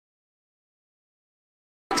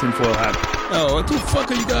tinfoil hat. Oh, what the fuck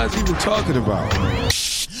are you guys even talking about?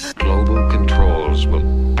 Global controls will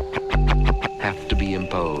have to be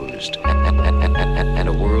imposed, and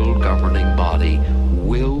a world governing body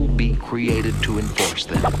will be created to enforce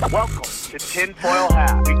them. Welcome to Tinfoil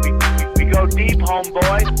Hat. We go deep,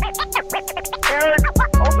 homeboy. Aaron,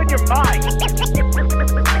 open your mind.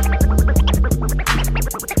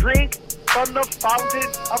 Drink from the fountain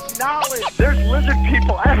of knowledge. There's lizard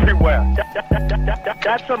people everywhere.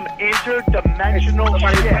 That's some interdimensional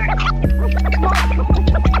shit.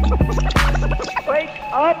 Wake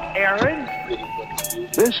up, Aaron.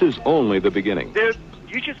 This is only the beginning. Dude,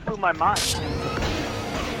 you just blew my mind.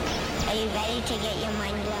 Are you ready to get your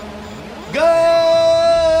mind blown?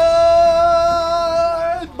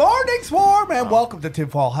 Good morning, Swarm, and welcome to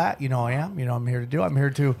Tinfoil Hat. You know I am. You know I'm here to do. I'm here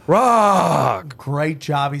to rock. Great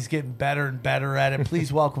job. He's getting better and better at it.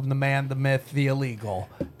 Please welcome the man, the myth, the illegal,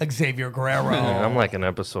 Xavier Guerrero. Man, I'm like in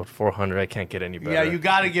episode 400. I can't get any better. Yeah, you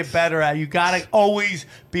got to get better at it. You got to always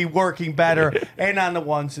be working better and on the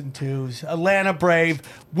ones and twos. Atlanta Brave,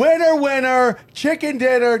 winner, chicken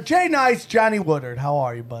dinner, Jay Nice, Johnny Woodard. How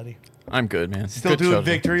are you, buddy? I'm good, man. Still Good doing children.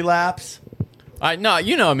 victory laps? No,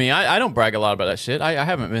 you know me. I don't brag a lot about that shit. I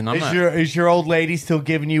haven't been. Is your old lady still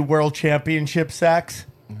giving you world championship sex?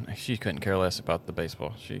 She couldn't care less about the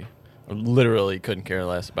baseball. She literally couldn't care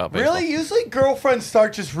less about baseball. Really? Usually girlfriends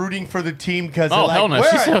start just rooting for the team because Oh, they're hell like,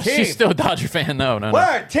 no. we're She's still a Dodger fan. No.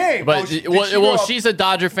 We're a team. But Oh, did she grow up- she's a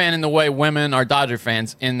Dodger fan in the way women are Dodger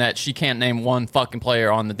fans in that she can't name one fucking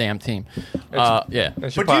player on the damn team. Yeah.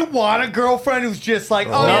 But do you want a girlfriend who's just like,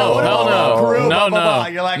 oh, yeah, No, what hell about no. Crew, No, blah, blah, no. blah.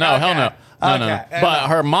 You're like, No, okay. hell no. No. Okay. But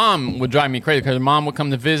her mom would drive me crazy because her mom would come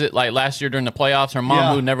to visit like last year during the playoffs. Her mom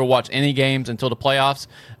Yeah. would never watch any games until the playoffs.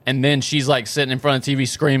 And then she's like sitting in front of TV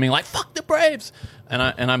screaming like, fuck the Braves. And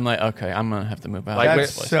I'm like, okay, I'm going to have to move out. Like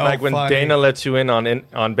That's when, so like when funny. Dana lets you in on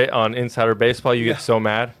Insider Baseball, you get so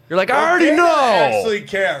mad. You're like, I already Dana know. actually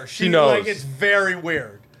cares. She knows. Like, it's very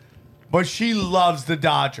weird. But she loves the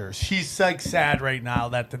Dodgers. She's like sad right now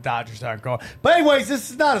that the Dodgers aren't going. But anyways, this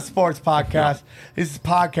is not a sports podcast. This is a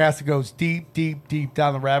podcast that goes deep, deep, deep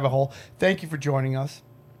down the rabbit hole. Thank you for joining us.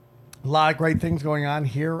 A lot of great things going on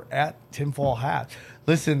here at Tinfoil Hat.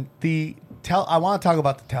 Listen, I want to talk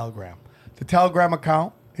about the Telegram. The Telegram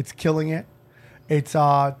account, it's killing it. It's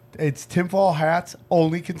Tinfoil Hats,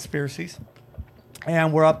 only conspiracies.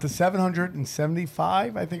 And we're up to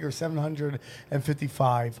 775, I think, or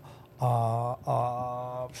 755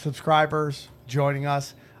 subscribers joining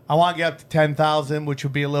us. I want to get up to 10,000, which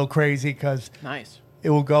would be a little crazy because Nice. it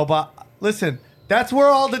will go. But listen, that's where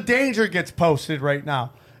all the danger gets posted right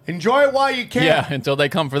now. Enjoy it while you can. Yeah, until they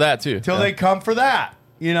come for that too. Till they come for that.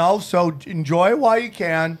 You know, so enjoy it while you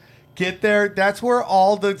can. Get there. That's where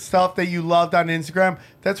all the stuff that you loved on Instagram,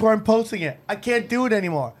 that's where I'm posting it. I can't do it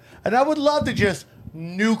anymore. And I would love to just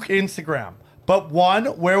nuke Instagram. But one,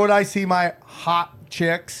 where would I see my hot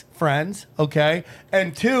chicks, friends? Okay.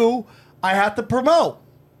 And two, I have to promote.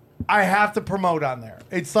 I have to promote on there.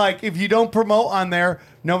 It's like if you don't promote on there,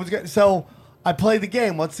 nobody's going to. So I play the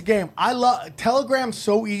game. What's the game? I love Telegram's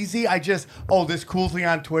so easy. This cool thing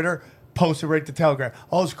on Twitter, post it right to Telegram.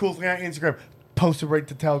 Oh, this cool thing on Instagram, post it right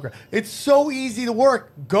to Telegram. It's so easy to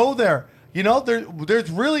work. Go there. You know, there's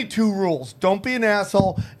really two rules. Don't be an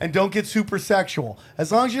asshole and don't get super sexual. As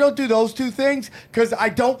long as you don't do those two things, because I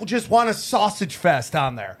don't just want a sausage fest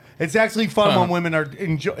on there. It's actually fun when women are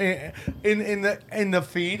in the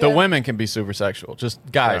feed. The women can be super sexual. Just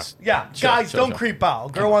guys. Yeah, guys, don't creep out.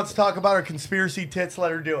 A girl wants to talk about her conspiracy tits,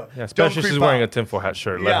 let her do it. Yeah, especially if she's wearing a out. tinfoil hat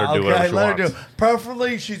shirt. Let her do whatever she let wants. her do it.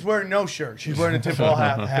 Preferably, she's wearing no shirt. She's wearing a tinfoil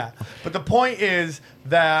hat. But the point is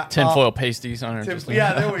that Tinfoil pasties on her.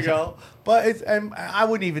 yeah, there we go. But it's I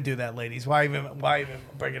wouldn't even do that, ladies. Why even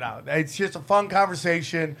bring it out? It's just a fun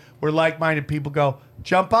conversation where like-minded people go.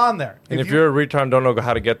 Jump on there. And if you're a retard and don't know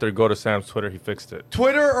how to get there, go to Sam's Twitter. He fixed it.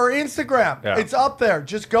 Twitter or Instagram. Yeah. It's up there.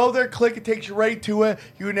 Just go there, click, it takes you right to it.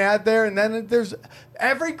 You can add there, and then there's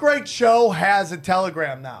every great show has a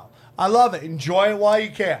Telegram now. I love it. Enjoy it while you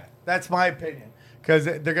can. That's my opinion. Because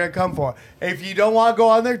they're going to come for it. If you don't want to go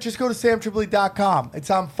on there, just go to samtripoli.com. It's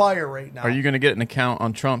on fire right now. Are you going to get an account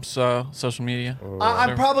on Trump's social media?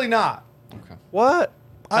 I'm probably not. What?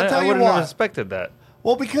 I'll tell I you wouldn't have why. expected that.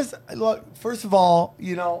 Well, because, look, first of all,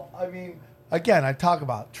 you know, I mean, again, I talk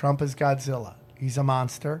about Trump is Godzilla. He's a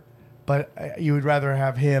monster. But you would rather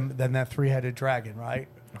have him than that three-headed dragon, right?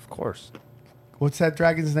 Of course. What's that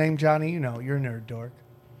dragon's name, Johnny? You know, you're a nerd dork.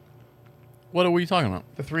 What are we talking about?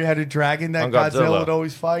 The three-headed dragon that On Godzilla Godzilla. would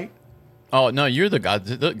always fight? Oh, no, you're the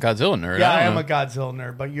Godzilla nerd. Yeah, I I don't am know. a Godzilla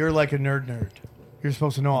nerd, but you're like a nerd. You're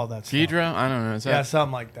supposed to know all that stuff. Deidre? I don't know. Is that Yeah,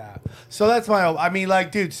 something like that. So that's my. I mean,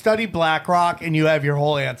 like, dude, study BlackRock, and you have your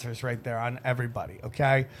whole answers right there on everybody.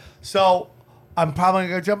 Okay, so I'm probably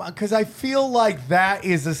gonna jump because I feel like that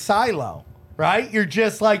is a silo, right? You're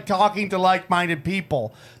just like talking to like-minded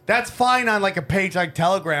people. That's fine on like a page like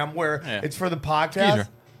Telegram where Yeah. it's for the podcast. Deidre.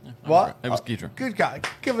 Yeah, What? It was Deidre. Good guy.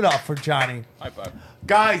 Give it up for Johnny. High five.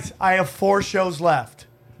 Guys, I have 4 shows left.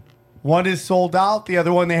 One is sold out. The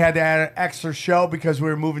other one they had to add an extra show because we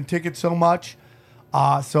were moving tickets so much.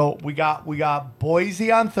 So we got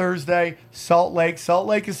Boise on Thursday, Salt Lake. Salt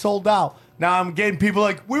Lake is sold out. Now I'm getting people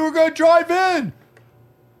like, we were gonna drive in.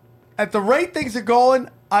 At the rate things are going,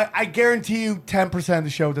 I guarantee you 10% of the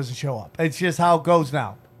show doesn't show up. It's just how it goes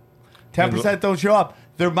now. 10% don't show up.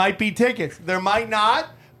 There might be tickets. There might not,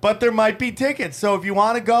 but there might be tickets. So if you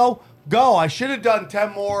want to go, go. I should have done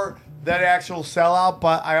 10 more that actual sellout,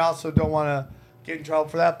 but I also don't want to get in trouble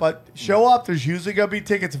for that. But show up. There's usually going to be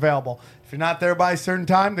tickets available. If you're not there by a certain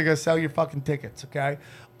time, they're going to sell your fucking tickets, okay?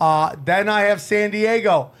 Then I have San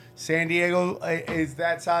Diego. San Diego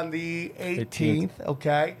that's on the 18th,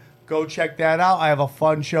 okay? Go check that out. I have a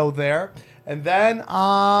fun show there. And then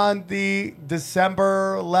on the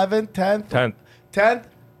December 11th, 10th,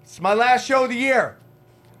 it's my last show of the year.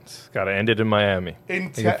 Got to end it in Miami.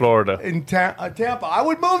 In Florida. In Tampa. I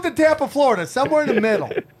would move to Tampa, Florida, somewhere in the middle.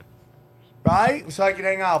 Right? So I can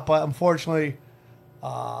hang out. But unfortunately,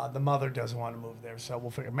 the mother doesn't want to move there. So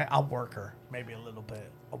we'll figure. I'll work her maybe a little bit.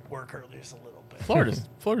 I'll work her just a little bit.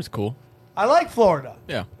 Florida's cool. I like Florida.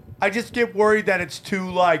 Yeah. I just get worried that it's too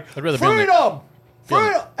like I'd rather be on the- freedom. be on the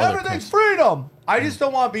Freedom. other Everything's coast. freedom. I just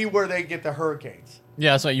don't want to be where they get the hurricanes.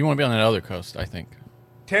 Yeah, so you want to be on that other coast, I think.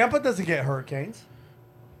 Tampa doesn't get hurricanes.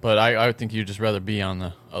 But I would think you'd just rather be on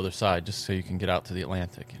the other side just so you can get out to the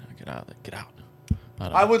Atlantic. You know, get out.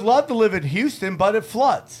 I would love to live in Houston, but it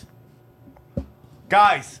floods.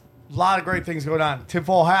 Guys, a lot of great things going on.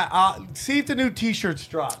 Tinfoil hat. See if the new T-shirts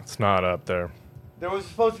drop. It's not up there. There was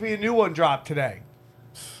supposed to be a new one drop today.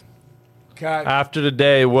 Okay. After the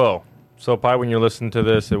day, it will. So probably when you're listening to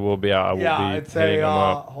this, it will be out. I will Yeah, be it's hitting a. them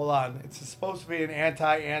up. Hold on. It's supposed to be an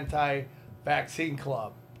anti-vaccine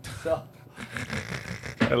club. So.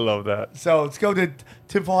 I love that. So let's go to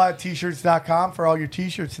tinfoilhattT-shirts.com for all your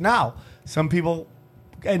T-shirts. Now, some people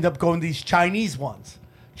end up going to these Chinese ones.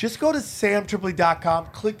 Just go to samtripoli.com,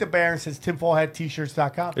 click the banner that says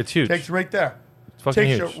tinfoilhattT-shirts.com. It's huge. Takes you right there. It's fucking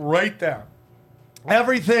Takes huge. you right there.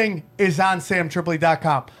 Everything is on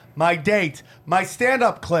samtripoli.com. My dates, my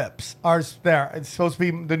stand-up clips are there. It's supposed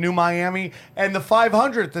to be the new Miami, and the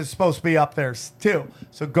 500th is supposed to be up there too.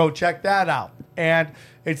 So go check that out. And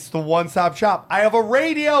it's the one-stop shop. I have a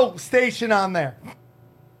radio station on there.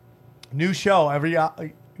 New show every.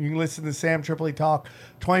 You can listen to Sam Tripoli talk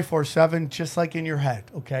 24/7, just like in your head.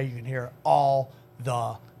 Okay, you can hear it all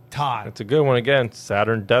the time. It's a good one again.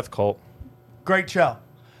 Saturn Death Cult. Great show.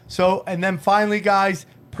 So, and then finally, guys,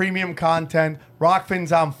 premium content.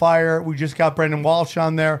 Rockfin's on fire. We just got Brendan Walsh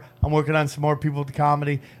on there. I'm working on some more people with the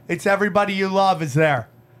comedy. It's everybody you love is there.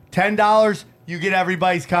 $10, you get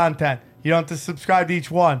everybody's content. You don't have to subscribe to each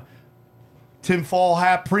one. Tinfoil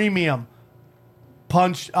Hat Premium.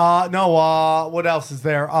 Punch. What else is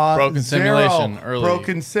there? Broken Zero, Simulation, early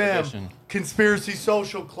Broken Sim. edition. Conspiracy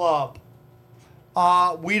Social Club.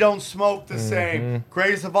 We Don't Smoke the Same.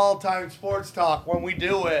 Greatest of All Time Sports Talk. When we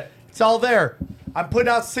do it, it's all there. I'm putting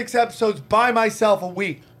out 6 episodes by myself a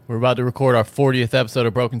week. We're about to record our 40th episode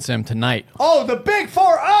of Broken Sim tonight. Oh, the Big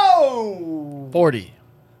 4-0. 40.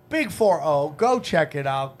 Big 4-0. Go check it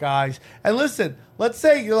out, guys. And listen, let's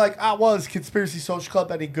say you're like, is Conspiracy Social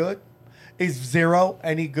Club any good? Is Zero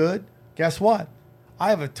any good? Guess what? I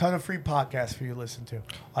have a ton of free podcasts for you to listen to.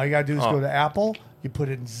 All you got to do is go to Apple. You put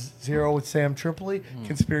in Zero with Sam Tripoli,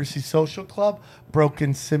 Conspiracy Social Club,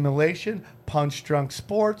 Broken Simulation, Punch Drunk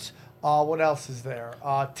Sports. What else is there?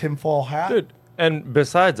 Tinfoil Hat. Dude, and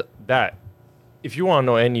besides that, if you want to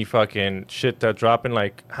know any fucking shit that's dropping,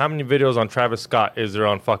 like how many videos on Travis Scott is there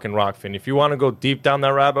on fucking Rockfin? If you want to go deep down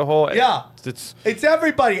that rabbit hole, Yeah. it's It's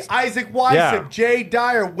everybody. Isaac Weissip, Yeah. Jay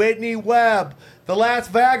Dyer, Whitney Webb, The Last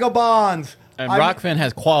Vagabonds. And I mean, Rockfin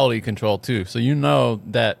has quality control too, so you know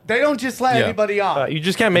that. they don't just let Yeah. anybody on. you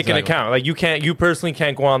just can't make Exactly. an account. Like you personally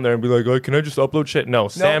can't go on there and be like, oh, can I just upload shit? No,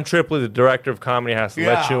 Sam Tripoli, the director of comedy, has to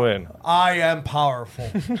let you in. I am powerful.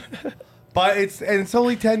 But it's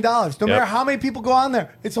only $10. No matter how many people go on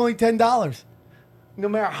there, it's only $10. No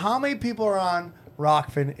matter how many people are on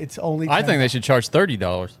Rockfin, it's only $10. I think they should charge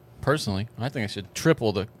 $30. Personally, I think they should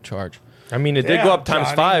triple the charge. I mean, it did go up times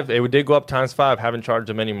Johnny. 5. It did go up times 5. Haven't charged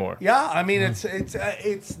them anymore. Yeah, I mean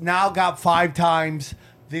it's now got 5 times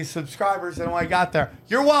the subscribers than when I got there.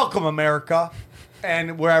 You're welcome, America.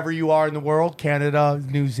 and wherever you are in the world, Canada,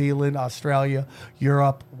 New Zealand, Australia,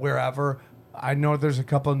 Europe, wherever. I know there's a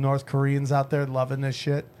couple of North Koreans out there loving this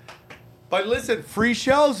shit. But listen, free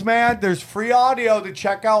shows, man. There's free audio to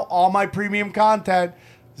check out all my premium content.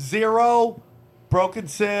 Zero, Broken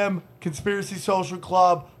Sim, Conspiracy Social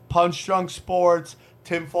Club, Punch Drunk Sports,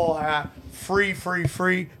 Tinfoil Hat. Free.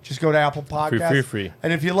 Just go to Apple Podcasts. Free.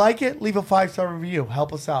 And if you like it, leave a 5-star review.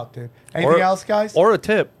 Help us out, dude. Anything else, guys? Or a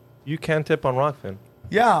tip. You can tip on Rockfin.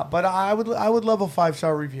 Yeah, but I would love a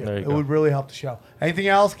 5-star review. There you It go. would really help the show. Anything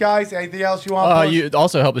else, guys? Anything else you want? You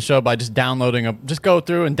also help the show by just downloading just go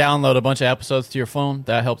through and download a bunch of episodes to your phone.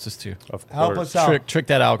 That helps us too. Of course. Help us out. Trick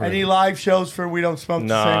that algorithm. Any live shows for We Don't Smoke the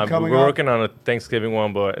Nah, Same coming we're up? working on a Thanksgiving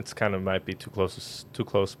one, but it's kind of might be too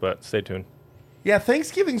close, but stay tuned. Yeah,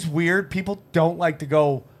 Thanksgiving's weird. People don't like to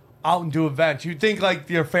go out and do events. You'd think like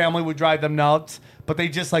your family would drive them nuts, but they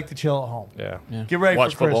just like to chill at home. Yeah. Yeah. Get ready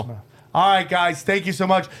Watch for football. Christmas. All right, guys. Thank you so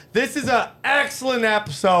much. This is an excellent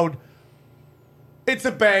episode. It's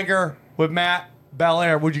a banger with Matt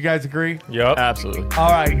Belair. Would you guys agree? Yup. Absolutely. All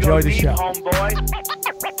right. Go Enjoy the deep, show. homeboy.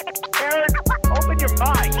 Aaron, open your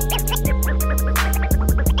mind.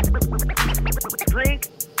 Drink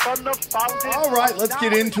from the fountain. All right, of let's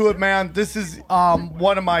get knowledge. into it, man. This is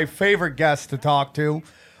one of my favorite guests to talk to.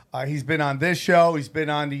 He's been on this show. He's been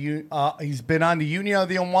on the Union of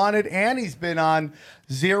the Unwanted, and he's been on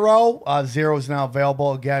Zero. Zero is now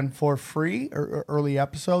available again for free, or early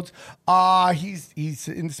episodes. He's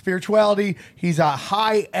in spirituality. He's a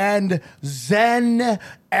high-end Zen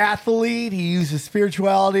athlete. He uses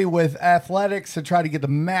spirituality with athletics to try to get the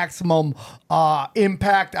maximum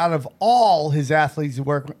impact out of all his athletes he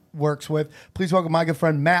works with. Please welcome my good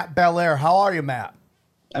friend Matt Belair. How are you, Matt?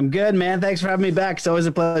 I'm good, man. Thanks for having me back. It's always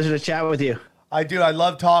a pleasure to chat with you. I do. I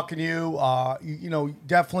love talking to you. You know,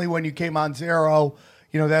 definitely when you came on Zero,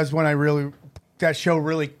 you know, that's when that show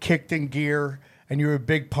really kicked in gear, and you were a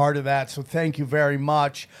big part of that. So thank you very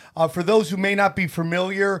much. For those who may not be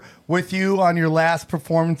familiar with you on your last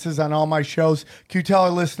performances on all my shows, can you tell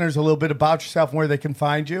our listeners a little bit about yourself and where they can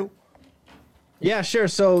find you? Yeah, sure.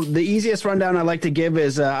 So the easiest rundown I like to give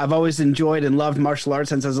is I've always enjoyed and loved martial arts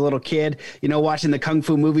since I was a little kid, you know, watching the Kung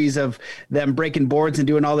Fu movies of them breaking boards and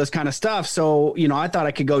doing all this kind of stuff. So, you know, I thought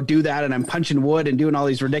I could go do that, and I'm punching wood and doing all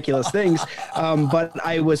these ridiculous things. But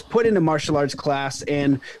I was put into martial arts class,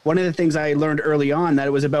 and one of the things I learned early on that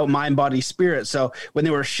it was about mind, body, spirit. So when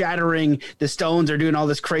they were shattering the stones or doing all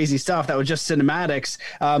this crazy stuff that was just cinematics,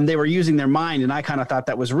 they were using their mind, and I kind of thought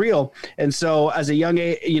that was real. And so as a young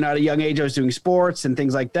age, you know, at a young age, I was doing sports and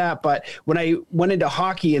things like that. But when I went into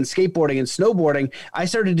hockey and skateboarding and snowboarding, I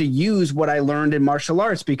started to use what I learned in martial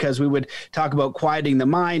arts, because we would talk about quieting the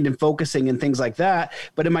mind and focusing and things like that.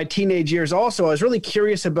 But in my teenage years also, I was really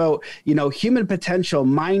curious about, you know, human potential,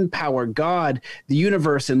 mind power, God, the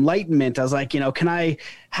universe, enlightenment. I was like, you know, can I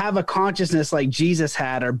have a consciousness like Jesus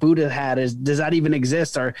had or Buddha had? Does that even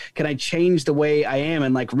exist? Or can I change the way I am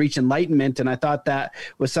and like reach enlightenment? And I thought that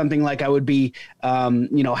was something like I would be,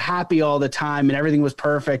 you know, happy all the time and everything was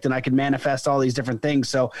perfect and I could manifest all these different things.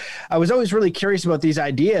 So I was always really curious about these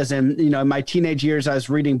ideas. And, you know, in my teenage years, I was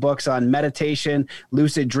reading books on meditation,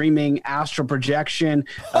 lucid dreaming, astral projection,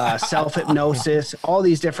 self-hypnosis, all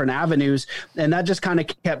these different avenues. And that just kind of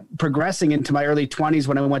kept progressing into my early 20s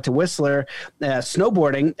when I went to Whistler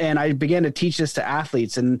snowboarding. And I began to teach this to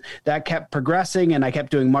athletes, and that kept progressing. And I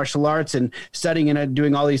kept doing martial arts and studying and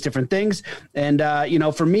doing all these different things. And, you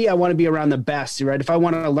know, for me, I want to be around the best, right? If I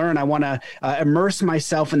want to learn, I want to immerse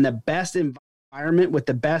myself in the best environment with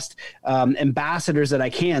the best ambassadors that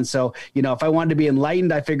I can. So, you know, if I wanted to be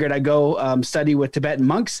enlightened, I figured I'd go study with Tibetan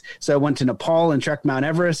monks. So I went to Nepal and trekked Mount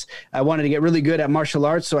Everest. I wanted to get really good at martial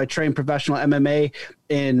arts. So I trained professional MMA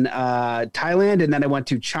in Thailand, and then I went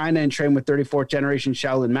to China and trained with 34th generation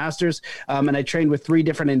Shaolin masters, and I trained with 3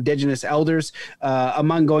 different indigenous elders,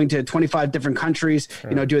 among going to 25 different countries,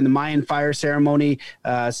 you know, doing the Mayan fire ceremony,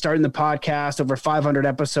 starting the podcast, over 500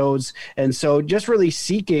 episodes. And so just really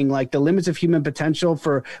seeking like the limits of human potential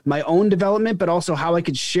for my own development, but also how I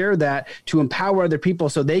could share that to empower other people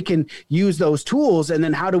so they can use those tools. And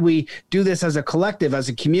then how do we do this as a collective, as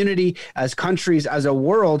a community, as countries, as a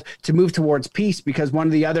world, to move towards peace? Because one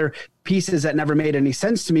of the other pieces that never made any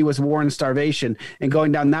sense to me was war and starvation. And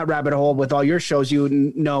going down that rabbit hole with all your shows, you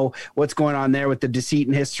know what's going on there with the deceit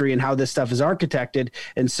in history and how this stuff is architected.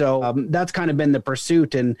 And so that's kind of been the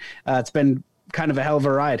pursuit, and it's been kind of a hell of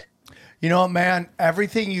a ride. You know what, man?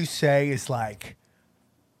 Everything you say is like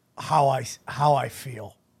how I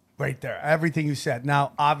feel. right there. Everything you said.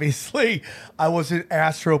 Now, obviously, I wasn't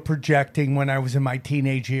astro projecting when I was in my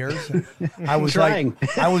teenage years. I was Trying.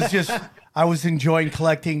 I was enjoying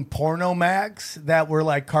collecting porno mags that were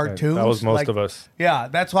like cartoons. That was most like, of us. Yeah,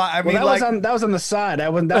 that's why. I mean, Well, that was on the side.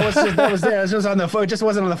 That was there. It was on the. It just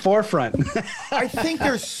wasn't on the forefront. I think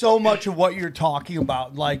there's so much of what you're talking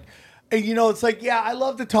about. Like, and it's like, yeah, I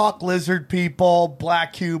love to talk lizard people,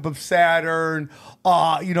 Black Cube of Saturn,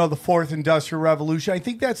 the Fourth Industrial Revolution. I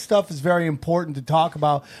think that stuff is very important to talk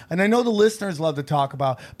about. And I know the listeners love to talk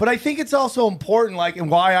about. But I think it's also important, like,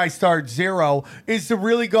 and why I start Zero, is to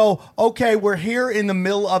really go, okay, we're here in the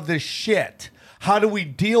middle of this shit. How do we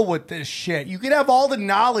deal with this shit? You can have all the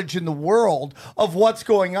knowledge in the world of what's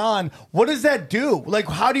going on. What does that do? Like,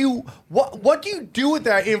 what do you do with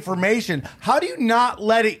that information? How do you not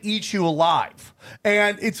let it eat you alive?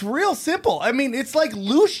 And it's real simple. I mean, it's like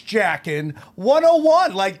loose jacking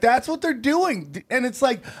 101. Like, that's what they're doing. And it's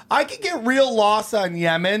like, I could get real lost on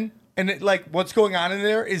Yemen, and what's going on in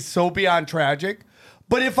there is so beyond tragic.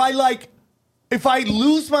 But if I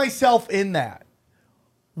lose myself in that,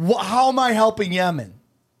 how am I helping Yemen?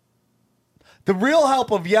 The real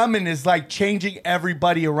help of Yemen is like changing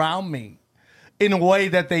everybody around me in a way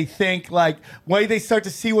that they think, like, way they start to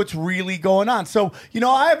see what's really going on. So,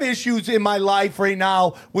 I have issues in my life right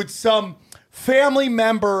now with some family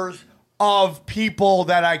members of people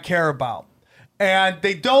that I care about. And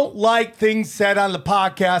they don't like things said on the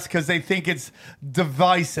podcast because they think it's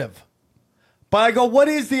divisive. But I go, what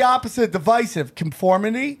is the opposite of divisive?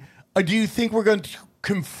 Conformity? Or do you think we're going to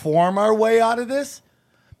conform our way out of this?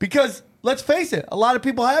 Because let's face it, a lot of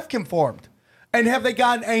people have conformed. And have they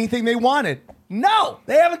gotten anything they wanted? No,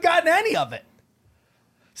 they haven't gotten any of it.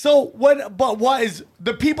 So what is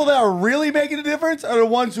the people that are really making a difference are the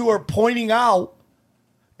ones who are pointing out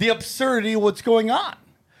the absurdity of what's going on.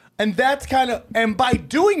 And that's and by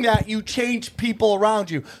doing that, you change people around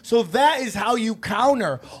you. So that is how you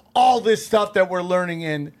counter all this stuff that we're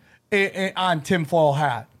learning on Tinfoil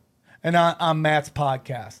Hat and on Matt's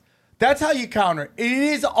podcast. That's how you counter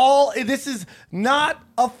it. This is not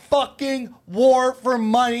a fucking war for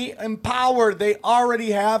money and power. They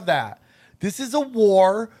already have that. This is a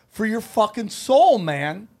war for your fucking soul,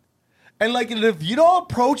 man. And if you don't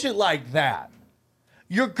approach it like that,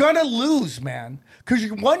 you're going to lose, man. Because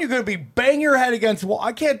you're going to be banging your head against the wall.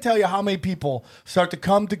 I can't tell you how many people start to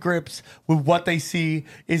come to grips with what they see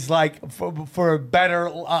is for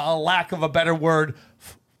a lack of a better word,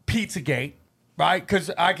 Pizzagate, right? Because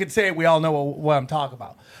I could say it, we all know what I'm talking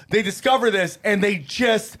about. They discover this and they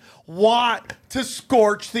just want to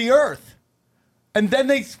scorch the earth. And then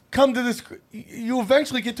they come to this, you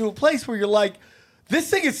eventually get to a place where you're like, this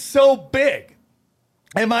thing is so big.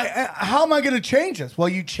 How am I going to change this? Well,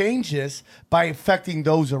 you change this by affecting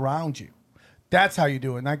those around you. That's how you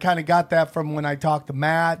do it. And I kind of got that from when I talked to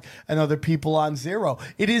Matt and other people on Zero.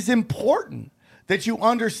 It is important that you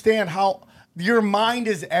understand how your mind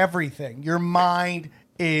is everything. Your mind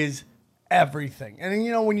is everything.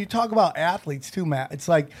 And, when you talk about athletes too, Matt, it's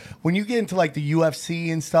like when you get into the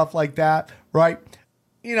UFC and stuff like that, right?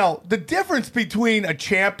 The difference between a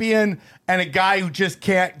champion and a guy who just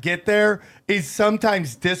can't get there is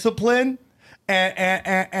sometimes discipline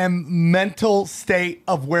and mental state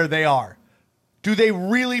of where they are. Do they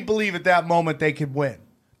really believe at that moment they could win?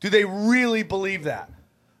 Do they really believe that?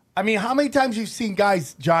 I mean, how many times you've seen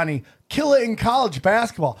guys, Johnny, kill it in college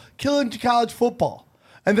basketball, kill it in college football,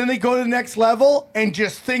 and then they go to the next level and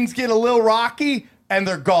just things get a little rocky and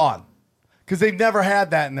they're gone because they've never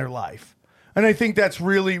had that in their life. And I think that's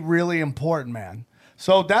really, really important, man.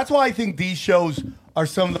 So that's why I think these shows are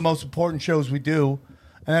some of the most important shows we do.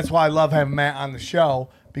 And that's why I love having Matt on the show,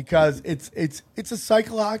 because it's a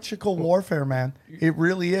psychological warfare, man. It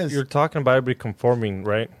really is. You're talking about everybody conforming,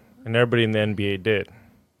 right? And everybody in the NBA did.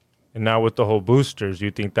 And now with the whole boosters,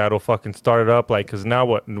 you think that'll fucking start it up? Because now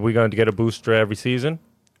what? Are we going to get a booster every season?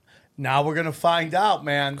 Now we're going to find out,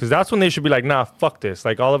 man. Because that's when they should be like, nah, fuck this.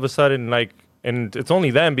 All of a sudden, and it's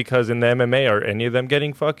only them, because in the MMA, are any of them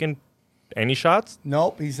getting fucking any shots?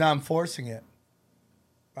 Nope, he's not enforcing it.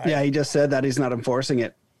 Right? Yeah, he just said that he's not enforcing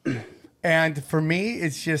it. And for me,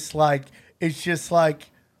 it's just like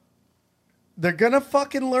they're going to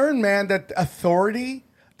fucking learn, man, that authority.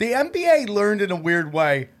 The NBA learned in a weird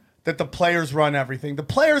way that the players run everything. The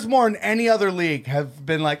players more than any other league have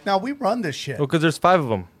been like, no, we run this shit. Well, because there's 5 of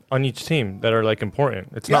them on each team that are important.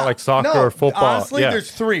 It's not like soccer or football. Honestly,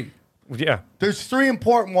 there's 3. Yeah. There's 3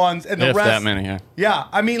 important ones, and the rest. That many, yeah. Yeah.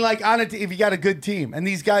 I mean, if you got a good team, and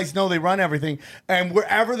these guys know they run everything, and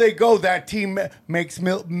wherever they go, that team makes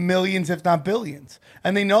millions, if not billions.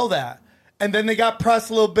 And they know that. And then they got pressed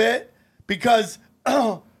a little bit because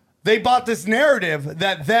they bought this narrative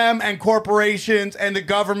that them and corporations and the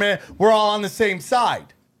government were all on the same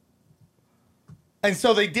side. And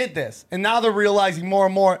so they did this. And now they're realizing more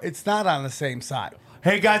and more it's not on the same side.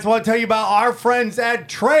 Hey guys, I want to tell you about our friends at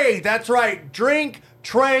Trade. That's right.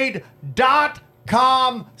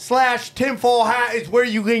 drinktrade.com/tinfoil hat is where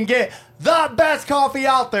you can get the best coffee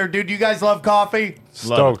out there, dude. You guys love coffee?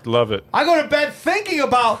 Stoked, love it. I go to bed thinking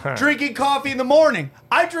about drinking coffee in the morning.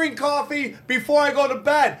 I drink coffee before I go to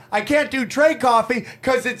bed. I can't do Trade coffee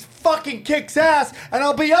because it's fucking kicks ass, and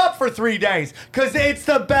I'll be up for 3 days because it's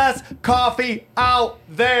the best coffee out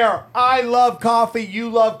there. I love coffee. You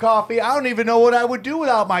love coffee. I don't even know what I would do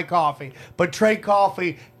without my coffee. But Trade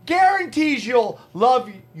coffee guarantees you'll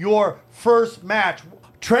love your first match.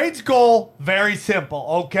 Trade's goal, very simple,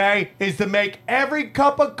 okay, is to make every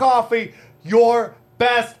cup of coffee your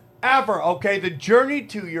best ever, okay? The journey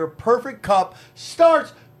to your perfect cup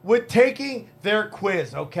starts with taking their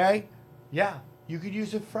quiz, okay? Yeah, you could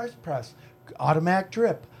use a fresh press, automatic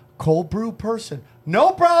drip, cold brew person.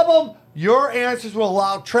 No problem. Your answers will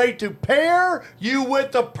allow Trade to pair you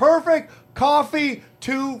with the perfect coffee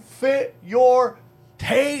to fit your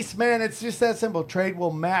taste, man. It's just that simple. Trade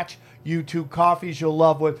will match you to coffees you'll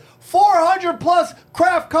love with 400 plus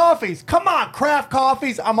craft coffees. Come on, craft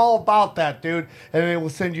coffees. I'm all about that, dude. And they will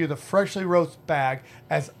send you the freshly roasted bag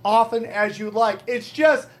as often as you like. It's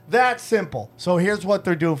just that simple. So here's what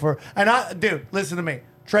they're doing dude, listen to me.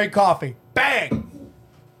 Trade coffee. Bang.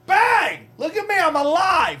 Bang. Look at me. I'm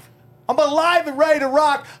alive. I'm alive and ready to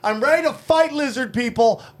rock. I'm ready to fight lizard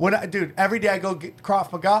people. Dude, every day I go get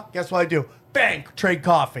Krav Maga. Guess what I do? Bang, Trade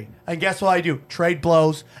coffee. And guess what I do? Trade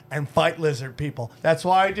blows and fight lizard people. That's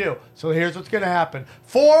what I do. So here's what's going to happen.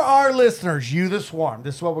 For our listeners, you the swarm,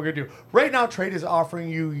 this is what we're going to do. Right now, Trade is offering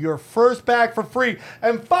you your first bag for free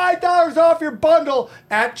and $5 off your bundle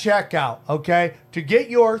at checkout, okay? To get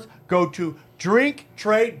yours, go to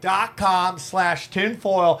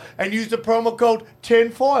drinktrade.com/tinfoil and use the promo code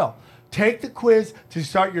tinfoil. Take the quiz to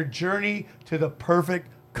start your journey to the perfect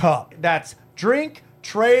cup. That's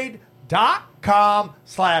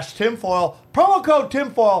drinktrade.com/tinfoil. Promo code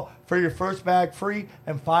tinfoil for your first bag free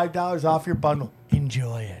and $5 off your bundle.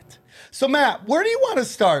 Enjoy it. So Matt, where do you want to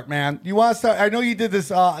start, man? You want to start? I know you did this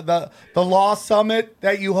the Law Summit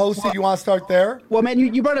that you hosted. You want to start there? Well, man,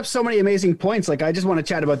 you brought up so many amazing points. Like, I just want to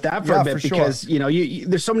chat about that for a bit because you know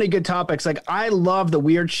there's so many good topics. Like, I love the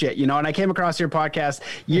weird shit, you know. And I came across your podcast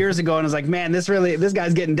years ago, and I was like, man, this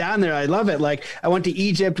guy's getting down there. I love it. Like, I went to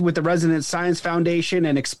Egypt with the Resonance Science Foundation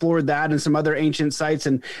and explored that and some other ancient sites,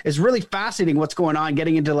 and it's really fascinating what's going on.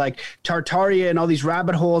 Getting into like Tartaria and all these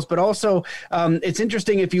rabbit holes, but also it's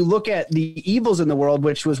interesting if you look at the evils in the world,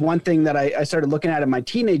 which was one thing that I started looking at in my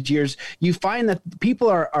teenage years. You find that people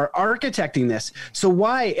are architecting this. So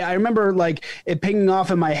why? I remember like it pinging off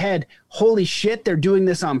in my head, holy shit, they're doing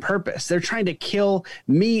this on purpose. They're trying to kill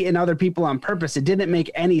me and other people on purpose. It didn't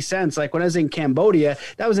make any sense. Like when I was in Cambodia,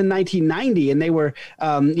 that was in 1990, and they were,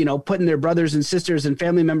 putting their brothers and sisters and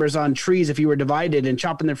family members on trees if you were divided and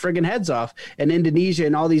chopping their friggin' heads off. And Indonesia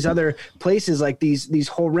and all these other places, like these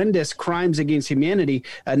horrendous crimes against humanity,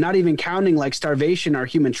 not even counting like starvation or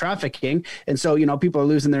human trafficking. And so, you know, people are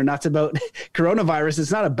losing their nuts about coronavirus.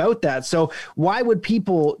 It's not about that. So why would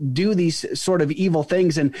people do these sort of evil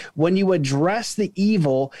things? And when you address the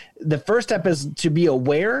evil, the first step is to be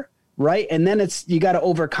aware, right? And then you got to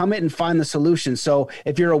overcome it and find the solution. So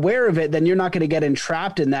if you're aware of it, then you're not going to get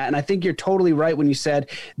entrapped in that. And I think you're totally right when you said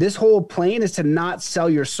this whole plan is to not sell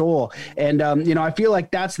your soul. And, I feel like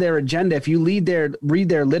that's their agenda. If you read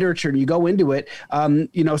their literature and you go into it,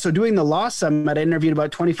 so doing the Law Summit, I interviewed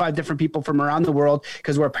about 25 different people from around the world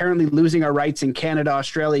because we're apparently losing our rights in Canada,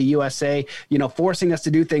 Australia, USA, forcing us to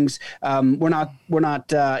do things. We're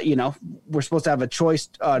supposed to have a choice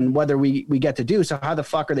on whether we get to do. So how the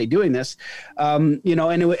fuck are they doing this? And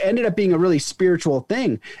it ended up being a really spiritual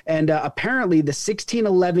thing. And apparently the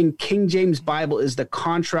 1611 King James Bible is the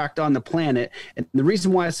contract on the planet. And the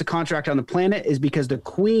reason why it's the contract on the planet is because the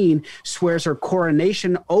Queen swears her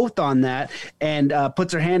coronation oath on that and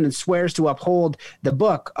puts her hand and swears to uphold the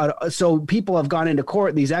book. So people have gone into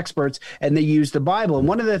court, these experts, and they use the Bible. And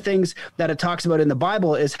one of the things that it talks about in the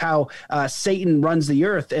Bible is how Satan runs the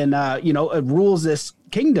earth and, rules this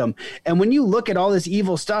kingdom. And when you look at all this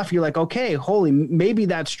evil stuff, you're like, okay, maybe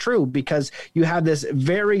that's true, because you have this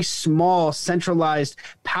very small centralized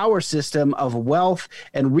power system of wealth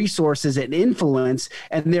and resources and influence,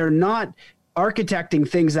 and they're not architecting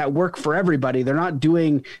things that work for everybody. They're not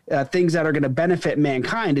doing things that are going to benefit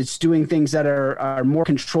mankind. It's doing things that are more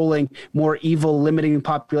controlling, more evil, limiting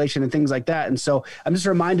population and things like that. And so I'm just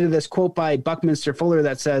reminded of this quote by Buckminster Fuller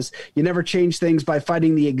that says, "You never change things by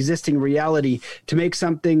fighting the existing reality. To make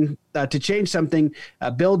something to change something,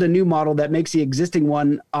 build a new model that makes the existing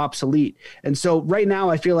one obsolete." And so right now,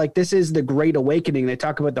 I feel like this is the Great Awakening. They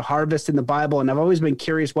talk about the harvest in the Bible, and I've always been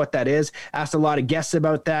curious what that is. Asked a lot of guests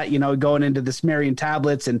about that, going into the Sumerian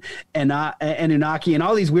tablets and Anunnaki and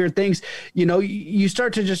all these weird things. You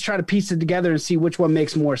start to just try to piece it together and see which one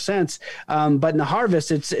makes more sense. But in the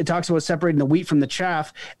harvest, it talks about separating the wheat from the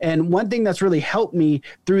chaff. And one thing that's really helped me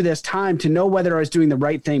through this time to know whether I was doing the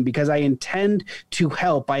right thing, because I intend to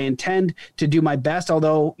help. I intend to do my best,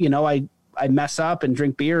 although, I mess up and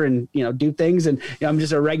drink beer and, do things. And I'm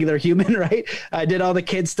just a regular human, right? I did all the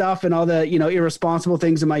kid stuff and all the, irresponsible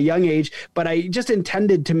things in my young age, but I just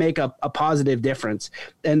intended to make a positive difference.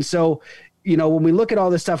 And so, when we look at all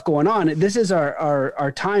this stuff going on, this is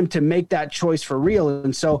our time to make that choice for real.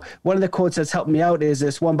 And so one of the quotes that's helped me out is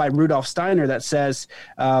this one by Rudolf Steiner that says,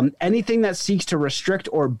 anything that seeks to restrict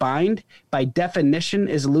or bind by definition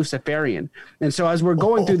is Luciferian. And so as we're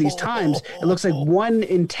going through these times, it looks like one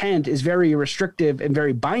intent is very restrictive and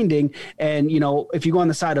very binding. And, if you go on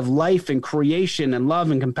the side of life and creation and love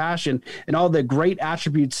and compassion and all the great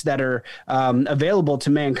attributes that are available to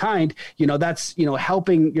mankind, that's,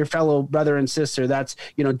 helping your fellow brother and sister. That's,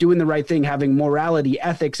 doing the right thing, having morality,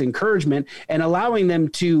 ethics, encouragement, and allowing them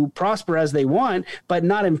to prosper as they want, but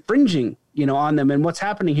not infringing on them. And what's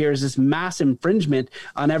happening here is this mass infringement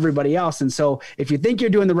on everybody else. And so if you think you're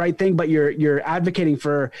doing the right thing, but you're advocating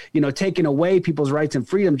for, taking away people's rights and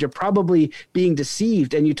freedoms, you're probably being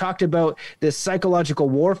deceived. And you talked about this psychological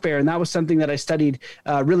warfare. And that was something that I studied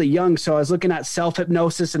really young. So I was looking at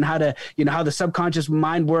self-hypnosis and how to, how the subconscious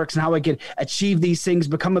mind works and how I could achieve these things,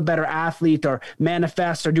 become a better athlete or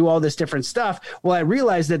manifest or do all this different stuff. Well, I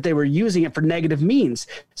realized that they were using it for negative means.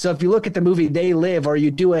 So if you look at the movie They Live, or you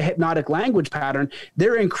do a hypnotic language pattern,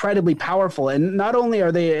 they're incredibly powerful. And not only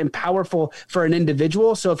are they powerful for an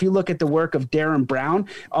individual, so if you look at the work of Darren Brown,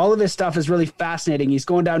 all of his stuff is really fascinating. He's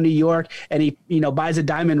going down New York and he, buys a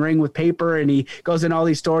diamond ring with paper, and he goes in all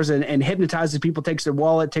these stores and hypnotizes people, takes their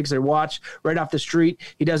wallet, takes their watch right off the street.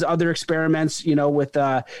 He does other experiments, with,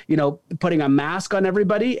 putting a mask on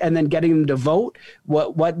everybody and then getting them to vote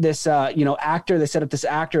what this, actor, they set up this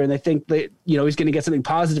actor and they think that, he's going to get something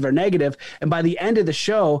positive or negative. And by the end of the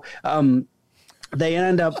show, they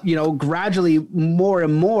end up, gradually more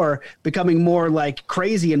and more becoming more like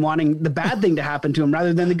crazy and wanting the bad thing to happen to him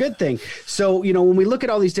rather than the good thing. So, when we look at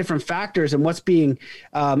all these different factors and what's being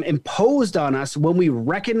imposed on us, when we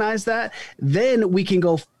recognize that, then we can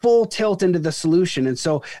go full tilt into the solution. And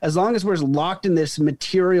so as long as we're locked in this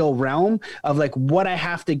material realm of like what I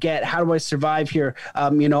have to get, how do I survive here?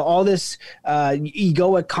 All this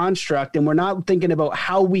egoic construct, and we're not thinking about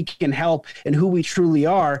how we can help and who we truly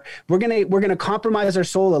are, we're going to compromise our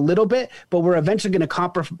soul a little bit, but we're eventually going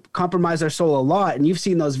to compromise our soul a lot. And you've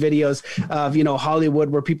seen those videos of, Hollywood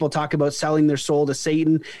where people talk about selling their soul to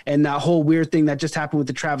Satan, and that whole weird thing that just happened with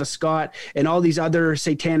the Travis Scott and all these other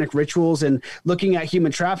satanic rituals, and looking at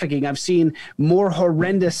human trafficking. I've seen more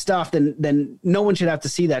horrendous stuff than no one should have to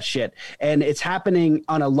see that shit. And it's happening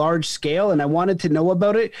on a large scale. And I wanted to know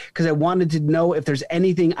about it because I wanted to know if there's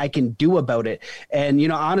anything I can do about it. And,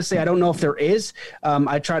 honestly, I don't know if there is.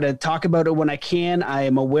 I try to talk about it when I can. I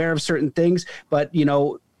am aware of certain things, but,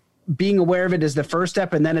 being aware of it is the first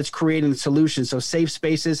step, and then it's creating solutions. So safe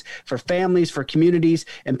spaces for families, for communities,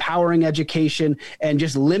 empowering education, and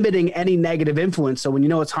just limiting any negative influence. So when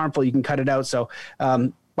it's harmful, you can cut it out. So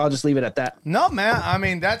I'll just leave it at that. No, man. I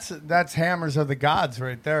mean, that's hammers of the gods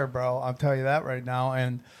right there, bro. I'll tell you that right now.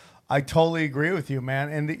 And I totally agree with you, man.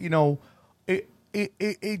 And,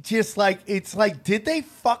 it just like, it's like, did they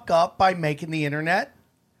fuck up by making the internet?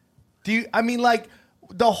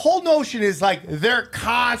 The whole notion is like they're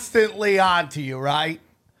constantly onto you, right?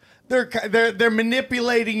 They're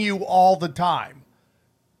manipulating you all the time.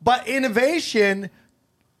 But innovation,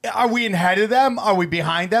 are we ahead of them? Are we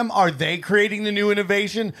behind them? Are they creating the new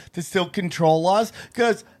innovation to still control us?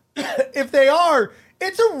 Because if they are,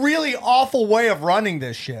 it's a really awful way of running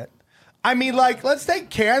this shit. Let's take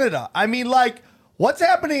Canada. What's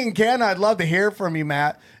happening in Canada? I'd love to hear from you,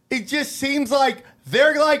 Matt. It just seems like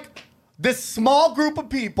they're like, this small group of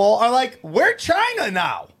people are like, we're China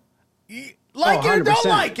now. Like it or don't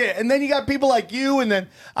like it. And then you got people like you, and then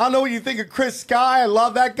I don't know what you think of Chris Sky. I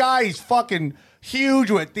love that guy. He's fucking huge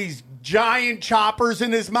with these giant choppers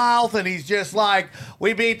in his mouth, and he's just like,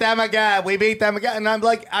 we beat them again, and I'm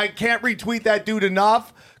like, I can't retweet that dude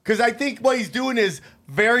enough, because I think what he's doing is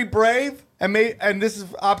very brave, and this is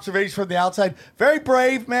observation from the outside, very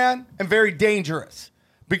brave, man, and very dangerous,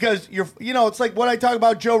 because it's like what I talk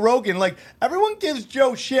about Joe Rogan, like everyone gives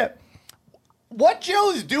Joe shit. What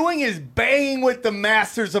Joe's doing is banging with the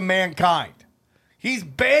masters of mankind. He's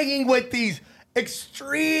banging with these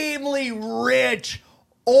extremely rich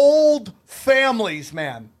old families,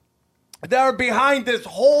 man, that are behind this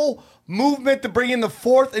whole movement to bring in the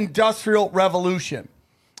fourth industrial revolution.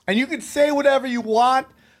 And you can say whatever you want.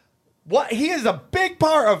 What he is a big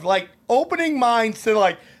part of, like, opening minds to,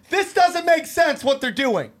 like, this doesn't make sense what they're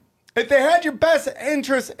doing. If they had your best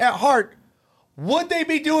interests at heart, would they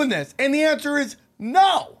be doing this? And the answer is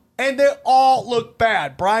no. And they all look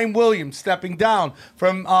bad. Brian Williams stepping down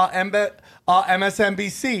from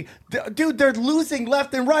MSNBC. Dude, they're losing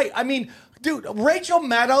left and right. I mean, dude, Rachel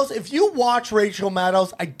Maddow, if you watch Rachel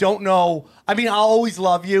Maddow, I don't know. I mean, I'll always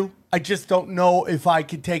love you. I just don't know if I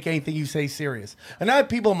could take anything you say serious. And I have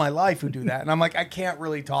people in my life who do that. And I'm like, I can't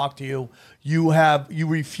really talk to you. You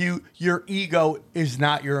refute. Your ego is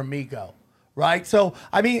not your amigo. Right? So,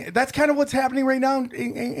 I mean, that's kind of what's happening right now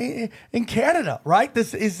in Canada, right?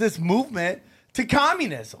 This is this movement to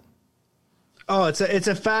communism. Oh, it's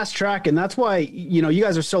a fast track, and that's why you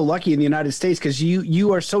guys are so lucky in the United States, because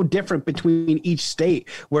you are so different between each state.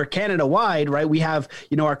 Where Canada wide, right, we have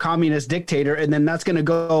our communist dictator, and then that's going to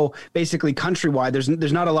go basically countrywide.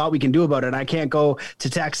 There's not a lot we can do about it. I can't go to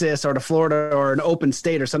Texas or to Florida or an open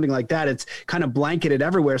state or something like that. It's kind of blanketed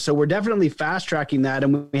everywhere. So we're definitely fast tracking that,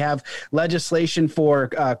 and we have legislation for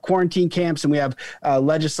quarantine camps, and we have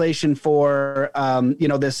legislation for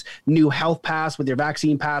this new health pass with your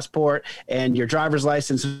vaccine passport and your driver's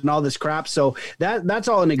license and all this crap. So that's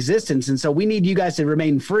all in existence. And so we need you guys to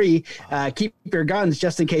remain free, keep your guns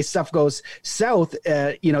just in case stuff goes south.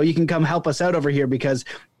 You can come help us out over here, because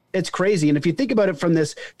it's crazy. And if you think about it from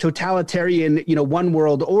this totalitarian, one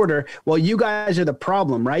world order, well, you guys are the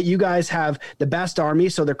problem, right? You guys have the best army,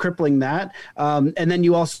 so they're crippling that. And then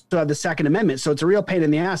you also have the Second Amendment. So it's a real pain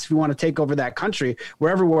in the ass if you want to take over that country,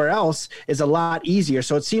 where everywhere else is a lot easier.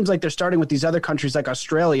 So it seems like they're starting with these other countries like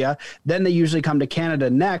Australia. Then they usually come to Canada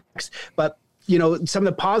next. But some of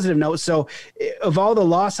the positive notes. So of all the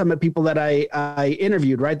Law Summit people that I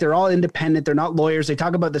interviewed, right, they're all independent. They're not lawyers. They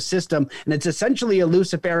talk about the system, and it's essentially a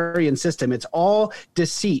Luciferian system. It's all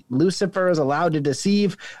deceit. Lucifer is allowed to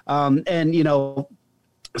deceive.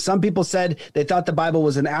 Some people said they thought the Bible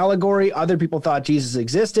was an allegory. Other people thought Jesus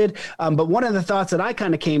existed. But one of the thoughts that I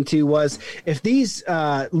kind of came to was, if these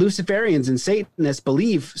Luciferians and Satanists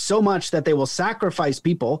believe so much that they will sacrifice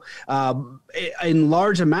people in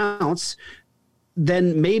large amounts,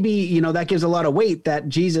 then maybe, that gives a lot of weight that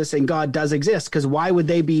Jesus and God does exist. Because why would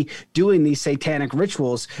they be doing these satanic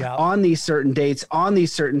rituals on these certain dates, on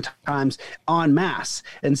these certain times, en masse?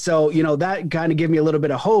 And so, that kind of gave me a little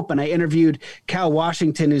bit of hope. And I interviewed Cal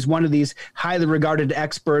Washington, who's one of these highly regarded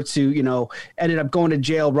experts who, ended up going to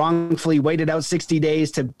jail wrongfully, waited out 60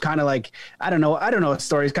 days to kind of like, I don't know what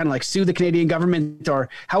story. It's kind of like sue the Canadian government or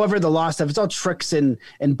however the law stuff. It's all tricks and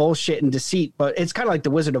bullshit and deceit, but it's kind of like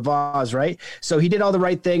the Wizard of Oz, right? So he did all the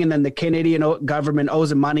right thing, and then the Canadian government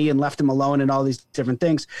owes him money and left him alone and all these different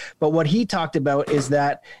things. But what he talked about is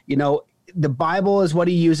that, the Bible is what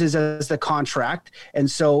he uses as the contract. And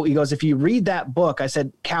so he goes, if you read that book, I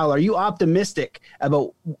said, Cal, are you optimistic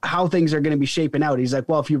about how things are going to be shaping out? He's like,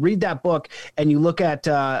 well, if you read that book and you look at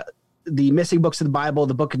the missing books of the Bible,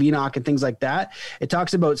 the Book of Enoch and things like that, it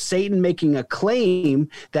talks about Satan making a claim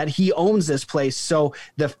that he owns this place. So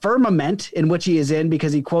the firmament in which he is in,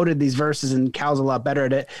 because he quoted these verses and Cal's a lot better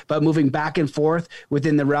at it, but moving back and forth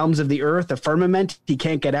within the realms of the earth, the firmament, he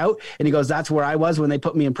can't get out. And he goes, that's where I was when they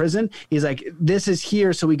put me in prison. He's like, this is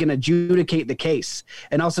here so we can adjudicate the case.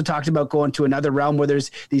 And also talked about going to another realm where there's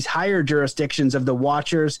these higher jurisdictions of the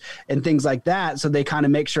watchers and things like that. So they kind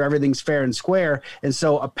of make sure everything's fair and square. And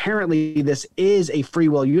so apparently this is a free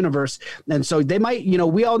will universe. And so they might,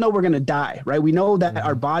 we all know we're going to die, right? We know that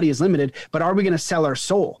our body is limited, but are we going to sell our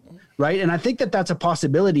soul? Right. And I think that that's a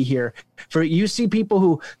possibility here. For you see people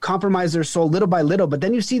who compromise their soul little by little, but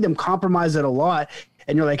then you see them compromise it a lot.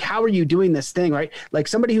 And you're like, how are you doing this thing, right? Like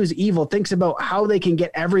somebody who's evil thinks about how they can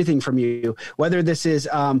get everything from you, whether this is,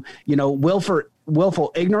 will for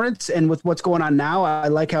willful ignorance. And with what's going on now, I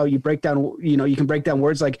like how you break down, you can break down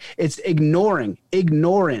words like it's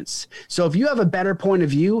ignorance. So if you have a better point of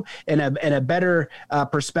view and a better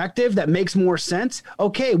perspective that makes more sense,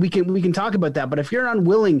 okay, we can talk about that. But if you're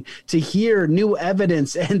unwilling to hear new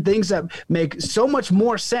evidence and things that make so much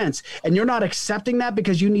more sense, and you're not accepting that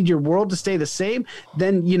because you need your world to stay the same,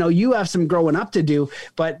 then, you have some growing up to do.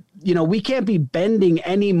 But, we can't be bending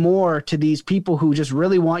any more to these people who just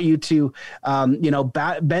really want you to,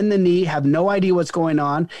 bend the knee, have no idea what's going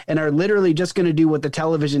on, and are literally just going to do what the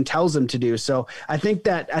television tells them to do. So I think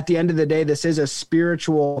that at the end of the day, this is a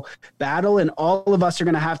spiritual battle, and all of us are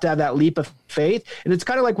going to have that leap of faith. And it's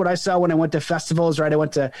kind of like what I saw when I went to festivals, right? I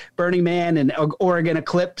went to Burning Man and Oregon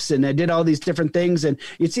Eclipse, and I did all these different things, and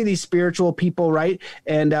you'd see these spiritual people, right?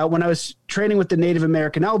 And when I was training with the Native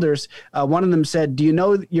American elders, one of them said, do you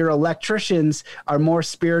know your electricians are more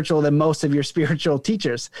spiritual than most of your spiritual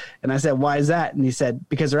teachers? And I said, why is that? And he said,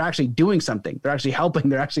 because they're actually doing something. They're actually helping.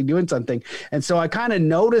 They're actually doing something. And so I kind of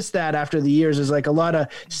noticed that after the years, there's like a lot of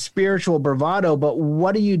spiritual bravado, but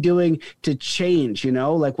what are you doing to change?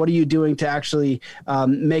 Like, what are you doing to actually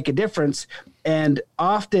make a difference? And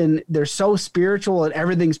often they're so spiritual and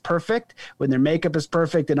everything's perfect when their makeup is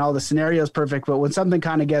perfect and all the scenarios perfect. But when something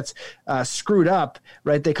kind of gets screwed up,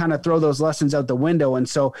 right, they kind of throw those lessons out the window. And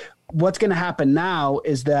so what's going to happen now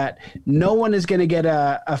is that no one is going to get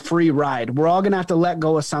a free ride. We're all going to have to let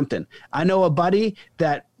go of something. I know a buddy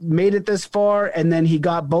that made it this far, and then he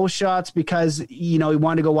got both shots because, he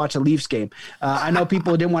wanted to go watch a Leafs game. I know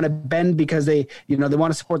people who didn't want to bend because they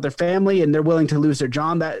want to support their family and they're willing to lose their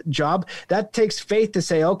job. That takes faith to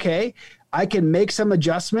say, okay, I can make some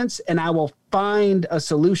adjustments and I will find a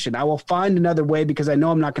solution. I will find another way because I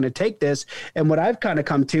know I'm not going to take this. And what I've kind of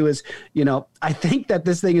come to is, I think that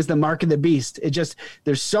this thing is the mark of the beast.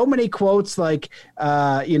 There's so many quotes like,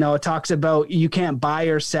 it talks about you can't buy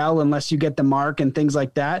or sell unless you get the mark and things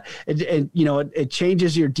like that. It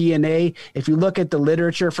changes your DNA. If you look at the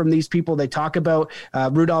literature from these people, they talk about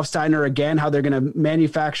Rudolf Steiner again, how they're going to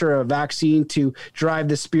manufacture a vaccine to drive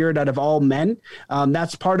the spirit out of all men.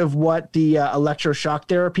 That's part of what the electroshock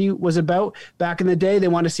therapy was about. Back in the day, they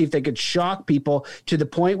wanted to see if they could shock people to the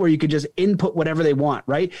point where you could just input whatever they want,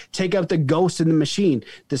 right? Take out the ghost in the machine,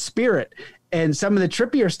 the spirit. And some of the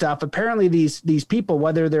trippier stuff, apparently these people,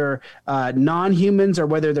 whether they're non-humans or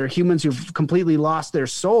whether they're humans who've completely lost their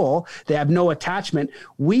soul, they have no attachment,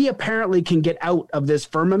 we apparently can get out of this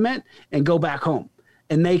firmament and go back home.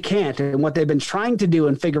 And they can't. And what they've been trying to do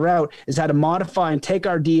and figure out is how to modify and take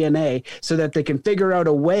our DNA so that they can figure out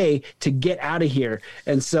a way to get out of here.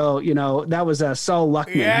 And so, that was Saul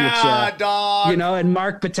Luckman, dog. And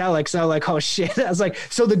Mark Patelik. So like, oh shit. I was like,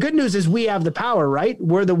 so the good news is we have the power, right?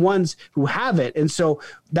 We're the ones who have it. And so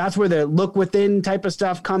that's where the look within type of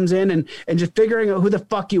stuff comes in, and just figuring out who the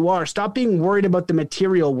fuck you are. Stop being worried about the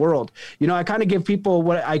material world. I kind of give people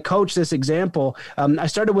what I coach this example. I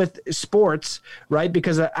started with sports, right?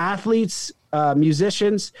 Because athletes,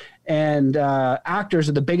 musicians, and actors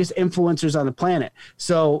are the biggest influencers on the planet.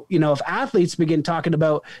 So, if athletes begin talking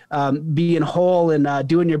about being whole and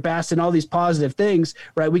doing your best and all these positive things,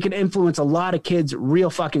 right, we can influence a lot of kids real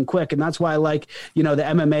fucking quick. And that's why I like, the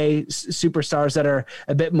MMA superstars that are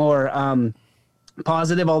a bit more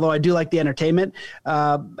positive, although I do like the entertainment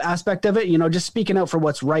aspect of it, just speaking out for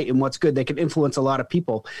what's right and what's good. They can influence a lot of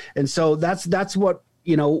people. And so that's what,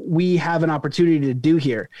 we have an opportunity to do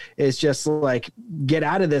here is just like get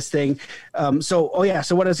out of this thing. So what I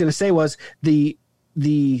was going to say was the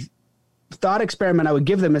thought experiment I would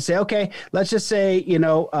give them is say, okay, let's just say,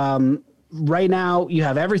 right now you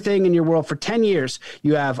have everything in your world for 10 years.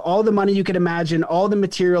 You have all the money you could imagine, all the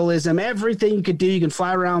materialism, everything you could do. You can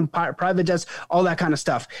fly around private jets, all that kind of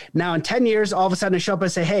stuff. Now in 10 years, all of a sudden I show up and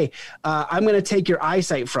say, hey, I'm going to take your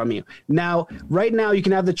eyesight from you. Now, right now you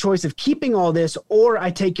can have the choice of keeping all this or I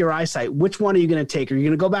take your eyesight. Which one are you going to take? Are you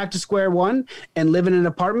going to go back to square one and live in an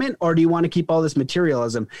apartment, or do you want to keep all this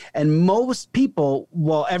materialism? And most people,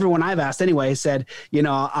 well, everyone I've asked anyway, said,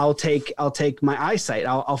 I'll take my eyesight.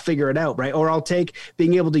 I'll figure it out. Right? Or I'll take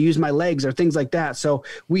being able to use my legs or things like that. So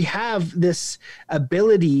we have this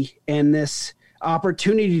ability and this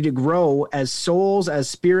opportunity to grow as souls, as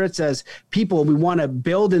spirits, as people. We want to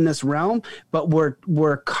build in this realm, but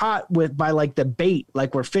we're caught by like the bait,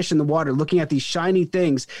 like we're fish in the water, looking at these shiny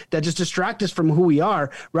things that just distract us from who we are,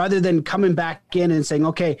 rather than coming back in and saying,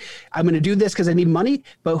 okay, I'm going to do this because I need money,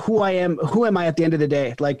 but who am I at the end of the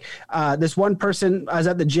day? Like this one person, I was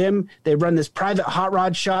at the gym, they run this private hot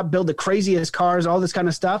rod shop, build the craziest cars, all this kind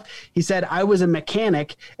of stuff. He said, I was a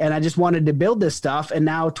mechanic and I just wanted to build this stuff. And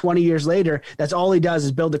now 20 years later, that's That's all he does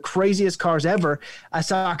is build the craziest cars ever. I was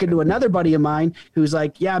talking to another buddy of mine who's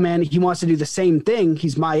like, yeah, man, he wants to do the same thing.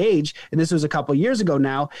 He's my age. And this was a couple years ago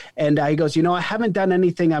now. And he goes, I haven't done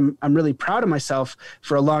anything. I'm really proud of myself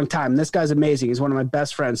for a long time. And this guy's amazing. He's one of my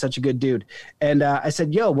best friends, such a good dude. And I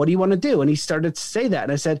said, yo, what do you want to do? And he started to say that.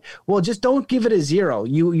 And I said, well, just don't give it a 0.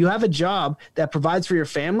 You have a job that provides for your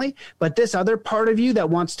family, but this other part of you that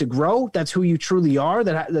wants to grow, that's who you truly are,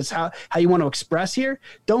 that's how you want to express here,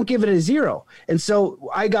 don't give it a 0. And so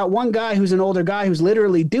I got one guy who's an older guy who's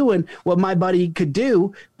literally doing what my buddy could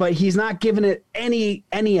do, but he's not giving it any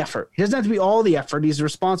effort. He doesn't have to be all the effort. He's a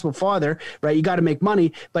responsible father, right? You got to make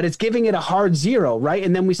money, but it's giving it a hard 0, right?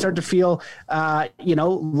 And then we start to feel,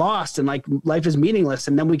 lost and like life is meaningless.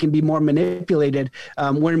 And then we can be more manipulated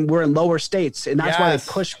when we're in lower states. And that's why they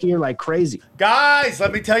push fear like crazy. Guys,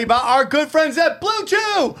 let me tell you about our good friends at Blue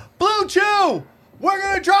Chew. Blue Chew. We're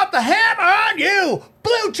going to drop the hammer on you.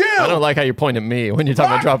 Blue Chew. I don't like how you're pointing at me when you're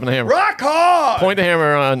talking about dropping the hammer. Rock hard. Point the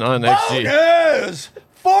hammer on XG. Bonus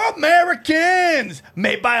for Americans.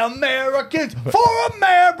 Made by Americans for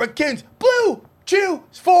Americans. Blue Chew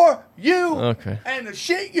for you. Okay. And the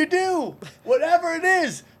shit you do, whatever it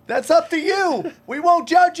is, that's up to you. We won't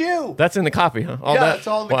judge you. That's in the copy, huh? That's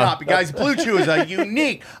all in the copy. Guys, Blue Chew is a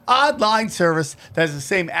unique online service that has the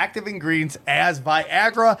same active ingredients as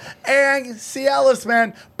Viagra and Cialis,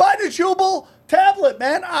 man. Buy the chewable tablet,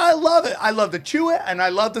 man. I love it. I love to chew it, and I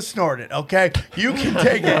love to snort it, okay? You can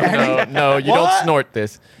take it. No, you don't snort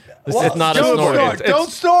this. This is not a snort. Don't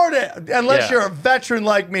snort it unless you're a veteran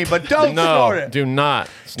like me, but don't snort it. Do not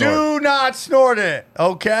snort. Do not snort it,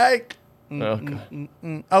 okay? Okay.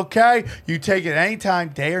 Okay, you take it anytime,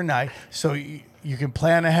 day or night, so you can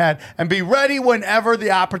plan ahead and be ready whenever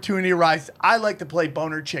the opportunity arises. I like to play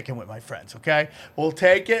boner chicken with my friends, okay? We'll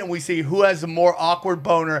take it and we see who has the more awkward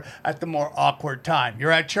boner at the more awkward time.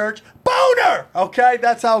 You're at church, boner, okay?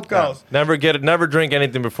 That's how it goes. Never drink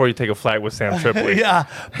anything before you take a flight with Sam Tripoli. Yeah,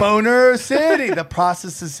 Boner City. The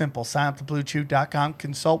process is simple. Sign up to BlueChew.com,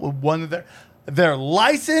 consult with one of their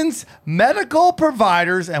licensed medical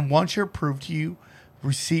providers, and once you're approved, you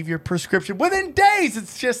receive your prescription within days.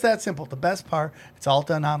 It's just that simple. The best part, it's all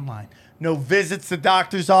done online. No visits to the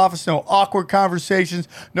doctor's office, no awkward conversations,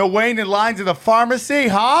 no waiting in lines at the pharmacy,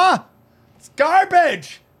 huh? It's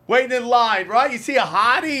garbage. Waiting in line, right? You see a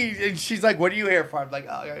hottie, and she's like, what are you here for? I'm like,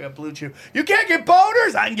 oh, I got Blue Chew. You can't get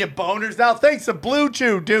boners? I can get boners now thanks to Blue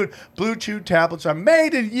Chew, dude. Blue Chew tablets are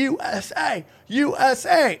made in USA,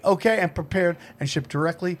 okay, and prepared and shipped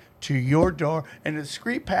directly to your door in a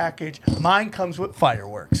discreet package. Mine comes with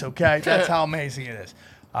fireworks, okay? That's how amazing it is.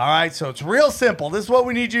 All right, so it's real simple. This is what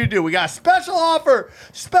we need you to do. We got a special offer,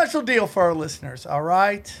 special deal for our listeners, all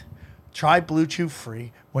right? Try Blue Chew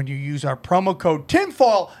free when you use our promo code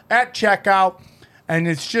TINFOIL at checkout, and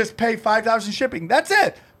it's just pay $5 in shipping. That's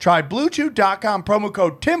it. Try BlueChew.com, promo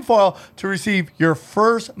code TINFOIL to receive your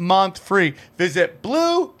first month free. Visit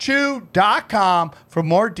BlueChew.com for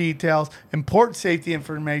more details, important safety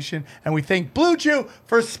information, and we thank Blue Chew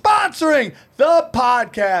for sponsoring the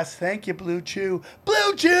podcast. Thank you, Blue Chew.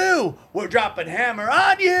 Blue Chew, we're dropping hammer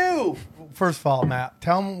on you. First of all, Matt,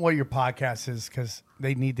 tell them what your podcast is, because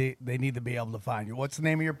they need to be able to find you. What's the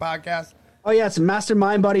name of your podcast? Oh yeah, it's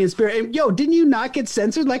Mastermind, Body, and Spirit. And, yo, didn't you not get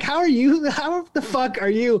censored? Like, how the fuck are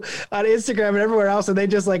you on Instagram and everywhere else? And they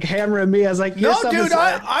just like hammering me. I was like, no, dude,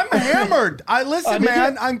 I'm hammered. Listen,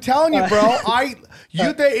 man, I'm telling you, bro.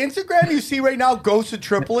 The Instagram you see right now, Ghost of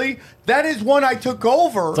Tripoli, that is one I took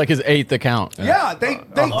over. It's like his 8th account. Yeah, they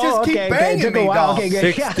just keep banging me, dog. Okay,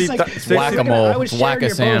 good. Yeah, it's like, whack-a-mole. I was sharing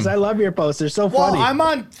your posts. I love your posts. They're so funny. Well, I'm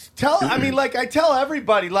on. I tell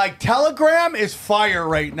everybody, like, Telegram is fire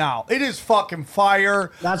right now. It is fucking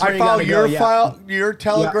fire. That's where I follow your your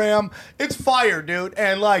Telegram. Yeah. It's fire, dude.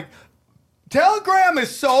 And like, Telegram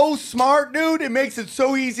is so smart, dude. It makes it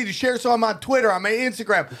so easy to share. So I'm on Twitter, I'm on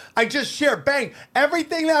Instagram. I just share, bang,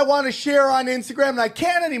 everything that I want to share on Instagram, and I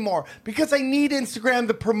can't anymore because I need Instagram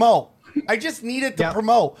to promote. I just need it to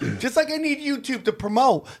promote. Just like I need YouTube to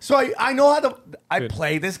promote. So I know how to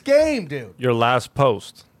play this game, dude. Your last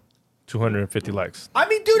post, 250 likes. I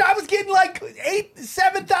mean, dude, I was getting like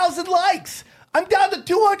 7,000 likes. I'm down to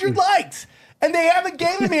 200 likes. And they haven't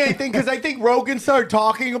given me anything because I think Rogan started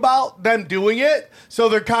talking about them doing it. So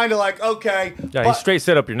they're kind of like, okay. Yeah, he straight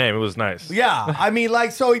set up your name. It was nice. Yeah. I mean,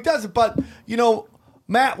 like, so he does it. But,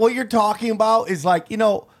 Matt, what you're talking about is like,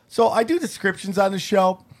 so I do descriptions on the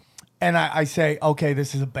show. And I say, okay,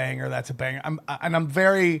 this is a banger. That's a banger. I'm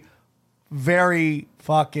very, very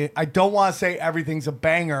fucking. I don't want to say everything's a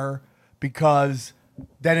banger because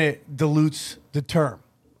then it dilutes the term.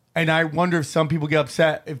 And I wonder if some people get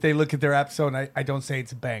upset if they look at their episode and I don't say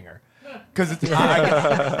it's a banger. because it's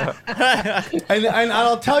and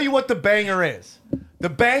I'll tell you what the banger is. The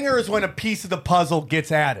banger is when a piece of the puzzle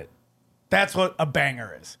gets added. That's what a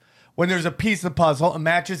banger is. When there's a piece of the puzzle, a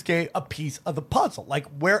match is a piece of the puzzle. Like,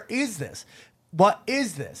 where is this? What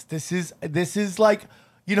is this? This is like,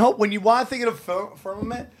 you know, when you want to think of a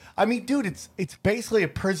firmament, I mean, dude, it's basically a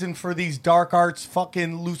prison for these dark arts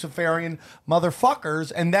fucking Luciferian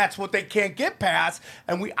motherfuckers, and that's what they can't get past.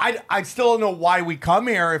 And I still don't know why we come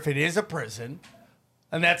here if it is a prison.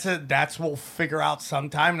 And that's we'll figure out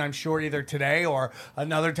sometime, and I'm sure either today or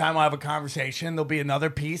another time I'll have a conversation. There'll be another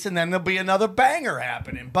piece, and then there'll be another banger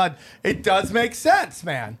happening. But it does make sense,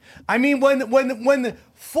 man. I mean, when the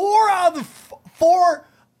four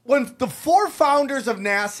founders of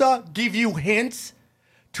NASA give you hints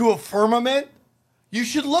to a firmament, you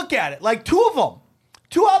should look at it. Like two out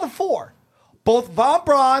of the four, both Von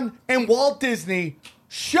Braun and Walt Disney,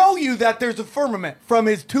 show you that there's a firmament. From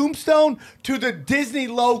his tombstone to the Disney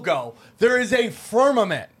logo, there is a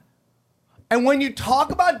firmament. And when you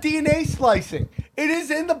talk about DNA slicing, it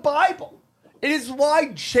is in the Bible. It is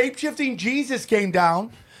why shape-shifting Jesus came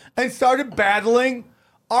down and started battling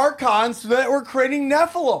archons that were creating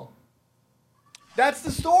Nephilim. That's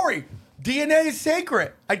the story. DNA is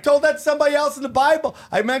sacred. I told that to somebody else in the Bible.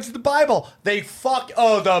 I mentioned the Bible. The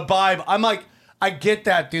Bible. I'm like, I get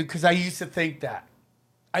that, dude, because I used to think that.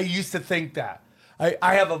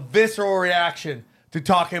 I have a visceral reaction to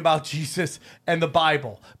talking about Jesus and the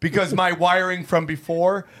Bible because my wiring from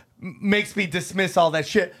before makes me dismiss all that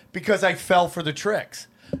shit because I fell for the tricks.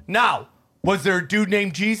 Now, was there a dude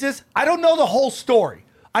named Jesus? I don't know the whole story.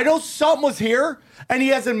 I know something was here, and he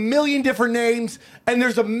has a million different names, and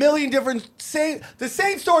there's a million different the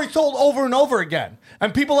same story told over and over again.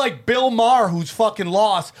 And people like Bill Maher, who's fucking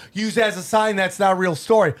lost, use it as a sign that's not a real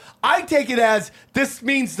story. I take it as this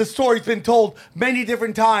means the story's been told many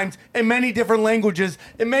different times in many different languages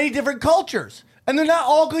in many different cultures, and they're not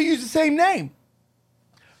all going to use the same name.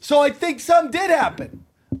 So I think something did happen.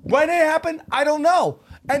 When it happened, I don't know.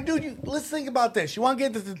 And dude, let's think about this. You want to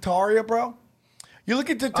get into Tartaria, bro? You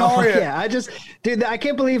look at Tartaria. Dude, I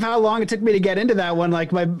can't believe how long it took me to get into that one.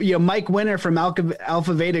 Like Mike Winner from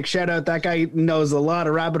Alpha Vedic, shout out. That guy knows a lot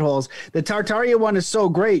of rabbit holes. The Tartaria one is so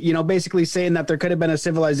great, basically saying that there could have been a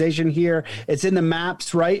civilization here. It's in the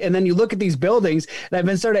maps, right? And then you look at these buildings, and I've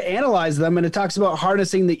been starting to analyze them, and it talks about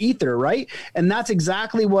harnessing the ether, right? And that's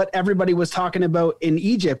exactly what everybody was talking about in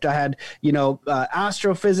Egypt. I had,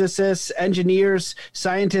 astrophysicists, engineers,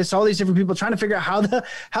 scientists, all these different people trying to figure out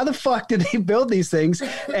how the fuck did they build these things,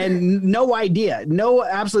 and no idea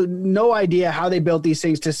how they built these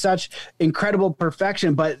things to such incredible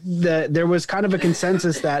perfection. But there was kind of a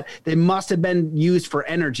consensus that they must have been used for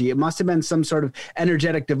energy. It must have been some sort of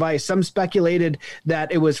energetic device. Some speculated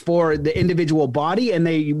that it was for the individual body, and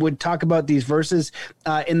they would talk about these verses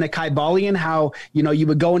in the Kybalion, how you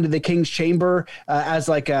would go into the king's chamber as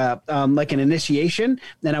like an initiation.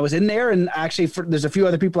 And I was in there, and actually there's a few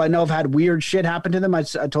other people I know have had weird shit happen to them. I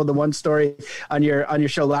told the one story on your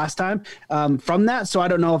show last time from that. So I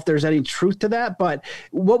don't know if there's any truth to that, but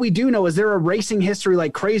what we do know is they're erasing history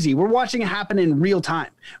like crazy. We're watching it happen in real time,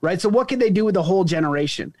 right? So what can they do with the whole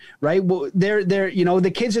generation, right? Well, they're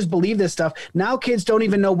the kids just believe this stuff. Now kids don't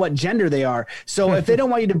even know what gender they are. So if they don't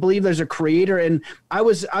want you to believe there's a creator, and I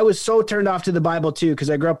was so turned off to the Bible too, because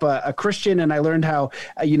I grew up a Christian, and I learned how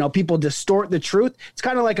people distort the truth. It's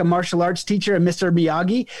kind of like a martial arts teacher and Mr.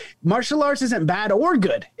 Miyagi. Martial arts isn't bad or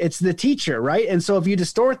good. It's the teacher, right? And so if you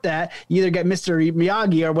distort that, you either get Mr.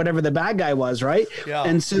 Miyagi or whatever the bad guy was, right? Yeah.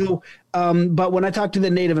 And so but when I talked to the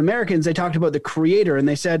Native Americans, they talked about the creator, and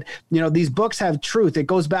they said, these books have truth. It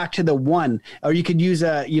goes back to the one, or you could use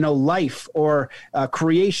life or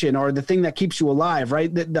creation or the thing that keeps you alive,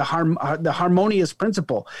 right? The harmonious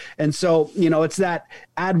principle. And so, it's that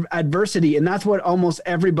adversity. And that's what almost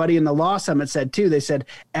everybody in the Law Summit said too. They said,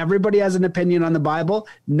 everybody has an opinion on the Bible.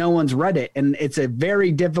 No one's read it. And it's a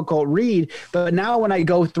very difficult read. But now when I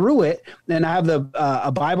go through it, and I have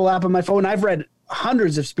a Bible app on my phone, I've read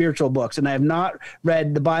hundreds of spiritual books, and I have not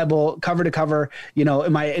read the Bible cover to cover,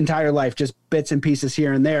 in my entire life, just bits and pieces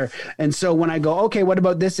here and there. And so when I go, okay, what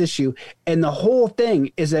about this issue? And the whole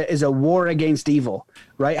thing is a war against evil,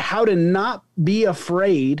 right? How to not be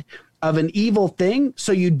afraid of an evil thing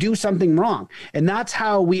so you do something wrong. And that's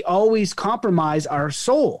how we always compromise our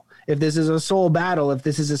soul. if this is a soul battle, if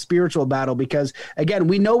this is a spiritual battle, because again,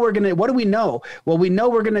 we know what do we know? Well, we know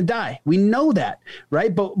we're going to die. We know that,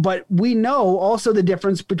 right? But we know also the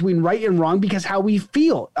difference between right and wrong because how we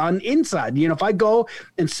feel on inside. If I go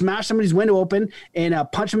and smash somebody's window open and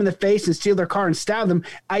punch them in the face and steal their car and stab them,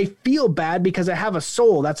 I feel bad because I have a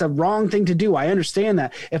soul. That's a wrong thing to do. I understand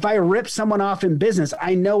that. If I rip someone off in business,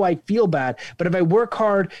 I know I feel bad. But if I work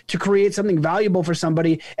hard to create something valuable for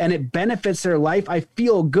somebody and it benefits their life, I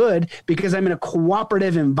feel good because I'm in a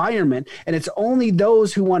cooperative environment. And it's only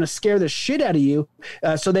those who want to scare the shit out of you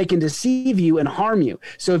so they can deceive you and harm you.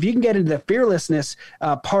 So if you can get into the fearlessness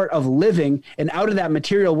part of living and out of that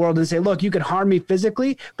material world and say, look, you could harm me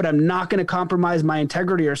physically, but I'm not going to compromise my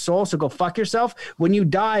integrity or soul. So go fuck yourself. When you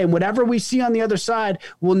die and whatever we see on the other side,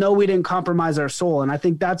 we'll know we didn't compromise our soul. And I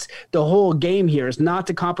think that's the whole game here, is not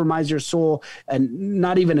to compromise your soul and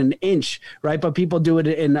not even an inch, right? But people do it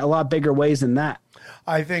in a lot bigger ways than that.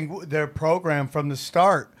 I think they're programmed from the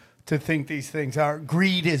start to think these things are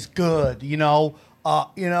greed is good.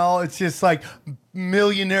 It's just like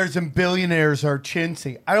millionaires and billionaires are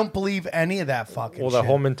chintzy. I don't believe any of that fucking shit. That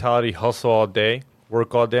whole mentality, hustle all day,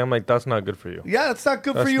 work all day. I'm like, that's not good for you. Yeah, it's not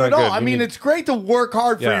good for you at all. I mean, it's great to work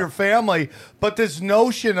hard for your family, but this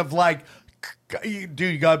notion of like, dude,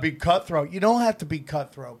 you got to be cutthroat. You don't have to be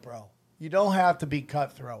cutthroat, bro. You don't have to be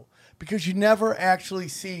cutthroat because you never actually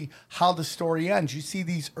see how the story ends. You see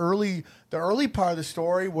the early part of the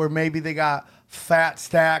story where maybe they got fat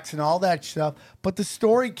stacks and all that stuff, but the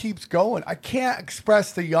story keeps going. I can't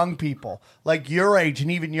express to young people like your age and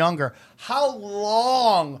even younger how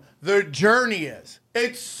long the journey is.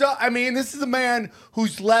 This is a man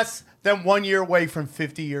who's less than 1 year away from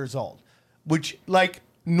 50 years old, which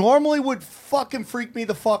normally would fucking freak me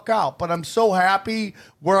the fuck out, but I'm so happy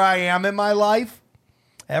where I am in my life.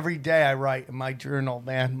 Every day I write in my journal,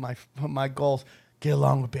 man, my goals, get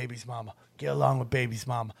along with baby's mama. Get along with baby's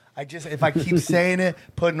mama. If I keep saying it,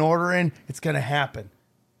 put an order in, it's going to happen.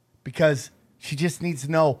 Because she just needs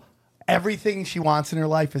to know everything she wants in her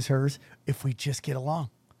life is hers if we just get along.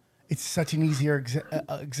 It's such an easier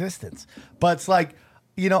existence. But it's like,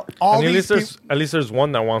 all these people. At least there's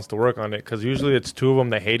one that wants to work on it, because usually it's two of them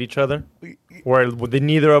that hate each other. Where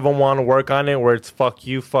neither of them want to work on it, where it's fuck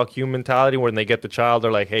you mentality. When they get the child,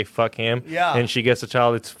 they're like, hey, fuck him. Yeah. And she gets the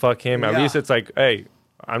child, it's fuck him. At least it's like, hey,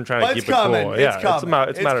 I'm trying to keep it cool. It's It's a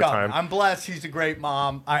matter of time. I'm blessed. She's a great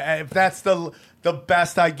mom. If that's the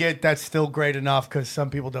best I get, that's still great enough, because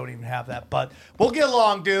some people don't even have that. But we'll get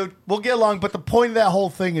along, dude. We'll get along. But the point of that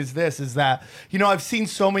whole thing is that, I've seen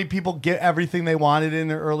so many people get everything they wanted in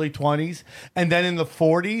their early 20s, and then in the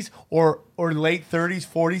 40s or late 30s,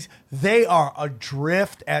 40s, they are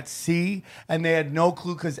adrift at sea, and they had no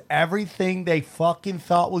clue, because everything they fucking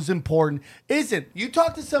thought was important isn't. You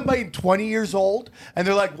talk to somebody 20 years old, and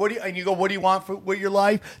they're like, and you go, what do you want with your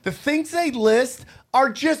life? The things they list are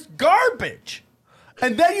just garbage.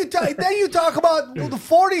 And then you talk about the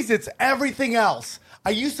 40s, it's everything else. I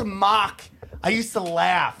used to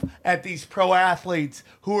laugh at these pro athletes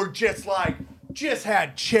who were just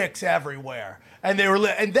had chicks everywhere. And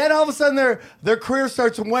and then all of a sudden their career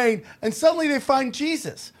starts to wane, and suddenly they find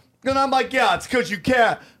Jesus. And I'm like, yeah, it's because you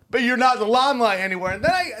can't, but you're not in the limelight anywhere. And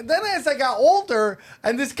then as I got older,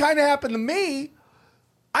 and this kind of happened to me,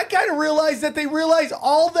 I kind of realized that they realize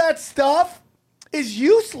all that stuff is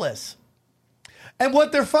useless. And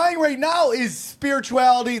what they're finding right now is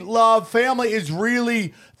spirituality, love, family is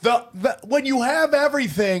really when you have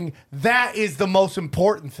everything, that is the most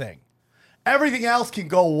important thing. Everything else can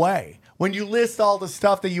go away. When you list all the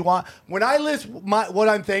stuff that you want, when I list what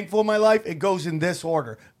I'm thankful in my life, it goes in this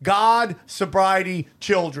order: God, sobriety,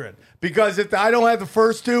 children. Because if I don't have the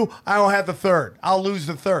first two, I don't have the third. I'll lose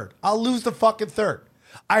the third. I'll lose the fucking third.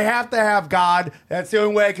 I have to have God. That's the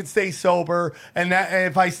only way I can stay sober. And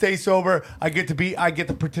if I stay sober, I get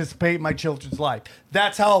to participate in my children's life.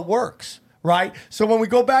 That's how it works, right? So when we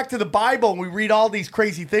go back to the Bible and we read all these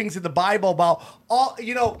crazy things in the Bible about all,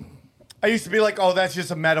 I used to be like, oh, that's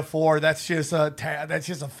just a metaphor. That's just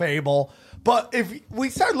a fable. But if we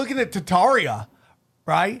start looking at Tartaria,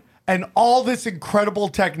 right, and all this incredible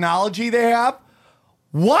technology they have,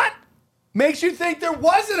 what makes you think there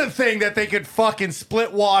wasn't a thing that they could fucking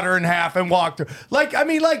split water in half and walk through? I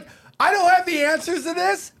don't have the answers to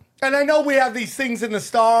this. And I know we have these things in the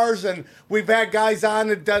stars, and we've had guys on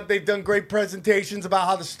that they've done great presentations about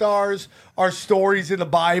how the stars are stories in the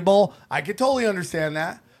Bible. I can totally understand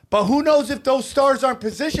that. But who knows if those stars aren't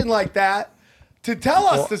positioned like that to tell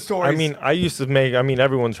us the stories?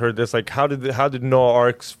 Everyone's heard this. Like, how did Noah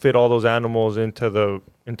Ark fit all those animals into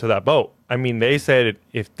that boat? I mean, they said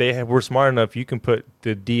if they were smart enough, you can put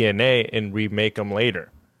the DNA and remake them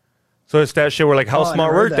later. So it's that shit where like, how Oh, I smart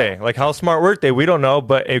never were heard they? that. Like, how smart were they? We don't know,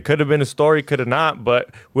 but it could have been a story, could have not.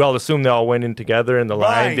 But we all assume they all went in together, and the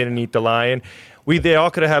lion Right. didn't eat the lion. They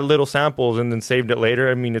all could have had little samples and then saved it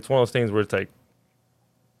later. I mean, it's one of those things where it's like,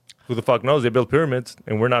 who the fuck knows? They built pyramids,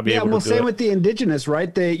 and we're not be Yeah, able well, to do same it. with the indigenous,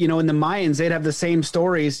 right? They, you know, in the Mayans, they'd have the same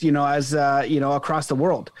stories, you know, as you know, across the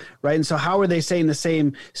world, right? And so, how are they saying the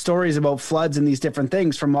same stories about floods and these different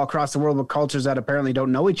things from all across the world with cultures that apparently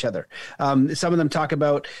don't know each other? Some of them talk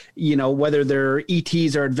about, you know, whether they're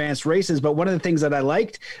ETs or advanced races. But one of the things that I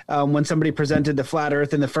liked when somebody presented the flat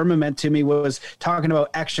Earth and the firmament to me was talking about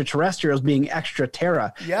extraterrestrials being extra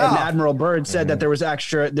terra. Yeah. And Admiral Byrd said that there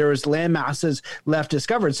was land masses left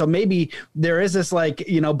discovered. So maybe there is this, like,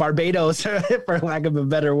 you know, Barbados, for lack of a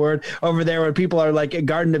better word, over there where people are like a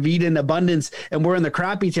Garden of Eden abundance, and we're in the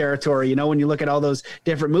crappy territory, you know, when you look at all those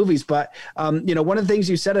different movies. But, you know, one of the things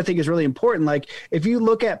you said, I think is really important. Like, if you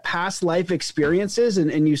look at past life experiences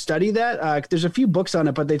and you study that, there's a few books on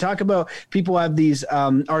it, but they talk about people have these,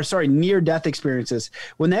 near-death experiences.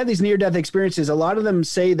 When they have these near-death experiences, a lot of them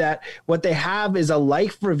say that what they have is a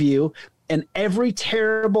life review, and every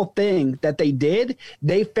terrible thing that they did,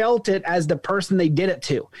 they felt it as the person they did it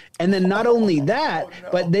to. And then not only that,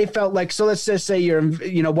 but they felt like, so let's just say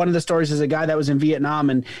you know, one of the stories is a guy that was in Vietnam,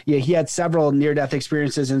 and he had several near-death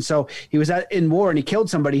experiences. And so he was in war and he killed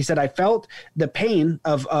somebody. He said, I felt the pain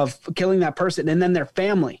of killing that person and then their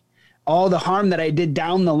family. All the harm that I did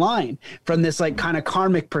down the line from this like kind of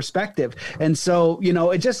karmic perspective. And so, you know,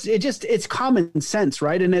 it's common sense,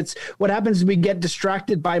 right? And it's what happens is we get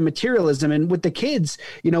distracted by materialism. And with the kids,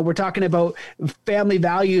 you know, we're talking about family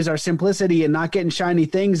values, our simplicity, and not getting shiny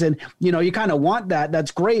things. And, you know, you kind of want that. That's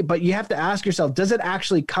great. But you have to ask yourself, does it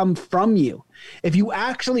actually come from you? If you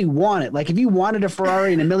actually want it, like if you wanted a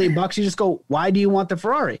Ferrari and $1 million, you just go, why do you want the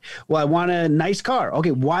Ferrari? Well, I want a nice car.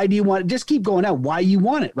 Okay, why do you want it? Just keep going out. Why you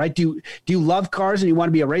want it, right? Do you love cars and you want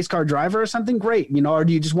to be a race car driver or something? Great, you know, or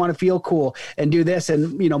do you just want to feel cool and do this?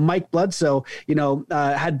 And, you know, Mike Bledsoe, you know,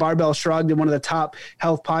 had Barbell Shrugged in one of the top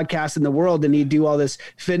health podcasts in the world, and he'd do all this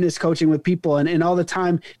fitness coaching with people. And all the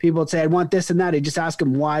time people would say, I want this and that. He'd just ask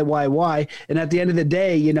them why. And at the end of the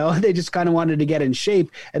day, you know, they just kind of wanted to get in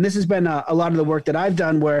shape. And this has been a lot of the work that I've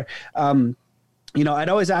done where, you know, I'd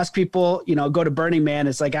always ask people, you know, go to Burning Man.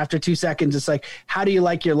 It's like after 2 seconds, it's like, how do you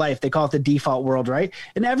like your life? They call it the default world, right?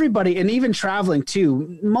 And everybody, and even traveling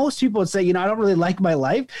too, most people would say, you know, I don't really like my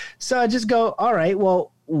life. So I just go, all right,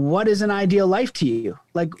 well, what is an ideal life to you?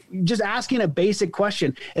 Like just asking a basic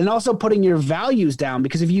question and also putting your values down,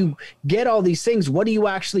 because if you get all these things, what do you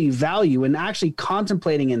actually value, and actually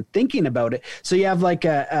contemplating and thinking about it. So you have like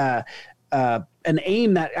an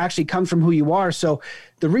aim that actually comes from who you are. So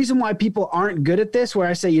the reason why people aren't good at this, where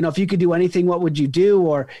I say, you know, if you could do anything, what would you do?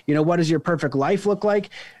 Or, you know, what does your perfect life look like?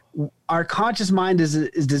 Our conscious mind is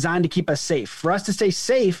designed to keep us safe. For us to stay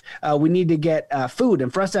safe, we need to get food.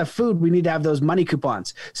 And for us to have food, we need to have those money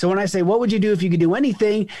coupons. So when I say, what would you do if you could do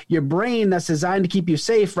anything? Your brain that's designed to keep you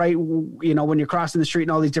safe, right? You know, when you're crossing the street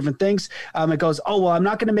and all these different things, it goes, oh, well, I'm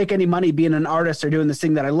not going to make any money being an artist or doing this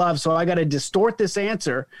thing that I love. So I got to distort this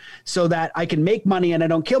answer so that I can make money and I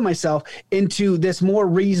don't kill myself into this more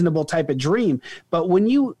reasonable type of dream. But when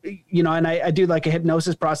you know, and I do like a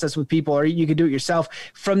hypnosis process with people, or you could do it yourself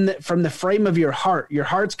from the frame of your heart. Your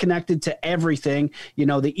heart's connected to everything, you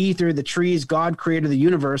know, the ether, the trees, God created the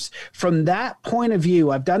universe. From that point of view,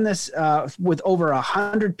 I've done this with over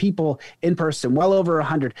 100 people in person, well over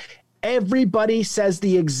 100. Everybody says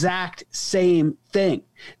the exact same thing.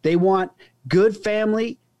 They want good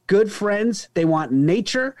family, good friends. They want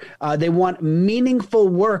nature. They want meaningful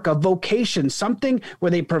work, a vocation, something where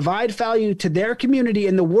they provide value to their community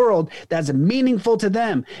in the world that's meaningful to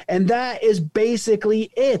them. And that is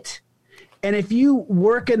basically it. And if you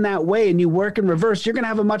work in that way and you work in reverse, you're going to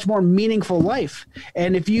have a much more meaningful life.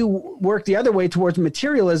 And if you work the other way towards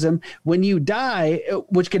materialism, when you die,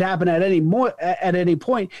 which could happen at any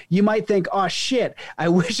point, you might think, oh shit, I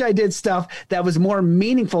wish I did stuff that was more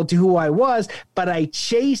meaningful to who I was, but I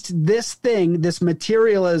chased this thing, this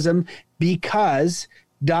materialism, because ...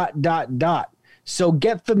 So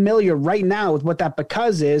get familiar right now with what that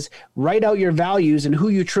because is. Write out your values and who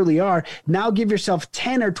you truly are. Now give yourself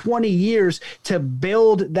 10 or 20 years to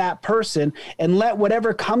build that person, and let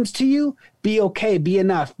whatever comes to you be okay, be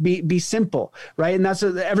enough, be simple, right? And that's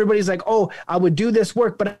what everybody's like, oh, I would do this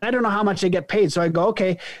work, but I don't know how much I get paid. So I go,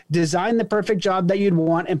 okay, design the perfect job that you'd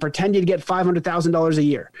want and pretend you'd get $500,000 a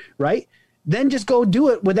year, right? then just go do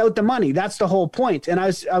it without the money. That's the whole point. And I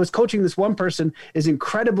was coaching this one person is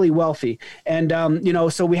incredibly wealthy. And,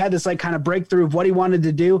 so we had this like kind of breakthrough of what he wanted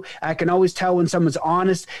to do. I can always tell when someone's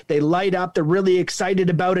honest, they light up, they're really excited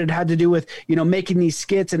about it. It had to do with, making these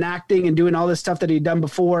skits and acting and doing all this stuff that he'd done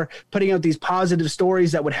before, putting out these positive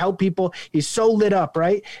stories that would help people. He's so lit up,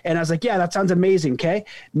 right? And I was like, yeah, that sounds amazing. Okay.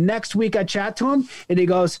 Next week I chat to him and he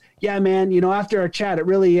goes, yeah, man, after our chat, it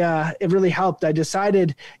really helped. I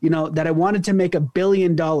decided, that I wanted to make $1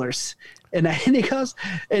 billion. And he goes,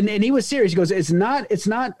 and he was serious. He goes, it's not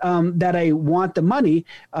that I want the money.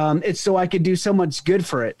 It's so I could do so much good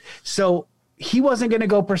for it. So he wasn't going to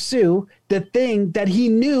go pursue the thing that he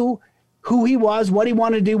knew who he was, what he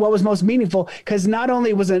wanted to do, what was most meaningful. Because not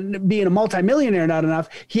only was it being a multimillionaire not enough,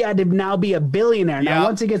 he had to now be a billionaire. Now,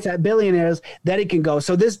 once he gets that billionaires, then he can go.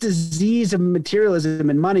 So this disease of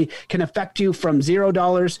materialism and money can affect you from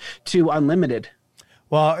 $0 to unlimited.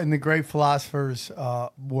 Well, in the great philosopher's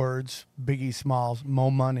words, Biggie Smalls,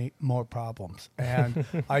 more money, more problems. And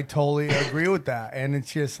I totally agree with that. And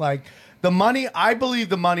it's just like the money, I believe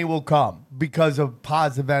the money will come because of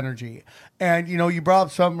positive energy. And, you brought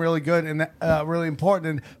up something really good and really important.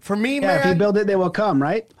 And for me, man. If you build it, they will come,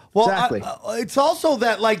 right? Well, exactly. It's also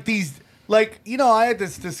that like these, I had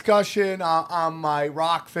this discussion on my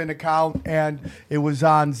Rockfin account and it was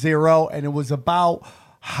on Zero and it was about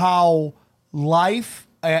how life,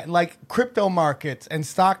 like crypto markets and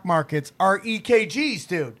stock markets are EKGs,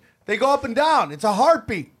 dude. They go up and down. It's a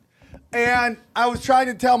heartbeat. And I was trying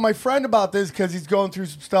to tell my friend about this because he's going through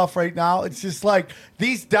some stuff right now. It's just like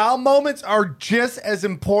these down moments are just as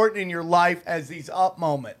important in your life as these up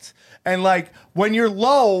moments. And like when you're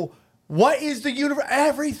low, what is the universe?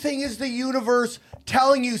 Everything is the universe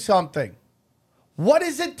telling you something. What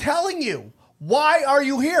is it telling you? Why are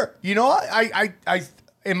you here? I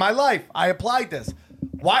in my life, I applied this.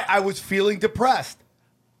 Why I was feeling depressed.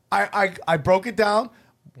 I broke it down.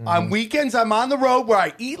 On weekends, I'm on the road where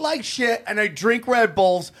I eat like shit and I drink Red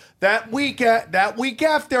Bulls. That week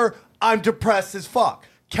after, I'm depressed as fuck.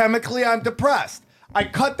 Chemically, I'm depressed. I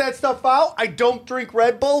cut that stuff out. I don't drink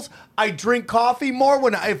Red Bulls. I drink coffee more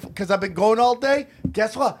because I've been going all day.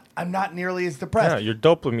 Guess what? I'm not nearly as depressed. Yeah, you're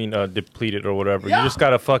dopamine depleted or whatever. Yeah. You just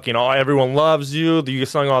gotta everyone loves you. You get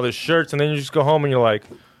selling all these shirts, and then you just go home and you're like.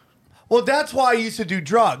 Well, that's why I used to do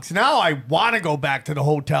drugs. Now I want to go back to the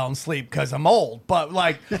hotel and sleep because I'm old. But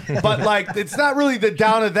it's not really the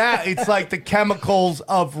down of that. It's like the chemicals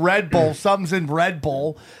of Red Bull. Something's in Red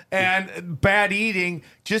Bull, and bad eating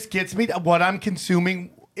just gets me. What I'm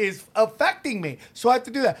consuming is affecting me. So I have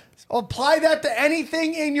to do that. So apply that to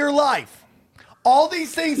anything in your life. All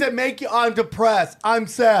these things that make you, I'm depressed, I'm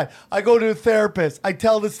sad. I go to a therapist. I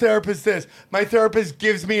tell this therapist this. My therapist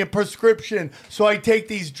gives me a prescription, so I take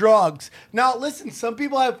these drugs. Now, listen, some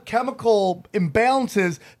people have chemical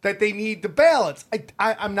imbalances that they need to balance.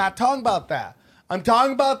 I'm not talking about that. I'm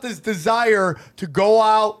talking about this desire to go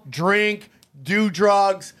out, drink, do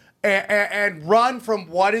drugs, and run from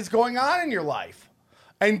what is going on in your life.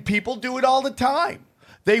 And people do it all the time.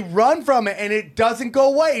 They run from it and it doesn't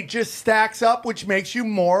go away. It just stacks up, which makes you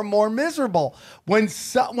more and more miserable. When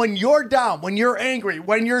you're down, when you're angry,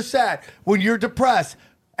 when you're sad, when you're depressed,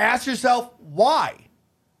 ask yourself, why?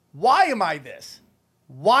 Why am I this?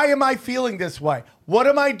 Why am I feeling this way? What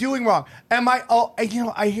am I doing wrong?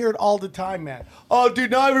 I hear it all the time, man. Oh,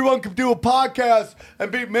 dude, now everyone can do a podcast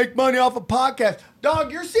and make money off a podcast.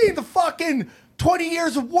 Dog, you're seeing the fucking 20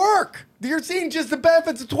 years of work. You're seeing just the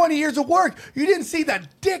benefits of 20 years of work. You didn't see the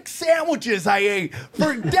dick sandwiches I ate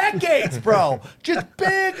for decades, bro. Just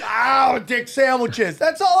big, dick sandwiches.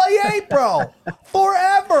 That's all I ate, bro.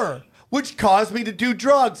 Forever. Which caused me to do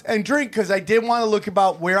drugs and drink because I didn't want to look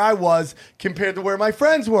about where I was compared to where my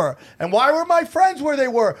friends were. And why were my friends where they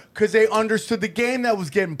were? Because they understood the game that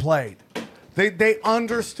was getting played. They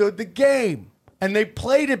understood the game. And they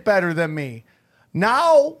played it better than me.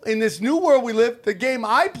 Now, in this new world we live, the game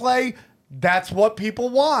I play, that's what people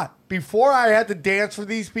want. Before, I had to dance for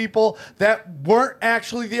these people that weren't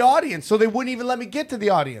actually the audience, so they wouldn't even let me get to the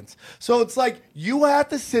audience. So it's like you have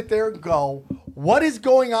to sit there and go, what is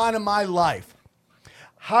going on in my life?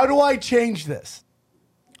 How do I change this?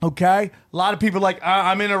 Okay? A lot of people are like,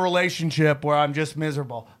 I'm in a relationship where I'm just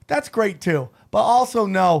miserable. That's great too. But also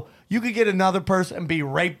know you could get another person and be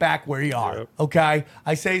right back where you are. Yep. Okay?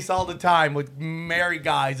 I say this all the time with married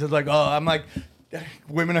guys. It's like, I'm like,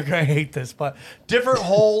 women are gonna hate this, but different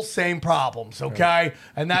holes, same problems, okay?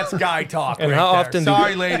 And that's guy talk. And right how there. often?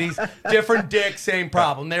 Sorry, ladies, different dick, same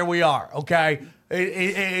problem. There we are, okay?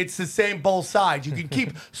 It's the same both sides. You can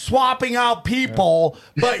keep swapping out people,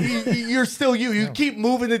 but you're still you. You keep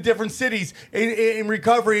moving to different cities. In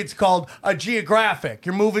recovery, it's called a geographic.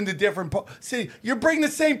 You're moving to different cities. You're bringing the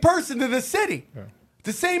same person to the city. Yeah.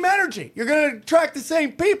 The same energy. You're going to attract the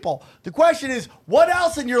same people. The question is, what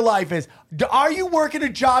else in your life is? Are you working a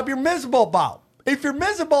job you're miserable about? If you're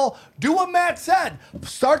miserable, do what Matt said.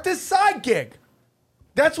 Start this side gig.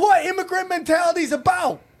 That's what immigrant mentality is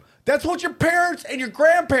about. That's what your parents and your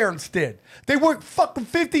grandparents did. They worked fucking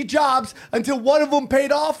 50 jobs until one of them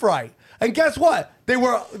paid off right. And guess what? They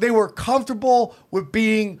were comfortable with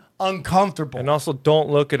being uncomfortable. And also, don't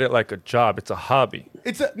look at it like a job. It's a hobby.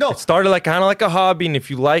 It started like kind of like a hobby, and if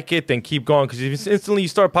you like it, then keep going. Because if instantly you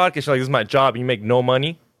start a podcast, you're like, this is my job, and you make no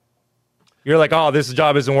money. You're like, oh, this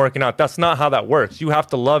job isn't working out. That's not how that works. You have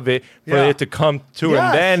to love it for it to come to,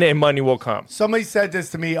 and then money will come. Somebody said this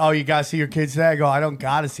to me, oh, you got to see your kids today? I go, I don't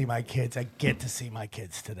got to see my kids. I get to see my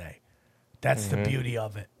kids today. That's the beauty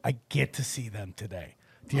of it. I get to see them today.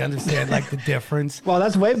 Do you understand, like, the difference? Well,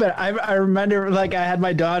 that's way better. I remember, like, I had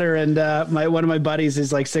my daughter, and one of my buddies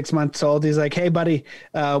is, like, 6 months old. He's like, hey, buddy,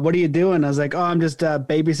 what are you doing? I was like, oh, I'm just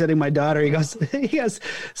babysitting my daughter. He goes,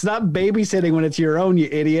 it's not babysitting when it's your own, you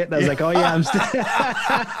idiot. And I was like, oh, yeah, I'm still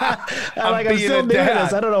doing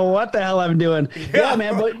this. I don't know what the hell I'm doing. Yeah,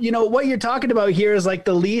 man, but, you know, what you're talking about here is, like,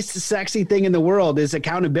 the least sexy thing in the world is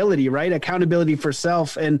accountability, right? Accountability for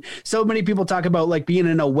self. And so many people talk about, like, being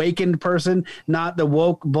an awakened person, not the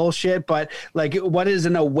woke bullshit, but like, what is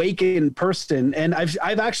an awakened person? And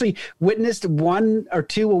I've actually witnessed 1 or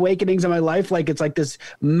 2 awakenings in my life. Like, it's like this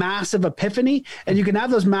massive epiphany, and you can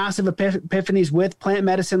have those massive epiphanies with plant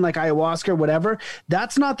medicine, like ayahuasca or whatever.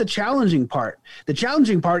 That's not the challenging part. The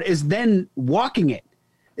challenging part is then walking it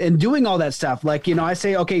and doing all that stuff. Like, you know, I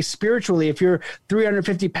say, okay, spiritually, if you're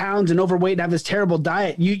 350 pounds and overweight and have this terrible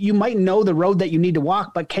diet, you might know the road that you need to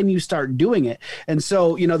walk, but can you start doing it? And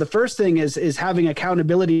so, you know, the first thing is having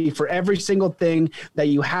accountability for every single thing that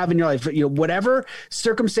you have in your life. You know, whatever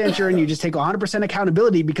circumstance you're in, you just take 100%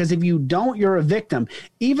 accountability, because if you don't, you're a victim.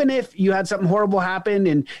 Even if you had something horrible happen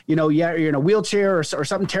and, you know, you're in a wheelchair or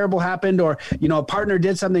something terrible happened, or, you know, a partner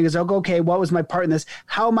did something, is like, okay, what was my part in this?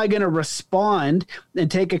 How am I going to respond and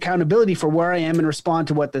take accountability for where I am and respond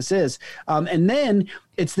to what this is? And then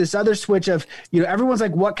it's this other switch of, you know, everyone's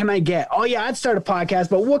like, what can I get? Oh yeah, I'd start a podcast,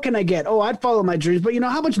 but what can I get? Oh, I'd follow my dreams, but you know,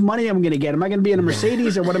 how much money am I going to get? Am I going to be in a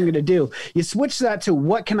Mercedes, or what I'm going to do? You switch that to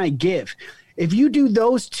what can I give? If you do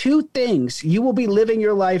those 2 things, you will be living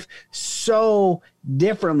your life so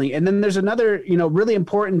differently. And then there's another, you know, really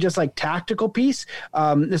important, just like tactical piece.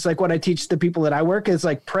 It's like what I teach the people that I work is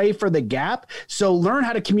like, pray for the gap. So learn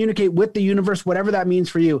how to communicate with the universe, whatever that means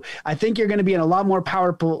for you. I think you're going to be in a lot more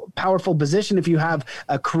powerful position if you have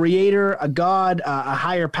a creator, a God, a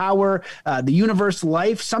higher power, the universe,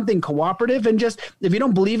 life, something cooperative. And just, if you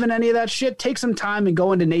don't believe in any of that shit, take some time and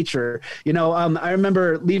go into nature. You know, I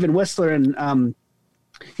remember leaving Whistler and,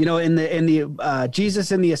 you know, in the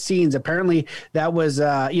Jesus in the Essenes, apparently that was,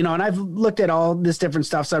 you know, and I've looked at all this different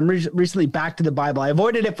stuff. So I'm recently back to the Bible. I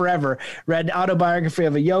avoided it forever. Read Autobiography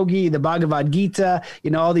of a Yogi, the Bhagavad Gita,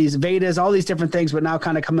 you know, all these Vedas, all these different things, but now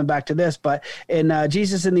kind of coming back to this. But in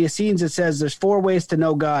Jesus in the Essenes, it says there's 4 ways to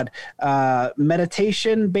know God.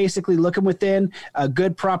 Meditation, basically looking within, a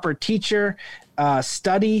good proper teacher,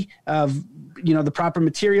 study of, you know, the proper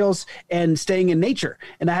materials, and staying in nature.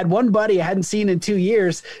 And I had one buddy I hadn't seen in 2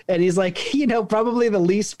 years, and he's like, you know, probably the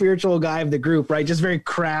least spiritual guy of the group, right? Just very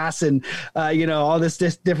crass and, you know, all this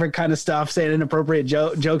different kind of stuff, saying inappropriate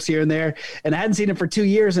jokes here and there. And I hadn't seen him for 2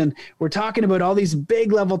 years, and we're talking about all these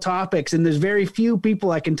big level topics, and there's very few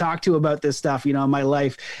people I can talk to about this stuff, you know, in my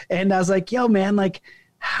life. And I was like, yo, man, like,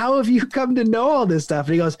 how have you come to know all this stuff?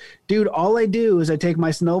 And he goes, dude, all I do is I take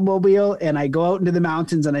my snowmobile and I go out into the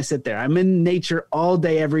mountains and I sit there. I'm in nature all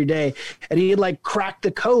day, every day. And he had like cracked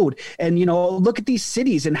the code. And, you know, look at these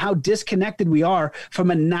cities and how disconnected we are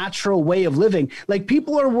from a natural way of living. Like,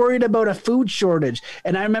 people are worried about a food shortage.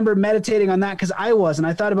 And I remember meditating on that, because I was, and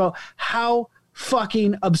I thought about how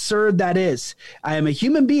fucking absurd that is. I am a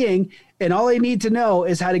human being, and all I need to know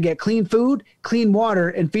is how to get clean food, clean water,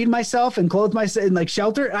 and feed myself and clothe myself and like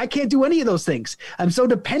shelter. I can't do any of those things. I'm so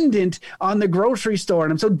dependent on the grocery store,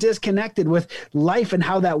 and I'm so disconnected with life and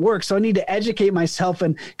how that works. So I need to educate myself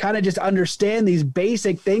and kind of just understand these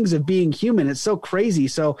basic things of being human. It's so crazy.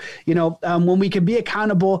 So, you know, when we can be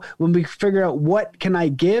accountable, when we figure out what can I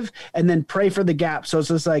give, and then pray for the gap. So it's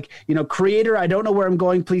just like, you know, Creator, I don't know where I'm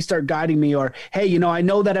going. Please start guiding me. Or, hey, you know, I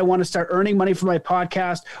know that I want to start earning money for my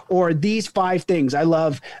podcast, or these these 5 things. I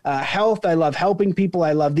love health. I love helping people.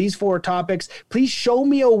 I love these 4 topics. Please show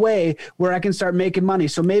me a way where I can start making money.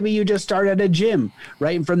 So maybe you just start at a gym,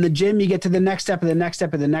 right? And from the gym, you get to the next step and the next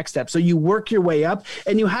step and the next step. So you work your way up,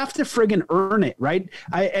 and you have to friggin' earn it, right?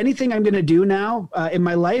 Anything I'm going to do now in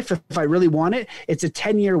my life, if I really want it, it's a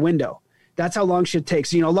 10-year window. That's how long shit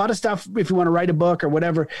takes. You know, a lot of stuff, if you want to write a book or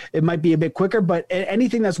whatever, it might be a bit quicker, but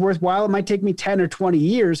anything that's worthwhile, it might take me 10 or 20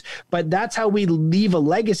 years, but that's how we leave a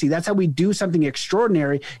legacy. That's how we do something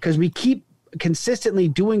extraordinary, because we keep consistently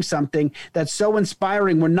doing something that's so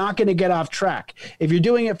inspiring. We're not going to get off track. If you're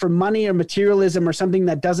doing it for money or materialism or something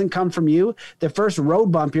that doesn't come from you, the first road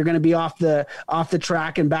bump, you're going to be off the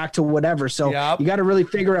track and back to whatever. So you got to really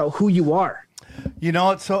figure out who you are. You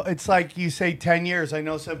know, it's like you say 10 years. I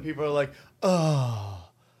know some people are like,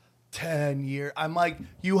 10 years. I'm like,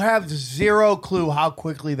 you have zero clue how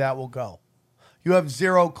quickly that will go. You have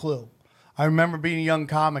zero clue. I remember being a young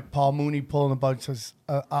comic, Paul Mooney pulling a bunch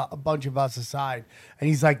of us aside, and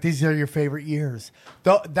he's like, "These are your favorite years.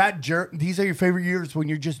 These are your favorite years when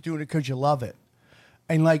you're just doing it because you love it."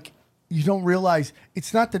 And like, you don't realize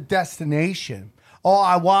it's not the destination. Oh,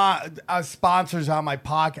 I want sponsors on my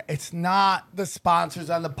podcast. It's not the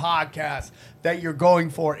sponsors on the podcast that you're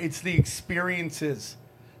going for. It's the experiences.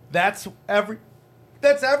 That's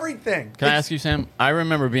everything. Can I ask you, Sam? I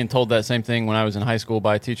remember being told that same thing when I was in high school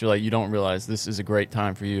by a teacher, like, you don't realize this is a great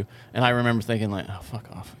time for you. And I remember thinking, like, oh, fuck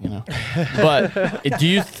off, you know. But do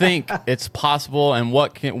you think it's possible, and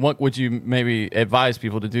what would you maybe advise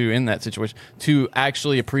people to do in that situation to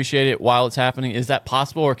actually appreciate it while it's happening? Is that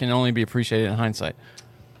possible, or can it only be appreciated in hindsight?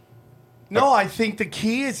 No, I think the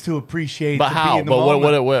key is to appreciate. But how? Be in the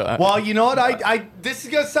moment. What? Well, you know what? I this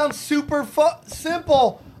is gonna sound super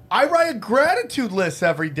simple. I write a gratitude list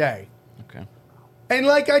every day. Okay. And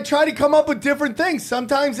like, I try to come up with different things.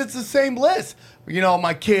 Sometimes it's the same list. You know,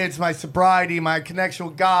 my kids, my sobriety, my connection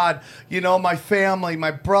with God, you know, my family,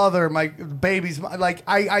 my brother, my babies. My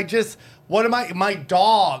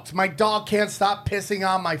dogs. My dog can't stop pissing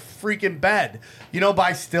on my freaking bed, you know, but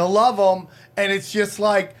I still love them. And it's just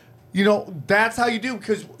like, you know, that's how you do,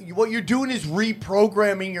 because what you're doing is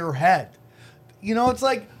reprogramming your head. You know, it's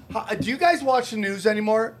like, do you guys watch the news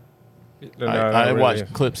anymore? No, I really.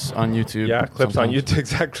 watch clips on YouTube. Yeah, clips sometimes. on YouTube,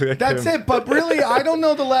 exactly. That's it. But really, I don't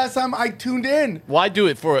know the last time I tuned in. Well, I do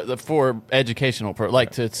it for educational,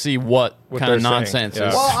 like to see what kind of they're nonsense saying.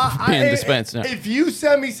 is Yeah. being dispensed. Yeah. If you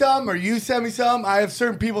send me some or you send me some, I have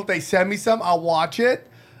certain people, if they send me some, I'll watch it.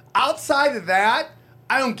 Outside of that,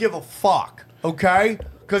 I don't give a fuck, okay?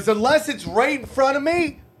 Because unless it's right in front of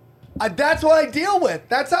me, that's what I deal with.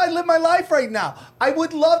 That's how I live my life right now. I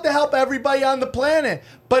would love to help everybody on the planet.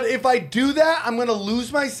 But if I do that, I'm going to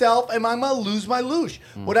lose myself and I'm going to lose my loosh.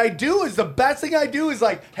 What I do is, the best thing I do is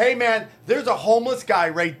like, hey, man, there's a homeless guy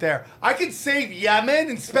right there. I could save Yemen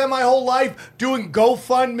and spend my whole life doing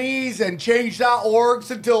GoFundMes and change.orgs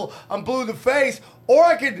until I'm blue in the face. Or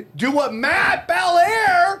I could do what Matt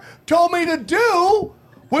Belair told me to do,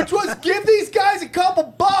 which was give these guys a couple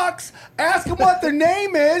bucks, ask them what their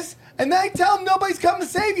name is, and then I tell them nobody's coming to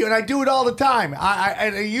save you. And I do it all the time.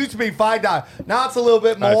 And it used to be $5. Now it's a little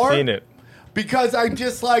bit more. I've seen it. Because the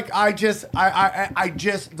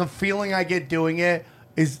feeling I get doing it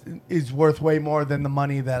is worth way more than the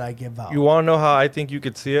money that I give out. You want to know how I think you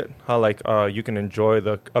could see it? How like you can enjoy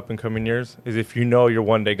the up and coming years is if you know you're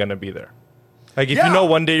one day going to be there. Like if you know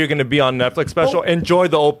one day you're going to be on Netflix special, enjoy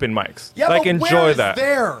the open mics. Yeah, like but enjoy where is that.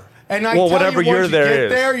 There? And I well, tell whatever you, you're once there you get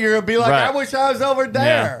is. there, you're gonna be like, Right. I wish I was over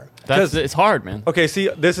there. It's hard, man. Okay, see,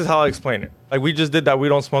 this is how I explain it. Like we just did that We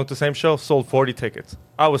Don't Smoke the Same show, sold 40 tickets.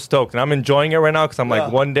 I was stoked, and I'm enjoying it right now because I'm like,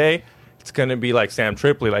 one day it's gonna be like Sam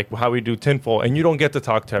Tripoli, like how we do Tinfoil, and you don't get to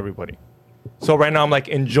talk to everybody. So right now I'm like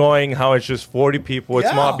enjoying how it's just 40 people. It's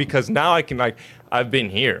small because now I can like I've been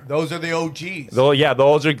here. Those are the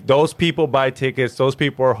OGs. Those people buy tickets. Those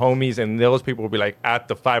people are homies, and those people will be like at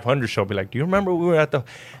the 500 show. Be like, do you remember we were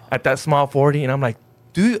at that small 40? And I'm like,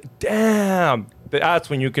 dude, damn. That's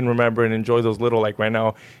when you can remember and enjoy those little, like right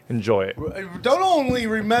now, enjoy it. Don't only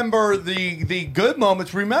remember the good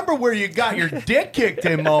moments, remember where you got your dick kicked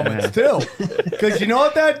in moments too. Because you know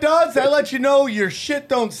what that does? That lets you know your shit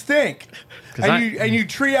don't stink. And you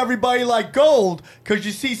treat everybody like gold because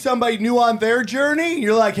you see somebody new on their journey.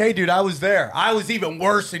 You're like, hey, dude, I was there. I was even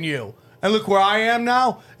worse than you. And look where I am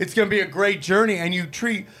now. It's going to be a great journey. And you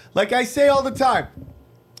treat, like I say all the time,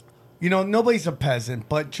 nobody's a peasant,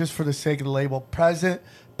 but just for the sake of the label, peasant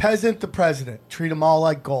the president. Treat them all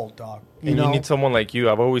like gold, dog. You need someone like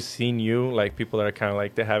you. I've always seen you, like people that are kind of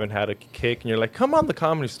like they haven't had a kick, and you're like, come on the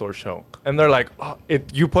Comedy Store show, and they're like, oh,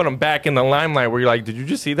 you put them back in the limelight where you're like, did you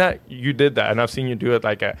just see that? You did that, and I've seen you do it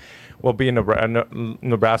like we'll be in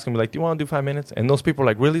Nebraska and be like, do you want to do 5 minutes? And those people are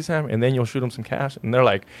like, really, Sam? And then you'll shoot them some cash, and they're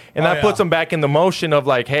like, and that puts them back in the motion of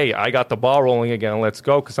like, hey, I got the ball rolling again, let's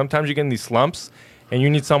go. Because sometimes you get in these slumps, and you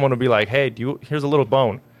need someone to be like, hey, here's a little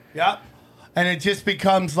bone. Yeah. And it just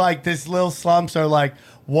becomes like this little slumps are like,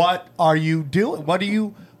 what are you doing? What are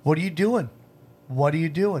you doing? What are you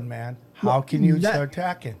doing, man? How can you start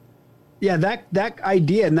attacking? Yeah, that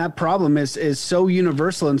idea and that problem is so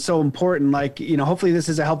universal and so important. Like, hopefully this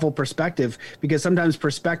is a helpful perspective, because sometimes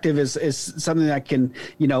perspective is something that can,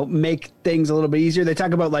 make things a little bit easier. They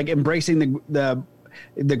talk about like embracing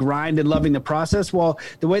the grind and loving the process. Well,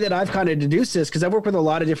 the way that I've kind of deduced this, because I've worked with a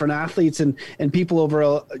lot of different athletes and people over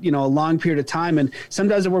a long period of time, and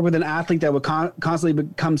sometimes I work with an athlete that would constantly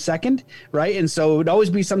become second, right? And so it would always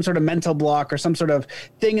be some sort of mental block or some sort of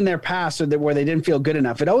thing in their past where they didn't feel good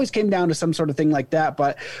enough. It always came down to some sort of thing like that.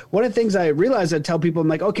 But one of the things I realized, I'd tell people, I'm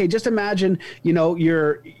like, okay, just imagine,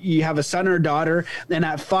 you have a son or a daughter, and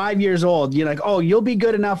at 5 years old, you're like, oh, you'll be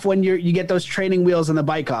good enough when you get those training wheels on the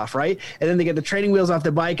bike off, right? And then they get the training wheels off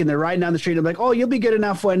the bike and they're riding down the street. And I'm like, oh, you'll be good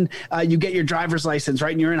enough when you get your driver's license,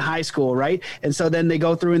 right? And you're in high school, right? And so then they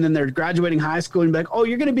go through and then they're graduating high school and be like, oh,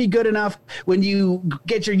 you're going to be good enough when you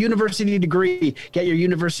get your university degree,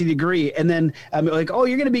 And then like, oh,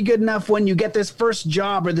 you're going to be good enough when you get this first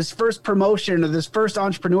job or this first promotion or this first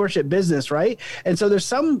entrepreneurship business, right? And so there's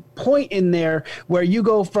some point in there where you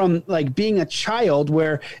go from like being a child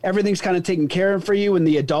where everything's kind of taken care of for you and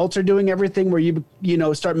the adults are doing everything, where you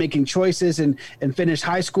start making choices and finish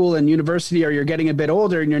high school and university, or you're getting a bit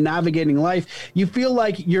older and you're navigating life. You feel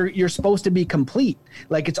like you're supposed to be complete,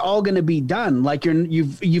 like it's all going to be done, like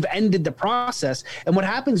you've ended the process. And what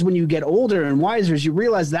happens when you get older and wiser is you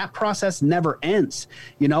realize that process never ends,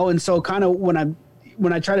 And so kind of when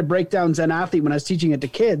I try to break down Zen Athlete, when I was teaching it to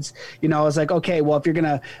kids, I was like, okay, well, if you're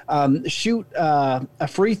going to shoot a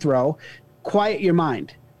free throw, quiet your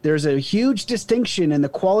mind. There's a huge distinction in the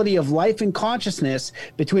quality of life and consciousness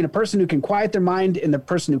between a person who can quiet their mind and the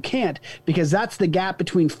person who can't, because that's the gap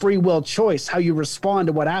between free will choice, how you respond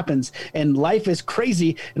to what happens. And life is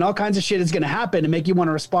crazy and all kinds of shit is going to happen and make you want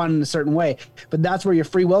to respond in a certain way. But that's where your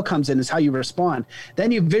free will comes in, is how you respond.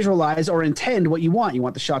 Then you visualize or intend what you want. You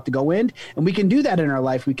want the shot to go in, and we can do that in our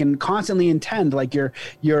life. We can constantly intend, like your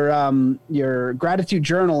gratitude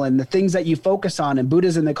journal and the things that you focus on. In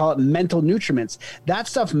Buddhism, they call it mental nutriments. That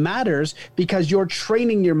stuff matters because you're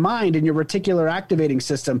training your mind and your reticular activating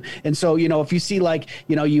system. And so, if you see like,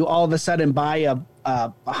 you all of a sudden buy a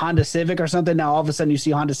Honda Civic or something, now all of a sudden you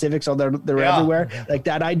see Honda Civics, so they're everywhere, like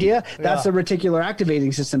that idea. That's the reticular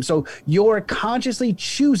activating system. So you're consciously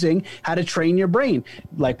choosing how to train your brain,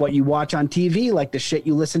 like what you watch on TV, like the shit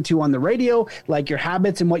you listen to on the radio, like your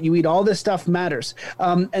habits and what you eat. All this stuff matters.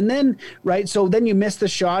 And then, right, so then you miss the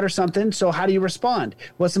shot or something. So how do you respond?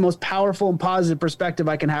 What's the most powerful and positive perspective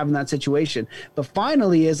I can have in that situation? But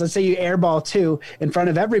finally is, let's say you airball 2 in front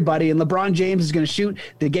of everybody, and LeBron James is going to shoot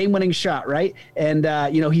the game-winning shot, right? And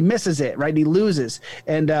he misses it, right? And he loses,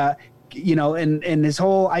 and and his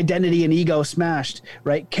whole identity and ego smashed,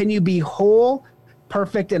 right? Can you be whole,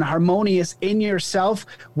 perfect, and harmonious in yourself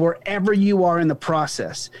wherever you are in the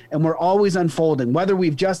process? And we're always unfolding, whether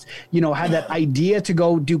we've just had that idea to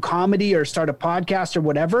go do comedy or start a podcast or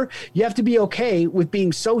whatever. You have to be okay with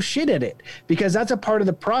being so shit at it, because that's a part of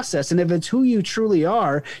the process. And if it's who you truly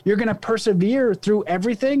are, you're going to persevere through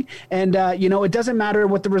everything. And it doesn't matter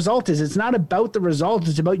what the result is. It's not about the result.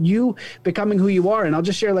 It's about you becoming who you are. And I'll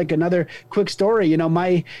just share like another quick story.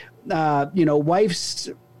 My wife's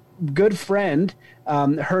good friend,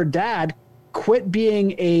 her dad quit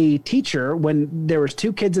being a teacher when there was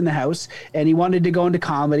 2 kids in the house, and he wanted to go into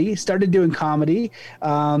comedy, started doing comedy,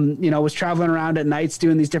 was traveling around at nights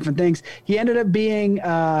doing these different things. He ended up being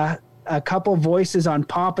a couple voices on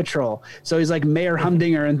Paw Patrol. So he's like Mayor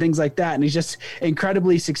Humdinger and things like that. And he's just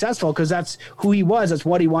incredibly successful because that's who he was. That's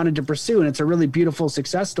what he wanted to pursue. And it's a really beautiful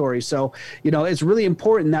success story. So, it's really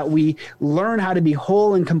important that we learn how to be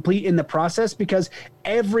whole and complete in the process, because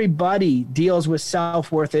everybody deals with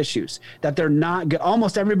self-worth issues that they're not good.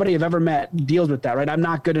 Almost everybody I've ever met deals with that, right? I'm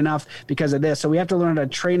not good enough because of this. So we have to learn how to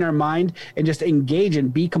train our mind and just engage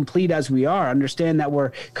and be complete as we are. Understand that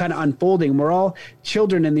we're kind of unfolding. We're all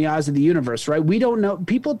children in the eyes of the the universe, right? We don't know.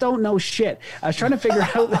 People don't know shit. I was trying to figure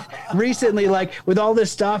out recently, like with all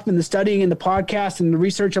this stuff and the studying and the podcast and the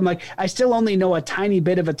research, I'm like, I still only know a tiny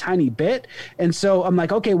bit of a tiny bit. And so I'm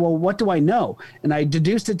like, okay, well, what do I know? And I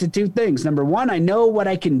deduced it to two things. Number one, I know what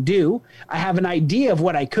I can do. I have an idea of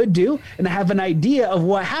what I could do, and I have an idea of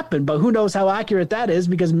what happened, but who knows how accurate that is,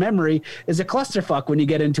 because memory is a clusterfuck when you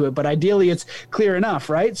get into it. But ideally it's clear enough,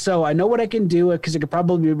 right? So I know what I can do because I could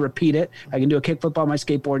probably repeat it. I can do a kickflip on my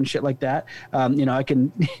skateboard and shit like that. I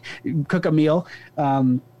can cook a meal.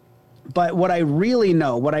 But what I really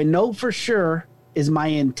know, what I know for sure is my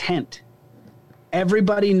intent.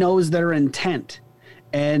 Everybody knows their intent.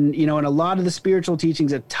 And, in a lot of the spiritual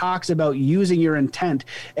teachings, it talks about using your intent.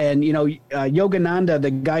 And, Yogananda,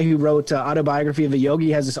 the guy who wrote Autobiography of a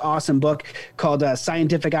Yogi, has this awesome book called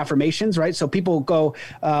Scientific Affirmations, right? So people go,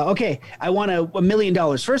 okay, I want $1 million.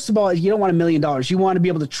 First of all, you don't want $1 million. You want to be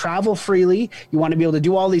able to travel freely. You want to be able to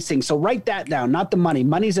do all these things. So write that down, not the money.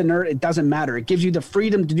 Money's inert. It doesn't matter. It gives you the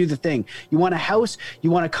freedom to do the thing. You want a house.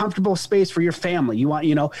 You want a comfortable space for your family. You want,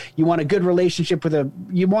 you want a good relationship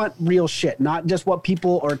you want real shit, not just what people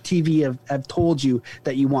or TV have told you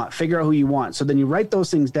that you want. Figure out who you want. So then you write those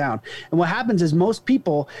things down. And what happens is most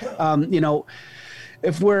people,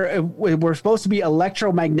 if we're supposed to be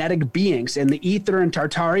electromagnetic beings, and the ether in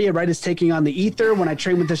Tartaria, right, is taking on the ether. When I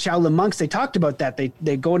trained with the Shaolin monks, they talked about that.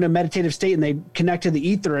 They go into a meditative state and they connect to the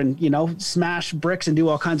ether and, smash bricks and do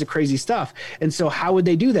all kinds of crazy stuff. And so how would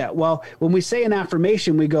they do that? Well, when we say an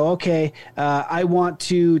affirmation, we go, okay, I want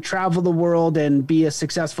to travel the world and be a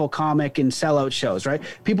successful comic and sell out shows, right?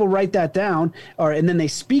 People write that down and then they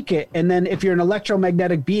speak it. And then if you're an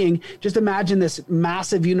electromagnetic being, just imagine this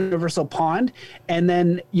massive universal pond, and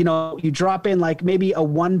then you drop in like maybe a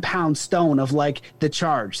 1 pound stone of like the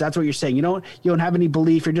charge. That's what you're saying. You don't have any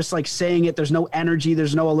belief. You're just like saying it. There's no energy.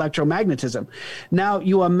 There's no electromagnetism. Now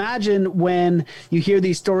you imagine when you hear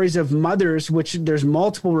these stories of mothers, which there's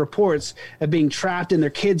multiple reports of being trapped and their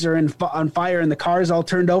kids are on fire and the car is all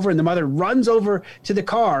turned over and the mother runs over to the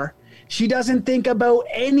car. She doesn't think about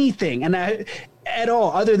anything at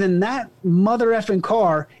all other than that mother effing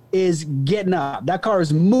car is getting up. That car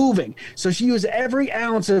is moving. So she uses every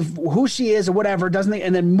ounce of who she is or whatever,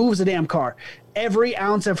 and then moves the damn car. Every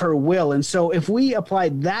ounce of her will. And so if we apply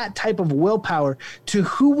that type of willpower to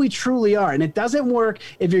who we truly are, and it doesn't work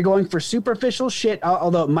if you're going for superficial shit,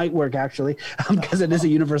 although it might work actually, because it is a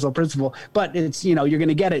universal principle, but it's, you're going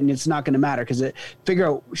to get it and it's not going to matter because figure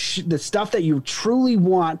out the stuff that you truly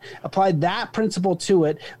want, apply that principle to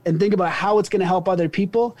it and think about how it's going to help other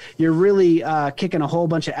people. You're really kicking a whole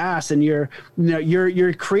bunch of ass, and you're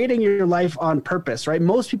creating your life on purpose, right?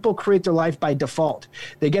 Most people create their life by default.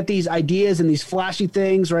 They get these ideas and these flashy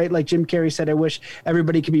things, right? Like Jim Carrey said, I wish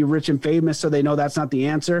everybody could be rich and famous, so they know that's not the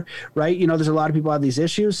answer, right? There's a lot of people have these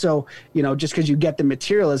issues. So, just because you get the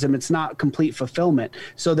materialism, it's not complete fulfillment.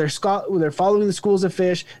 So they're following the schools of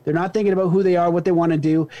fish. They're not thinking about who they are, what they want to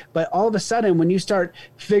do. But all of a sudden, when you start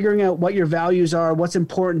figuring out what your values are, what's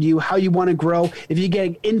important to you, how you want to grow, if you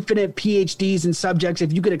get infinite PhDs in subjects,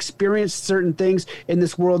 if you could experience certain things in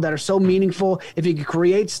this world that are so meaningful, if you could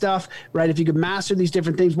create stuff, right? If you could master these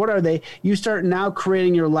different things, what are they? You start now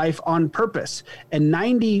creating your life on purpose. And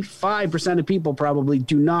 95% of people probably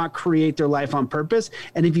do not create their life on purpose.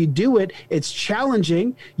 And if you do it, it's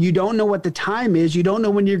challenging. You don't know what the time is. You don't know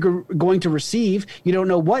when you're going to receive. You don't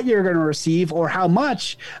know what you're going to receive or how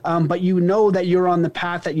much, but you know that you're on the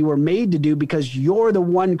path that you were made to do because you're the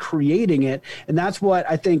one creating it. And that's what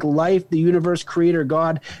I think life, the universe, creator,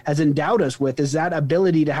 God has endowed us with, is that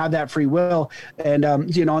ability to have that free will. And,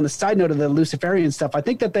 on the side note of the Luciferian stuff, I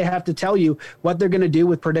think that they have to tell you what they're going to do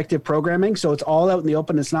with predictive programming. So it's all out in the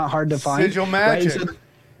open. It's not hard to find. Sigil magic. Right? So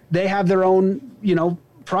they have their own,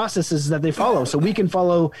 processes that they follow. So we can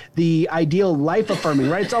follow the ideal life affirming,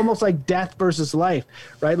 right? It's almost like death versus life,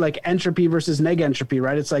 right? Like entropy versus neg entropy,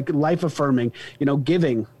 right? It's like life affirming,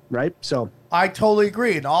 giving, right? So I totally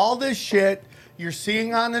agree. And all this shit you're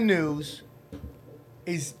seeing on the news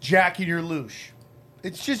is jacking your loosh.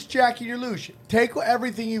 It's just jacking your loosh. Take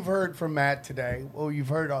everything you've heard from Matt today, or you've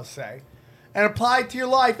heard us say, and apply it to your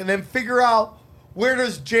life, and then figure out, where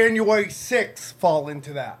does January 6th fall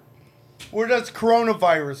into that? Where does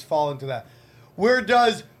coronavirus fall into that? Where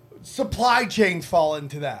does supply chains fall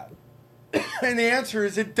into that? And the answer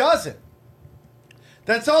is it doesn't.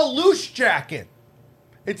 That's all loosh jacking.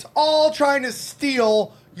 It's all trying to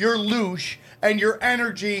steal your loosh and your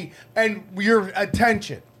energy and your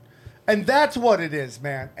attention. And that's what it is,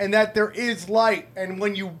 man. And that there is light. And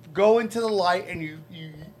when you go into the light and you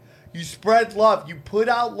spread love, you put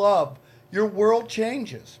out love, your world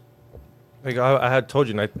changes. Like I had told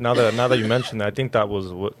you, now that you mentioned that, I think that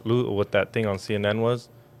was what that thing on CNN was,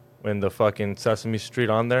 when the fucking Sesame Street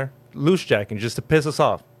on there, loose jacking, just to piss us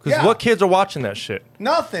off. Because what kids are watching that shit?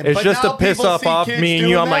 Nothing. It's but just now to piss people off see me and kids you.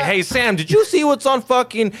 doing I'm like, that. hey Sam, did you see what's on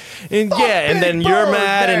fucking? And and then Big you're Bird,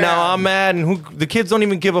 mad, and now man. I'm mad, and the kids don't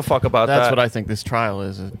even give a fuck about That's that. what I think this trial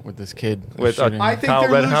is with this kid. With, shooting. I think Kyle they're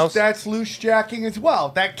Rittenhouse? that's loose jacking as well.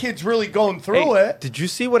 That kid's really going through Hey, it. Did you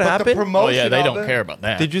see what but happened? The promotion Oh yeah, they of don't it- care about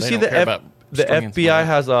that. Did you They see don't care about the stringing FBI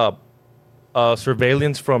someone. has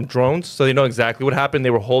surveillance from drones, so they know exactly what happened. They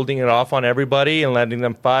were holding it off on everybody and letting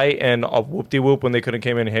them fight, and whoop-de-whoop when they couldn't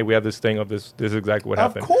came in, hey, we have this thing of this is exactly what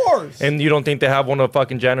happened. Of course. And you don't think they have one of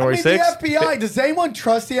fucking January 6th? The FBI, does anyone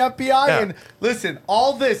trust the FBI? Yeah. And listen,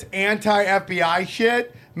 all this anti-FBI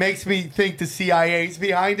shit makes me think the CIA's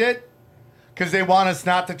behind it. Because they want us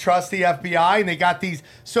not to trust the FBI, and they got these.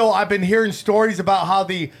 So I've been hearing stories about how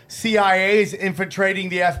the CIA is infiltrating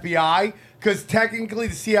the FBI, because technically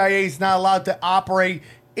the CIA is not allowed to operate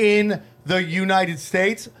in the United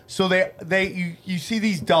States. So you see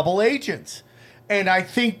these double agents, and I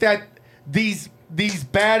think that these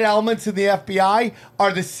bad elements in the FBI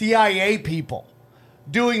are the CIA people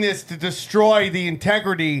doing this to destroy the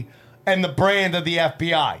integrity and the brand of the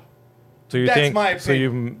FBI. So you That's think? my So you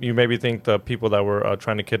maybe think the people that were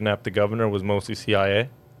trying to kidnap the governor was mostly CIA?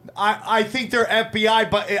 I think they're FBI,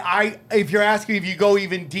 but if you're asking if you go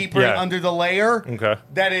even deeper Yeah. under the layer, Okay.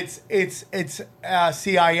 that it's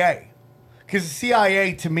CIA, because the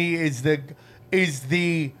CIA to me is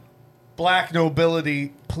the black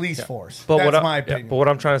nobility police force. But That's what my opinion. but what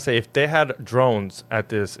I'm trying to say, if they had drones at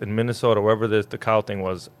this in Minnesota, wherever the cow thing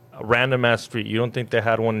was, a random ass street, you don't think they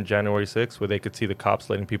had one in January 6th where they could see the cops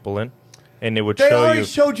letting people in, and it would They show already you?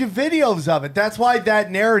 showed you videos of it. That's why that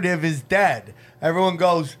narrative is dead. Everyone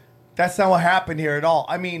goes, that's not what happened here at all.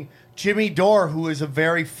 I mean, Jimmy Dore, who is a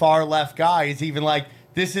very far left guy, is even like,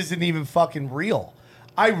 this isn't even fucking real.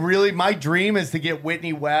 My dream is to get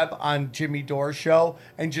Whitney Webb on Jimmy Dore's show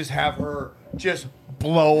and just have her just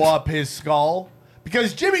blow up his skull.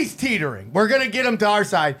 Because Jimmy's teetering. We're going to get him to our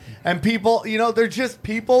side. And people, they're just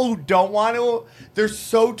people who don't want to. They're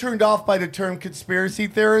so turned off by the term conspiracy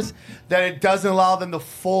theorist that it doesn't allow them to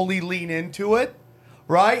fully lean into it.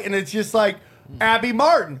 Right? And it's just like Abby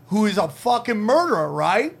Martin, who is a fucking murderer,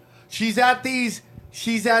 right? She's at these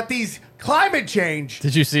climate change.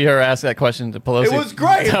 Did you see her ask that question to Pelosi? It was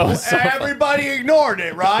great. That was so Everybody ignored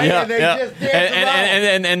it, right? Yeah, and they yeah. just danced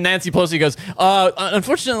around. And Nancy Pelosi goes,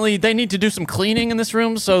 unfortunately, they need to do some cleaning in this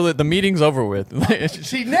room so that the meeting's over with.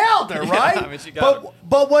 She nailed her, right? I mean, she got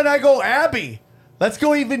but when I go, Abby, let's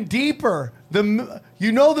go even deeper. The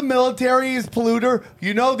military is polluter.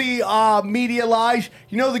 You know the media lies.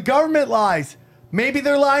 You know the government lies. Maybe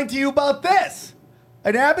they're lying to you about this.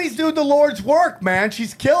 And Abby's doing the Lord's work, man.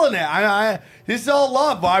 She's killing it. This is all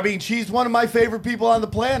love. I mean, she's one of my favorite people on the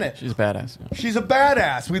planet. She's badass. Yeah. She's a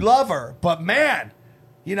badass. We love her. But man,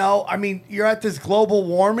 you're at this global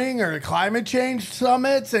warming or climate change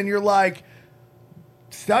summits, and you're like,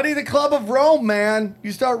 study the Club of Rome, man.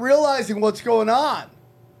 You start realizing what's going on.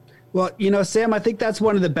 Well, Sam, I think that's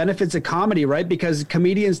one of the benefits of comedy, right? Because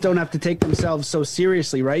comedians don't have to take themselves so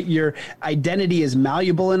seriously, right? Your identity is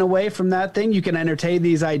malleable in a way from that thing. You can entertain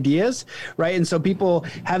these ideas, right? And so people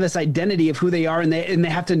have this identity of who they are, and they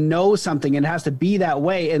have to know something, and it has to be that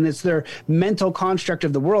way. And it's their mental construct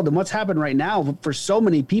of the world. And what's happened right now for so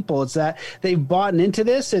many people, it's that they've bought into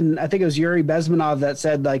this. And I think it was Yuri Bezmenov that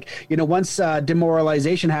said, once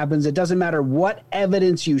demoralization happens, it doesn't matter what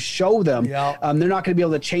evidence you show them. Yeah. They're not going to be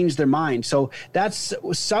able to change their mind. So that's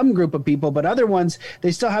some group of people, but other ones,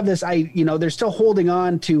 they still have this, they're still holding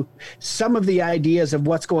on to some of the ideas of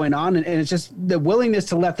what's going on. And it's just the willingness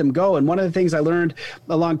to let them go. And one of the things I learned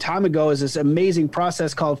a long time ago is this amazing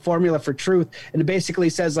process called Formula for Truth. And it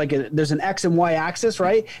basically says there's an X and Y axis,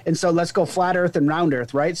 right? And so let's go flat earth and round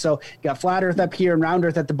earth, right? So you got flat earth up here and round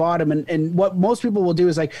earth at the bottom. And what most people will do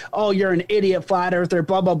is oh, you're an idiot, flat earther,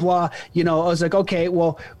 blah, blah, blah. I was like, okay,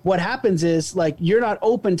 well, what happens is you're not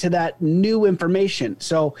open to that new information.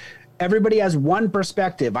 So everybody has one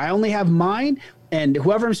perspective. I only have mine, and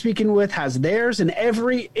whoever I'm speaking with has theirs, and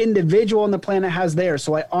every individual on the planet has theirs.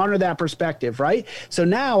 So I honor that perspective, right? So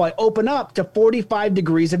now I open up to 45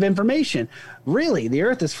 degrees of information. Really, the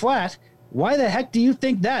earth is flat. Why the heck do you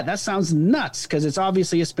think that? That sounds nuts, because it's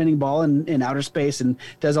obviously a spinning ball in outer space and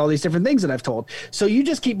does all these different things that I've told. So you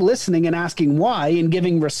just keep listening and asking why and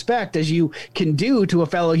giving respect as you can do to a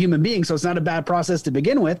fellow human being. So it's not a bad process to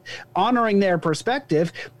begin with, honoring their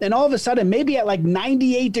perspective. And all of a sudden, maybe at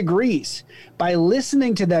 98 degrees, by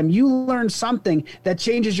listening to them, you learn something that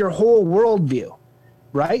changes your whole worldview.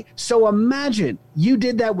 Right? So imagine You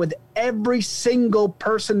did that with every single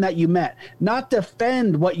person that you met. Not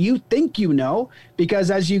defend what you think you know,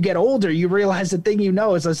 because as you get older, you realize the thing you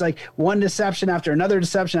know is it's like one deception after another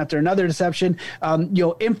deception after another deception.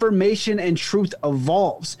 Information and truth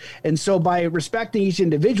evolves. And so by respecting each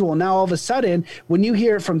individual, now all of a sudden, when you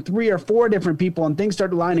hear it from 3 or 4 different people and things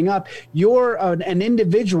start lining up, you're an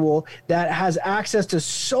individual that has access to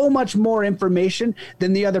so much more information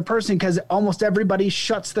than the other person, because almost everybody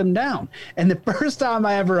shuts them down. And the first time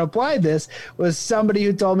I ever applied this was somebody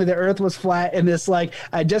who told me the earth was flat, and this, like,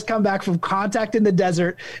 I just come back from contact in the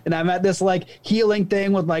desert, and I'm at this like healing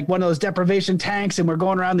thing with like one of those deprivation tanks, and we're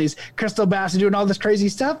going around these crystal baths and doing all this crazy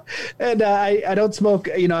stuff. And I don't smoke,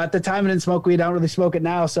 at the time I didn't smoke weed. I don't really smoke it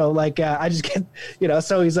now. So like, I just get,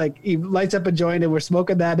 so he's like, he lights up a joint and we're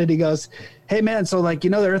smoking that. And he goes, hey man, so like,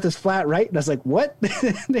 the earth is flat, right? And I was like, what?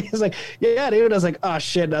 And he was like, yeah, dude. I was like, oh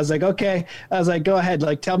shit. And I was like, okay. I was like, go ahead.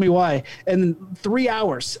 Like, tell me why. And 3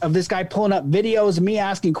 hours of this guy pulling up videos, me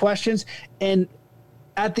asking questions. And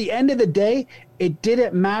at the end of the day, it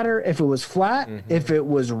didn't matter if it was flat, if it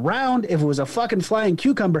was round, if it was a fucking flying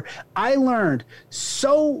cucumber. I learned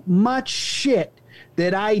so much shit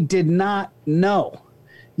that I did not know.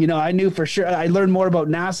 I knew for sure. I learned more about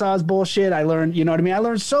NASA's bullshit. I learned, I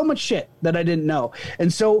learned so much shit that I didn't know.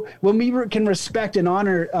 And so when we can respect and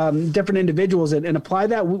honor different individuals and apply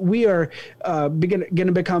that, we are going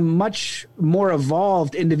to become much more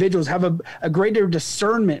evolved individuals, have a greater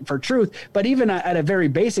discernment for truth. But even at a very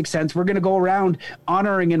basic sense, we're going to go around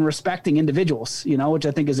honoring and respecting individuals, which I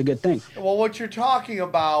think is a good thing. Well, what you're talking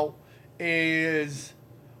about is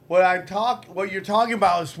what you're talking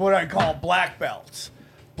about is what I call black belts.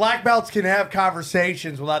 Black belts can have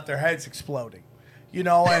conversations without their heads exploding, and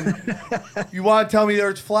you want to tell me the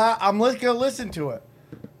earth's flat? I'm going to listen to it.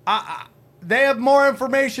 They have more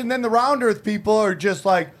information than the round earth people are just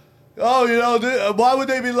like, oh, why would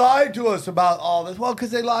they be lying to us about all this? Well, because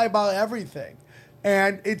they lie about everything.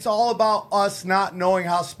 And it's all about us not knowing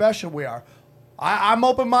how special we are. I'm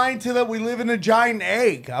open-minded to that we live in a giant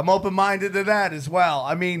egg. I'm open-minded to that as well.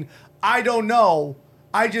 I mean, I don't know.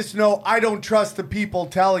 I just know I don't trust the people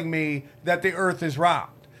telling me that the earth is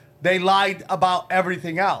round. They lied about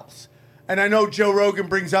everything else. And I know Joe Rogan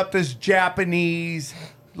brings up this Japanese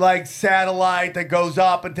satellite that goes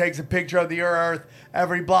up and takes a picture of the earth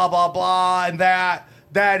every blah, blah, blah, and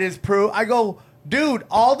that is proof. I go, dude,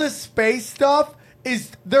 all this space stuff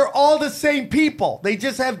they're all the same people. They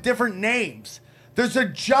just have different names. There's a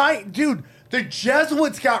giant, dude, the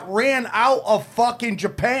Jesuits got ran out of fucking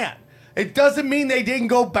Japan. It doesn't mean they didn't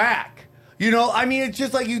go back. It's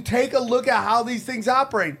just like you take a look at how these things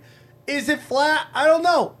operate. Is it flat? I don't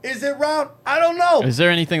know. Is it round? I don't know. Is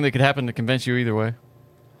there anything that could happen to convince you either way?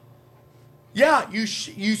 Yeah, you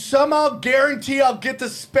somehow guarantee I'll get to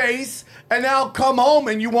space and I'll come home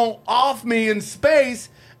and you won't off me in space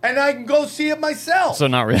and I can go see it myself. So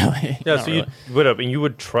not really. Yeah, not so really. you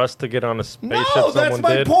would trust to get on a spaceship? No, that's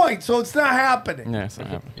my point. So it's not happening. Yeah, it's not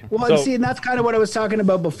happening. Well, and that's kind of what I was talking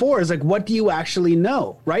about before. Is like, what do you actually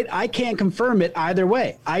know, right? I can't confirm it either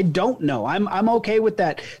way. I don't know. I'm okay with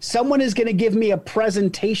that. Someone is going to give me a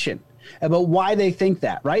presentation about why they think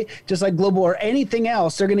that, right? Just like Global or anything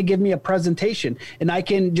else, they're going to give me a presentation and I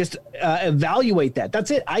can just evaluate that.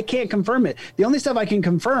 That's it. I can't confirm it. The only stuff I can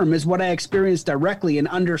confirm is what I experienced directly and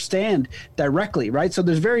understand directly, right? So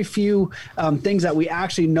there's very few things that we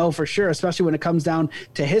actually know for sure, especially when it comes down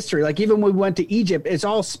to history. Like even when we went to Egypt, it's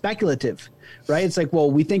all speculative. Right? It's like,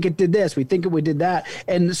 well, we think it did this, we think we did that.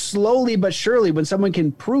 And slowly but surely, when someone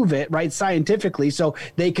can prove it, right, scientifically, so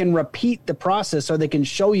they can repeat the process, so they can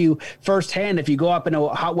show you firsthand if you go up in a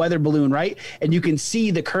hot weather balloon, right? And you can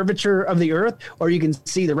see the curvature of the earth, or you can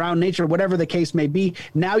see the round nature, whatever the case may be.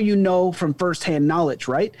 Now you know from firsthand knowledge,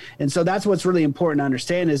 right? And so that's what's really important to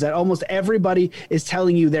understand, is that almost everybody is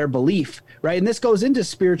telling you their belief, right? And this goes into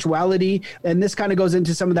spirituality, and this kind of goes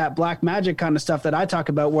into some of that black magic kind of stuff that I talk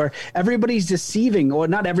about, where everybody's deceiving, or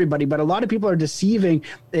not everybody, but a lot of people are deceiving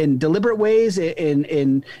in deliberate ways,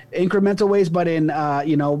 in incremental ways, but in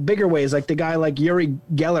bigger ways. Like the guy like Uri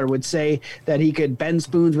Geller would say that he could bend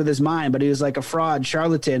spoons with his mind, but he was like a fraud,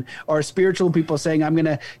 charlatan. Or spiritual people saying, I'm going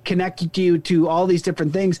to connect you to all these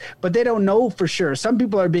different things, but they don't know for sure. Some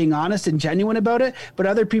people are being honest and genuine about it, but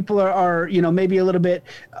other people are maybe a little bit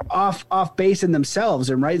off base in themselves,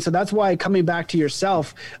 and right. So that's why, coming back to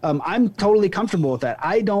yourself, I'm totally comfortable with that.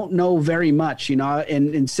 I don't know very much,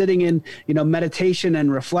 and sitting in, meditation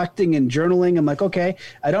and reflecting and journaling. I'm like, okay,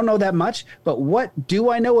 I don't know that much, but what do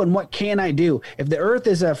I know and what can I do? If the earth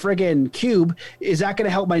is a friggin' cube, is that going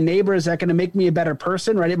to help my neighbor? Is that going to make me a better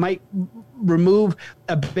person? Right. It might remove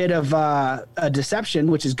a bit of a deception,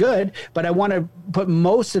 which is good, but I want to put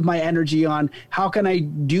most of my energy on how can I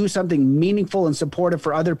do something meaningful and supportive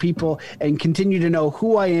for other people and continue to know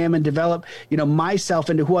who I am and develop, myself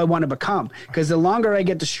into who I want to become. Because the longer I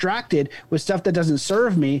get distracted with stuff that doesn't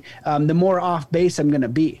serve me, the more off base I'm going to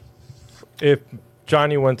be. If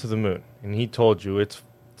Johnny went to the moon and he told you it's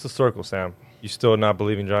a circle, Sam, you still not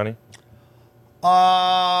believing Johnny?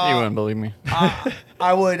 You wouldn't believe me.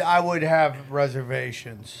 I would have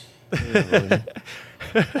reservations.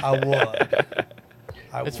 I would.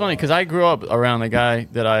 It's funny because I grew up around a guy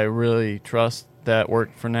that I really trust that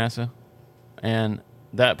worked for NASA, and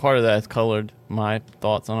that part of that has colored my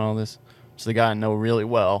thoughts on all this. It's the guy I know really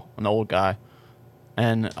well, an old guy,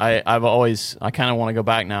 and I kind of want to go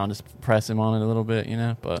back now and just press him on it a little bit,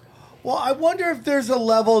 But Well, I wonder if there's a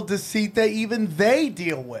level of deceit that even they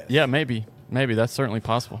deal with. yeah, maybe that's certainly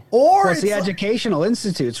possible. Or Well, it's the educational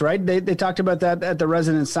institutes, right? They talked about that at the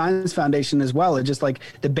Resonance Science Foundation as well. It's just like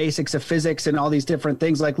the basics of physics and all these different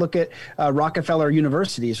things. Like look at Rockefeller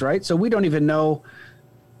universities, right? So we don't even know,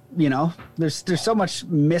 there's so much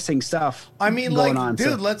missing stuff. I mean, going like, on. dude,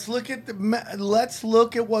 So- let's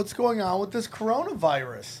look at what's going on with this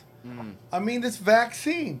coronavirus. I mean, this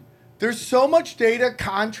vaccine. There's so much data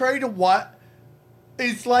contrary to what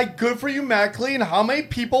is like good for you medically, and how many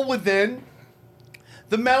people within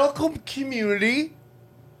the medical community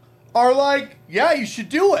are like, yeah, you should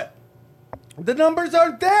do it. The numbers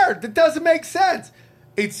aren't there. That doesn't make sense.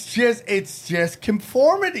 It's just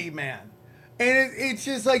conformity, man. And it's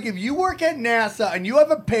just like if you work at NASA and you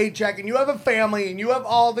have a paycheck and you have a family and you have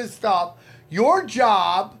all this stuff, your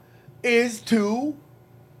job is to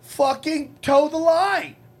fucking toe the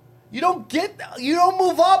line. You don't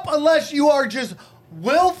move up unless you are just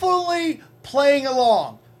willfully playing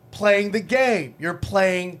along. Playing the game. You're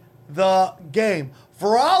playing the game.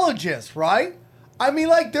 Virologists, right? I mean,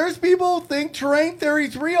 like, there's people who think terrain theory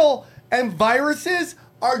is real and viruses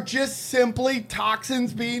are just simply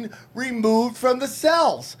toxins being removed from the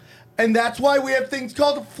cells. And that's why we have things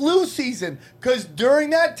called the flu season. Because during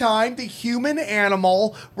that time, the human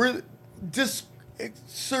animal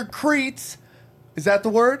secretes. Is that the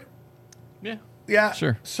word? Yeah. Yeah.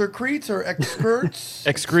 Sure. Secretes or excretes?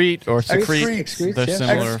 Excrete or secrete. Excretes, They're yeah.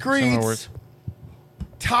 similar Excretes words.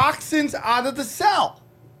 toxins out of the cell.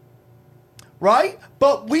 Right?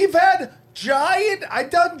 But we've had giant,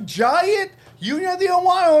 Union of the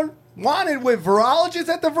Unwanted with virologists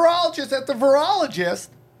at the virologist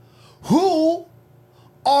who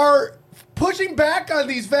are pushing back on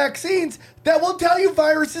these vaccines that will tell you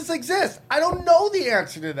viruses exist. I don't know the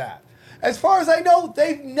answer to that. As far as I know,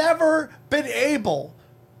 they've never been able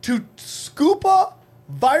to scoop a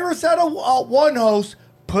virus out of one host,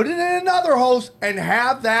 put it in another host, and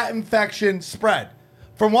have that infection spread.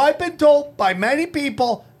 From what I've been told by many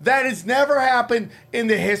people, that has never happened in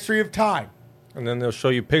the history of time. And then they'll show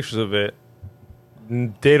you pictures of it.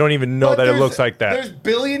 They don't even know But that it there's- looks like that. There's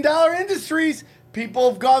billion-dollar industries. People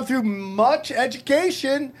have gone through much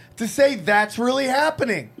education to say that's really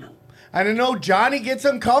happening. And I know Johnny gets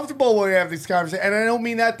uncomfortable when we have these conversations, and I don't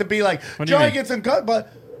mean that to be like What do you Johnny mean? gets uncomfortable,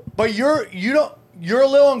 but you're a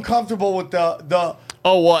little uncomfortable with the.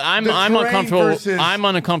 Oh well, I'm the terrain uncomfortable. versus- I'm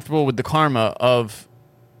uncomfortable with the karma of,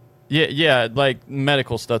 yeah, like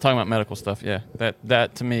medical stuff. Talking about medical stuff, yeah.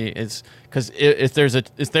 That to me is because if there's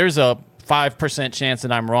a 5% chance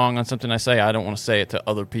that I'm wrong on something I say, I don't want to say it to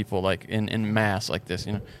other people like in mass like this,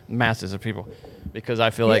 masses of people, because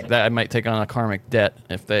I feel like that I might take on a karmic debt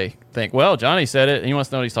if they think, well, Johnny said it, and he wants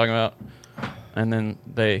to know what he's talking about, and then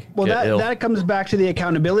they get ill. That comes back to the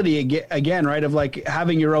accountability again, right? Of like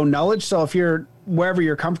having your own knowledge. So if you're wherever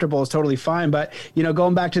you're comfortable is totally fine. But,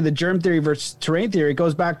 going back to the germ theory versus terrain theory, it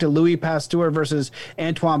goes back to Louis Pasteur versus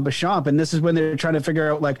Antoine Béchamp. And this is when they're trying to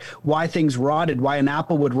figure out like why things rotted, why an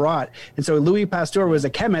apple would rot. And so Louis Pasteur was a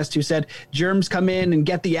chemist who said germs come in and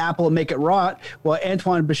get the apple and make it rot. Well,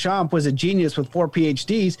 Antoine Béchamp was a genius with 4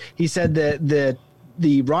 PhDs. He said that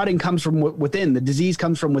the rotting comes from within. The disease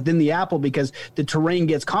comes from within the apple because the terrain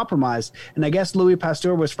gets compromised. And I guess Louis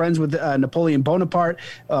Pasteur was friends with Napoleon Bonaparte,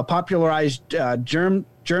 popularized germ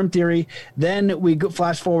theory. Then we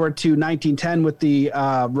flash forward to 1910 with the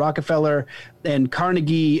Rockefeller and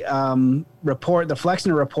Carnegie report, the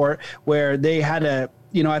Flexner report, where they had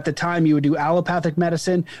at the time you would do allopathic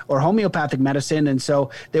medicine or homeopathic medicine. And so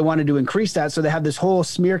they wanted to increase that. So they have this whole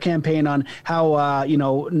smear campaign on how,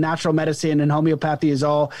 natural medicine and homeopathy is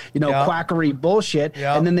all, quackery bullshit.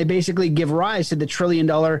 Yeah. And then they basically give rise to the $1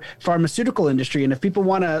 trillion pharmaceutical industry. And if people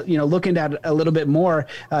want to, look into that a little bit more,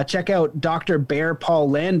 check out Dr. Bear Paul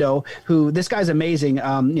Lando, who this guy's amazing.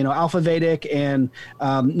 Alpha Vedic and,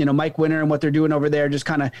 Mike Winter and what they're doing over there, just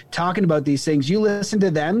kind of talking about these things. You listen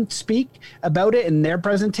to them speak about it in their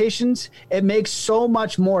presentations, it makes so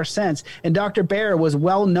much more sense. And Dr. Bear was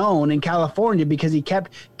well known in California because he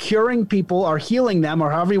kept curing people or healing them,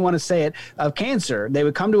 or however you want to say it, of cancer. They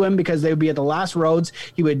would come to him because they would be at the last roads.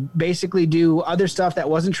 He would basically do other stuff that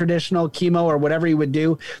wasn't traditional, chemo or whatever he would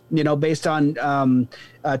do, based on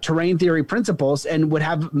terrain theory principles, and would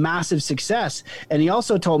have massive success. And he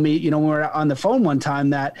also told me, when we were on the phone one time,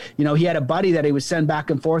 that, he had a buddy that he would send back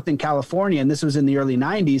and forth in California, and this was in the early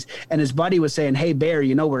 90s, and his buddy was saying, hey, Bear,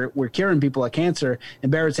 we're curing people of cancer.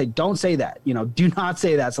 And Bear would say, don't say that. Do not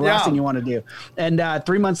say that. It's the last thing you want to do. And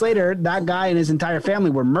 3 months later, that guy and his entire family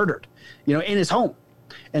were murdered, in his home.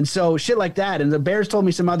 And so shit like that. And the Bears told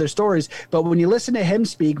me some other stories, but when you listen to him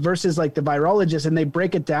speak versus like the virologists and they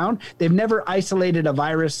break it down, they've never isolated a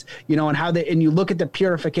virus, and you look at the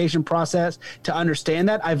purification process to understand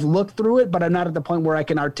that. I've looked through it, but I'm not at the point where I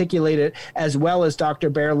can articulate it as well as Dr.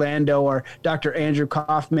 Bear Lando or Dr. Andrew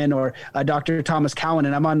Kaufman or Dr. Thomas Cowan.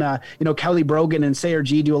 And I'm on, Kelly Brogan and Sayer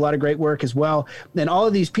G do a lot of great work as well. And all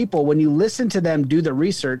of these people, when you listen to them do the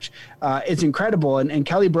research, it's incredible. And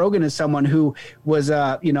Kelly Brogan is someone who was,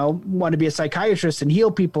 want to be a psychiatrist and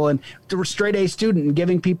heal people, and a straight A student, and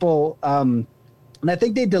giving people, and I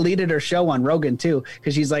think they deleted her show on Rogan too,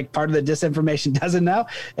 because she's like part of the disinformation dozen now.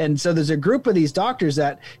 And so there's a group of these doctors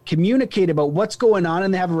that communicate about what's going on,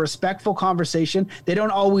 and they have a respectful conversation. They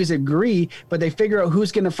don't always agree, but they figure out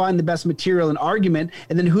who's going to find the best material and argument,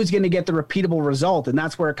 and then who's going to get the repeatable result. And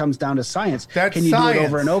that's where it comes down to science. Can you do it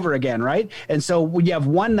over and over again, right? And so you have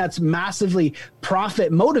one that's massively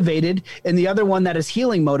profit motivated and the other one that is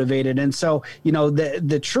healing motivated. And so,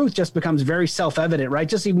 the truth just becomes very self-evident, right?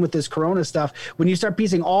 Just even with this Corona stuff, when you start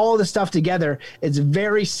piecing all the stuff together, it's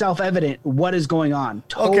very self-evident what is going on.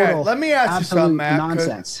 Okay, let me ask you something, Matt.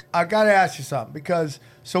 Nonsense. I got to ask you something, because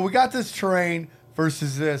so we got this terrain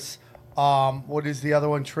versus this, what is the other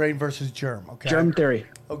one? Terrain versus germ, okay? Germ theory.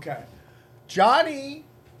 Okay. Johnny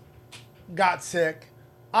got sick.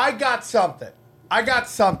 I got something,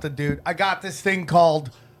 dude. I got this thing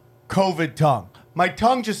called COVID tongue. My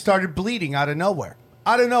tongue just started bleeding out of nowhere.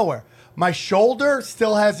 My shoulder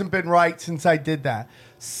still hasn't been right since I did that.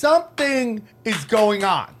 Something is going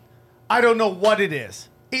on. I don't know what it is.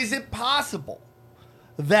 Is it possible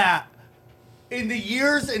that in the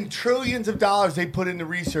years and trillions of dollars they put into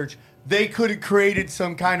research, they could have created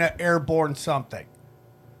some kind of airborne something?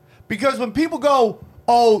 Because when people go,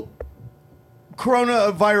 oh,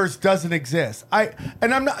 coronavirus doesn't exist.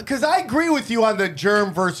 I'm not, because I agree with you on the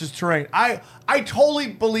germ versus terrain. I totally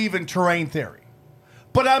believe in terrain theory.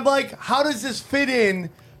 But I'm like, how does this fit in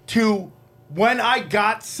to when I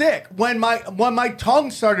got sick? When my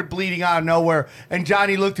tongue started bleeding out of nowhere, and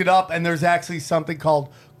Johnny looked it up, and there's actually something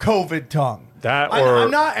called COVID tongue.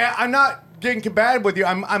 I'm not getting combative with you.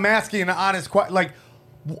 I'm asking an honest question. Like,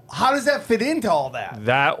 how does that fit into all that?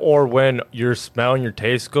 That, or when your smell and your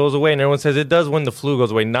taste goes away, and everyone says it does when the flu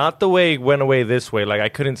goes away. Not the way it went away this way. Like, I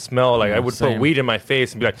couldn't smell. Like, I would put weed in my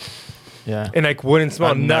face and be like, yeah, and I wouldn't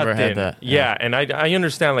smell nothing. Never had that. Yeah, and I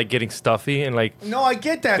understand like getting stuffy and like. No, I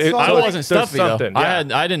get that. I wasn't stuffy though. Yeah.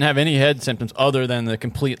 I didn't have any head symptoms other than the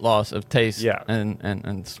complete loss of taste. Yeah.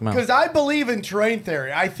 and smell. Because I believe in terrain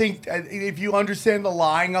theory. I think if you understand the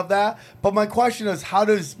lying of that, but my question is, how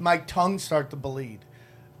does my tongue start to bleed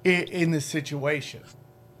in this situation?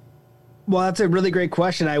 Well, that's a really great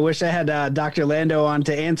question. I wish I had Dr. Lando on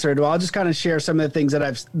to answer it. Well, I'll just kind of share some of the things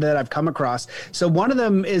that I've come across. So one of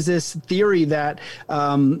them is this theory that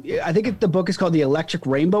I think the book is called The Electric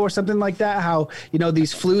Rainbow or something like that. How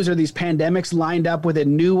these flus or these pandemics lined up with a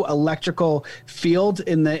new electrical field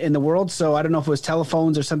in the world. So I don't know if it was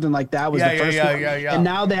telephones or something like that was the first one. Yeah. And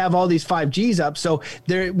now they have all these 5Gs up. So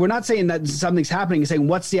we're not saying that something's happening. We're saying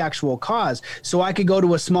what's the actual cause. So I could go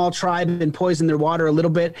to a small tribe and poison their water a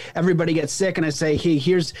little bit. Everybody gets sick, and I say, hey,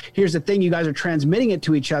 here's the thing, you guys are transmitting it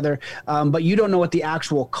to each other, but you don't know what the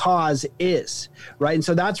actual cause is, right? And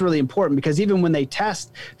so that's really important, because even when they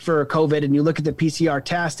test for COVID and you look at the PCR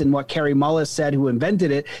test and what Carrie Mullis said, who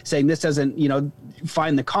invented it, saying this doesn't,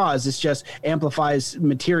 find the cause. It's just amplifies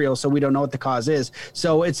material, so we don't know what the cause is.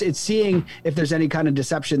 So it's seeing if there's any kind of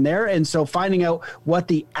deception there, and so finding out what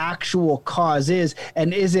the actual cause is,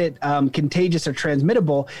 and is it contagious or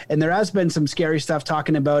transmittable. And there has been some scary stuff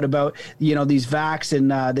talking about these vax,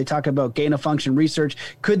 and they talk about gain of function research.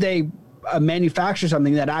 Could they manufacture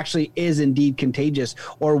something that actually is indeed contagious,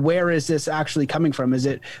 or where is this actually coming from? Is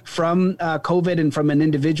it from COVID and from an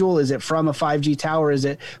individual? Is it from a 5G tower? Is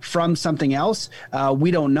it from something else?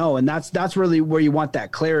 We don't know, and that's really where you want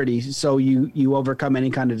that clarity, so you overcome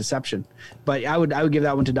any kind of deception. But I would give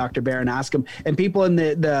that one to Dr. Bear and ask him. And people in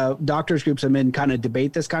the doctors groups I'm in kind of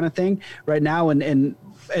debate this kind of thing right now, and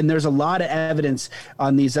there's a lot of evidence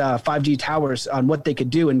on these 5G towers on what they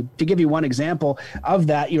could do. And to give you one example of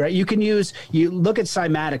that, you can look at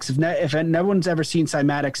cymatics. If no one's ever seen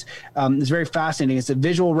cymatics, it's very fascinating. It's a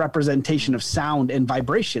visual representation of sound and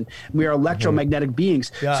vibration. We are electromagnetic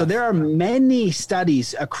beings. Yeah. So there are many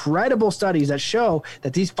studies, credible studies, that show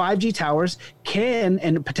that these 5G towers can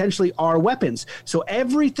and potentially are weapons. So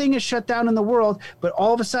everything is shut down in the world, but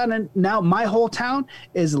all of a sudden now my whole town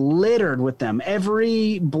is littered with them.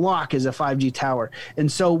 Every block is a 5G tower.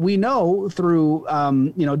 And so we know through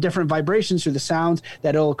different vibrations, through the sounds,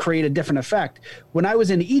 that it'll create a different effect. When I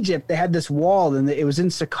was in Egypt, they had this wall, and it was in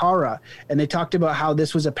Saqqara, and they talked about how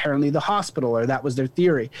this was apparently the hospital, or that was their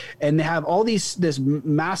theory. And they have all this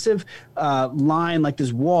massive line, like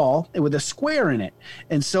this wall with a square in it.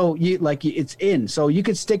 And so it's in, so you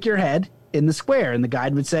could stick your head in the square, and the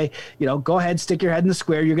guide would say, go ahead, stick your head in the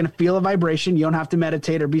square. You're going to feel a vibration. You don't have to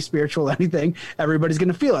meditate or be spiritual or anything. Everybody's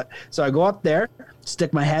going to feel it. So I go up there,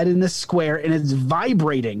 stick my head in this square, and it's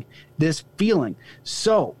vibrating this feeling.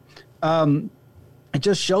 So it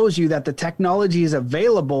just shows you that the technology is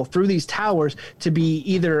available through these towers to be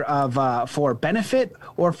either for benefit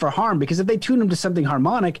or for harm, because if they tune them to something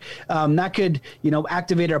harmonic, that could,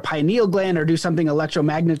 activate our pineal gland or do something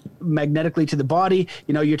electromagnetically to the body.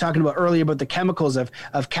 You're talking about earlier about the chemicals of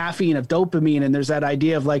caffeine, of dopamine, and there's that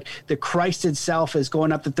idea of like the Christ itself is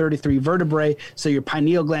going up to 33 vertebrae, so your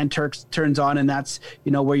pineal gland turns on, and that's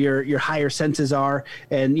where your higher senses are.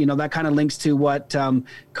 And that kind of links to what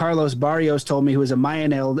Carlos Barrios told me, who was a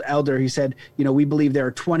Mayan elder. He said, we believe there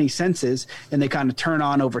are 20 senses, and they kind of turn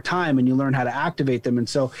on over time, and you learn how to activate them. And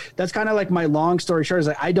so that's kind of like my long story short, is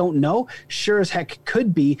like, I don't know. Sure as heck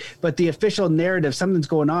could be, but the official narrative, something's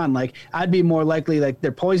going on. Like, I'd be more likely like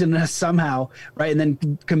they're poisoning us somehow, right? And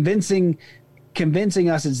then convincing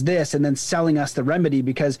us it's this, and then selling us the remedy,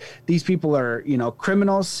 because these people are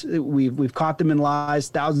criminals. We've caught them in lies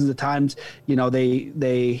thousands of times.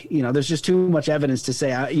 There's just too much evidence to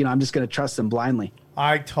say I'm just going to trust them blindly.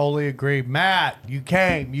 I totally agree. Matt, you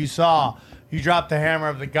came, you saw, you dropped the hammer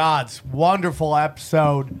of the gods. Wonderful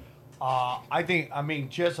episode.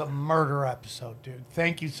 Just a murder episode, dude.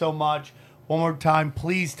 Thank you so much. One more time,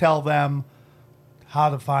 please tell them how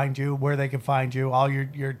to find you, where they can find you, all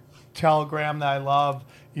your Telegram that I love,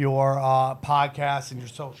 your podcast, and your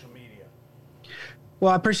social media.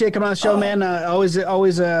 Well, I appreciate coming on the show, man. Always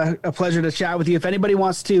a pleasure to chat with you. If anybody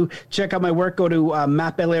wants to check out my work, go to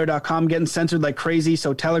mattbelair.com. Getting censored like crazy.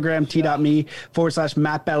 So Telegram,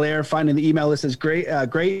 t.me/Matt Belair. Finding the email list is great.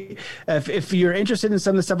 If you're interested in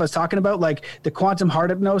some of the stuff I was talking about, like the quantum heart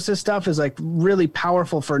hypnosis stuff is like really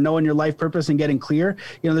powerful for knowing your life purpose and getting clear.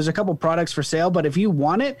 There's a couple products for sale, but if you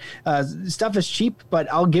want it, stuff is cheap,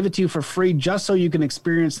 but I'll give it to you for free just so you can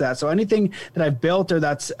experience that. So anything that I've built or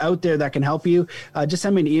that's out there that can help you, just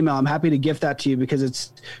send me an email. I'm happy to gift that to you, because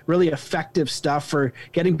it's really effective stuff for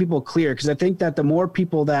getting people clear. Because I think that the more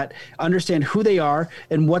people that understand who they are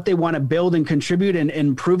and what they want to build and contribute and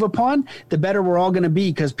improve upon, the better we're all going to be,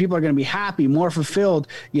 because people are going to be happy, more fulfilled,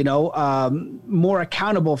 more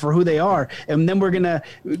accountable for who they are. And then we're going to,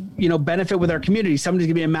 benefit with our community. Somebody's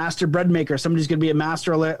going to be a master bread maker. Somebody's going to be a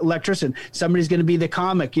master electrician. Somebody's going to be the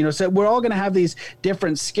comic, so we're all going to have these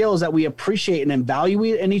different skills that we appreciate and value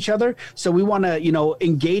in each other. So we want to,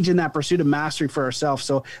 engage in that pursuit of mastery for ourselves.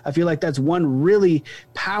 So I feel like that's one really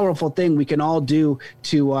powerful thing we can all do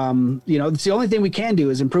to, it's the only thing we can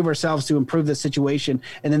do is improve ourselves to improve the situation.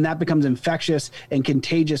 And then that becomes infectious and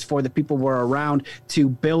contagious for the people we're around to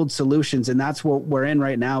build solutions. And that's what we're in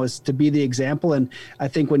right now, is to be the example. And I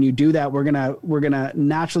think when you do that, we're going to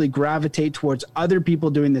naturally gravitate towards other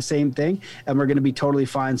people doing the same thing, and we're going to be totally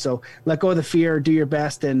fine. So let go of the fear, do your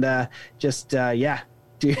best, and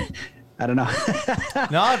do I don't know.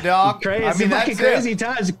 No, dog. Crazy, fucking crazy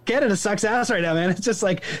times. Canada sucks ass right now, man. It's just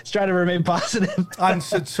like it's trying to remain positive.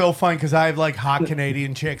 It's so fun because I have like hot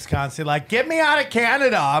Canadian chicks constantly like, get me out of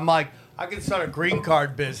Canada. I'm like, I can start a green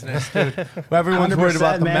card business, dude. Everyone's worried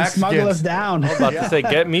about the man. Smuggle us Mexicans. down. I'm about to say,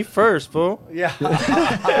 get me first, fool. Yeah.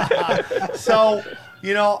 So,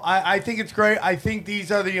 you know, I think it's great. I think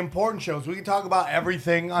these are the important shows. We can talk about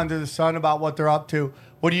everything under the sun about what they're up to.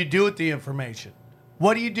 What do you do with the information?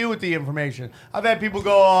 What do you do with the information? I've had people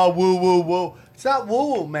go, oh, woo, woo, woo. It's not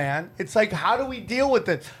woo, woo, man. It's like, how do we deal with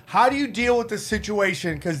it? How do you deal with the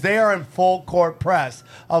situation? Because they are in full court press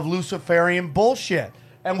of Luciferian bullshit.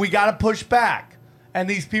 And we got to push back. And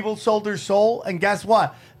these people sold their soul. And guess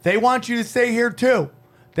what? They want you to stay here too.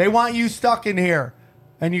 They want you stuck in here.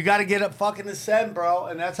 And you got to get it fucking ascend, bro.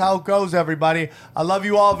 And that's how it goes, everybody. I love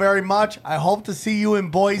you all very much. I hope to see you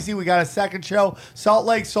in Boise. We got a second show. Salt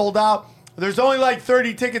Lake sold out. There's only like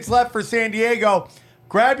 30 tickets left for San Diego.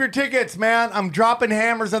 Grab your tickets, man. I'm dropping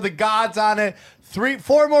hammers of the gods on it.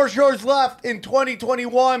 4 more shows left in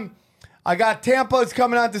 2021. I got Tampa's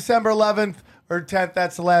coming on December 11th or 10th.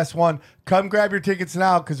 That's the last one. Come grab your tickets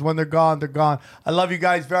now because when they're gone, they're gone. I love you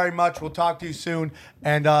guys very much. We'll talk to you soon.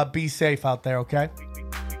 And be safe out there, okay?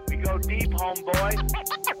 We go deep, homeboy.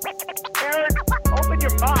 Aaron, open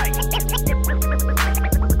your mind.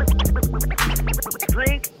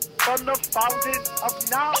 Drink from the fountain of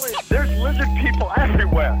knowledge. There's lizard people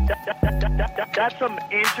everywhere. That's some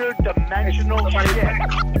interdimensional shit.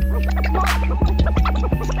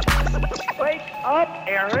 Wake up,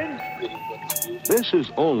 Aaron. This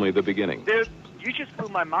is only the beginning. Dude, you just blew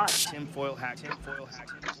my mind. Tinfoil hat.